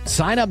fun.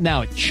 Sign up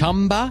now at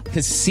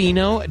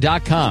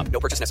ChumbaCasino.com. No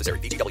purchase necessary.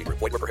 VGW.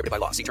 Void where prohibited by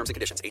law. See terms and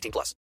conditions. 18+.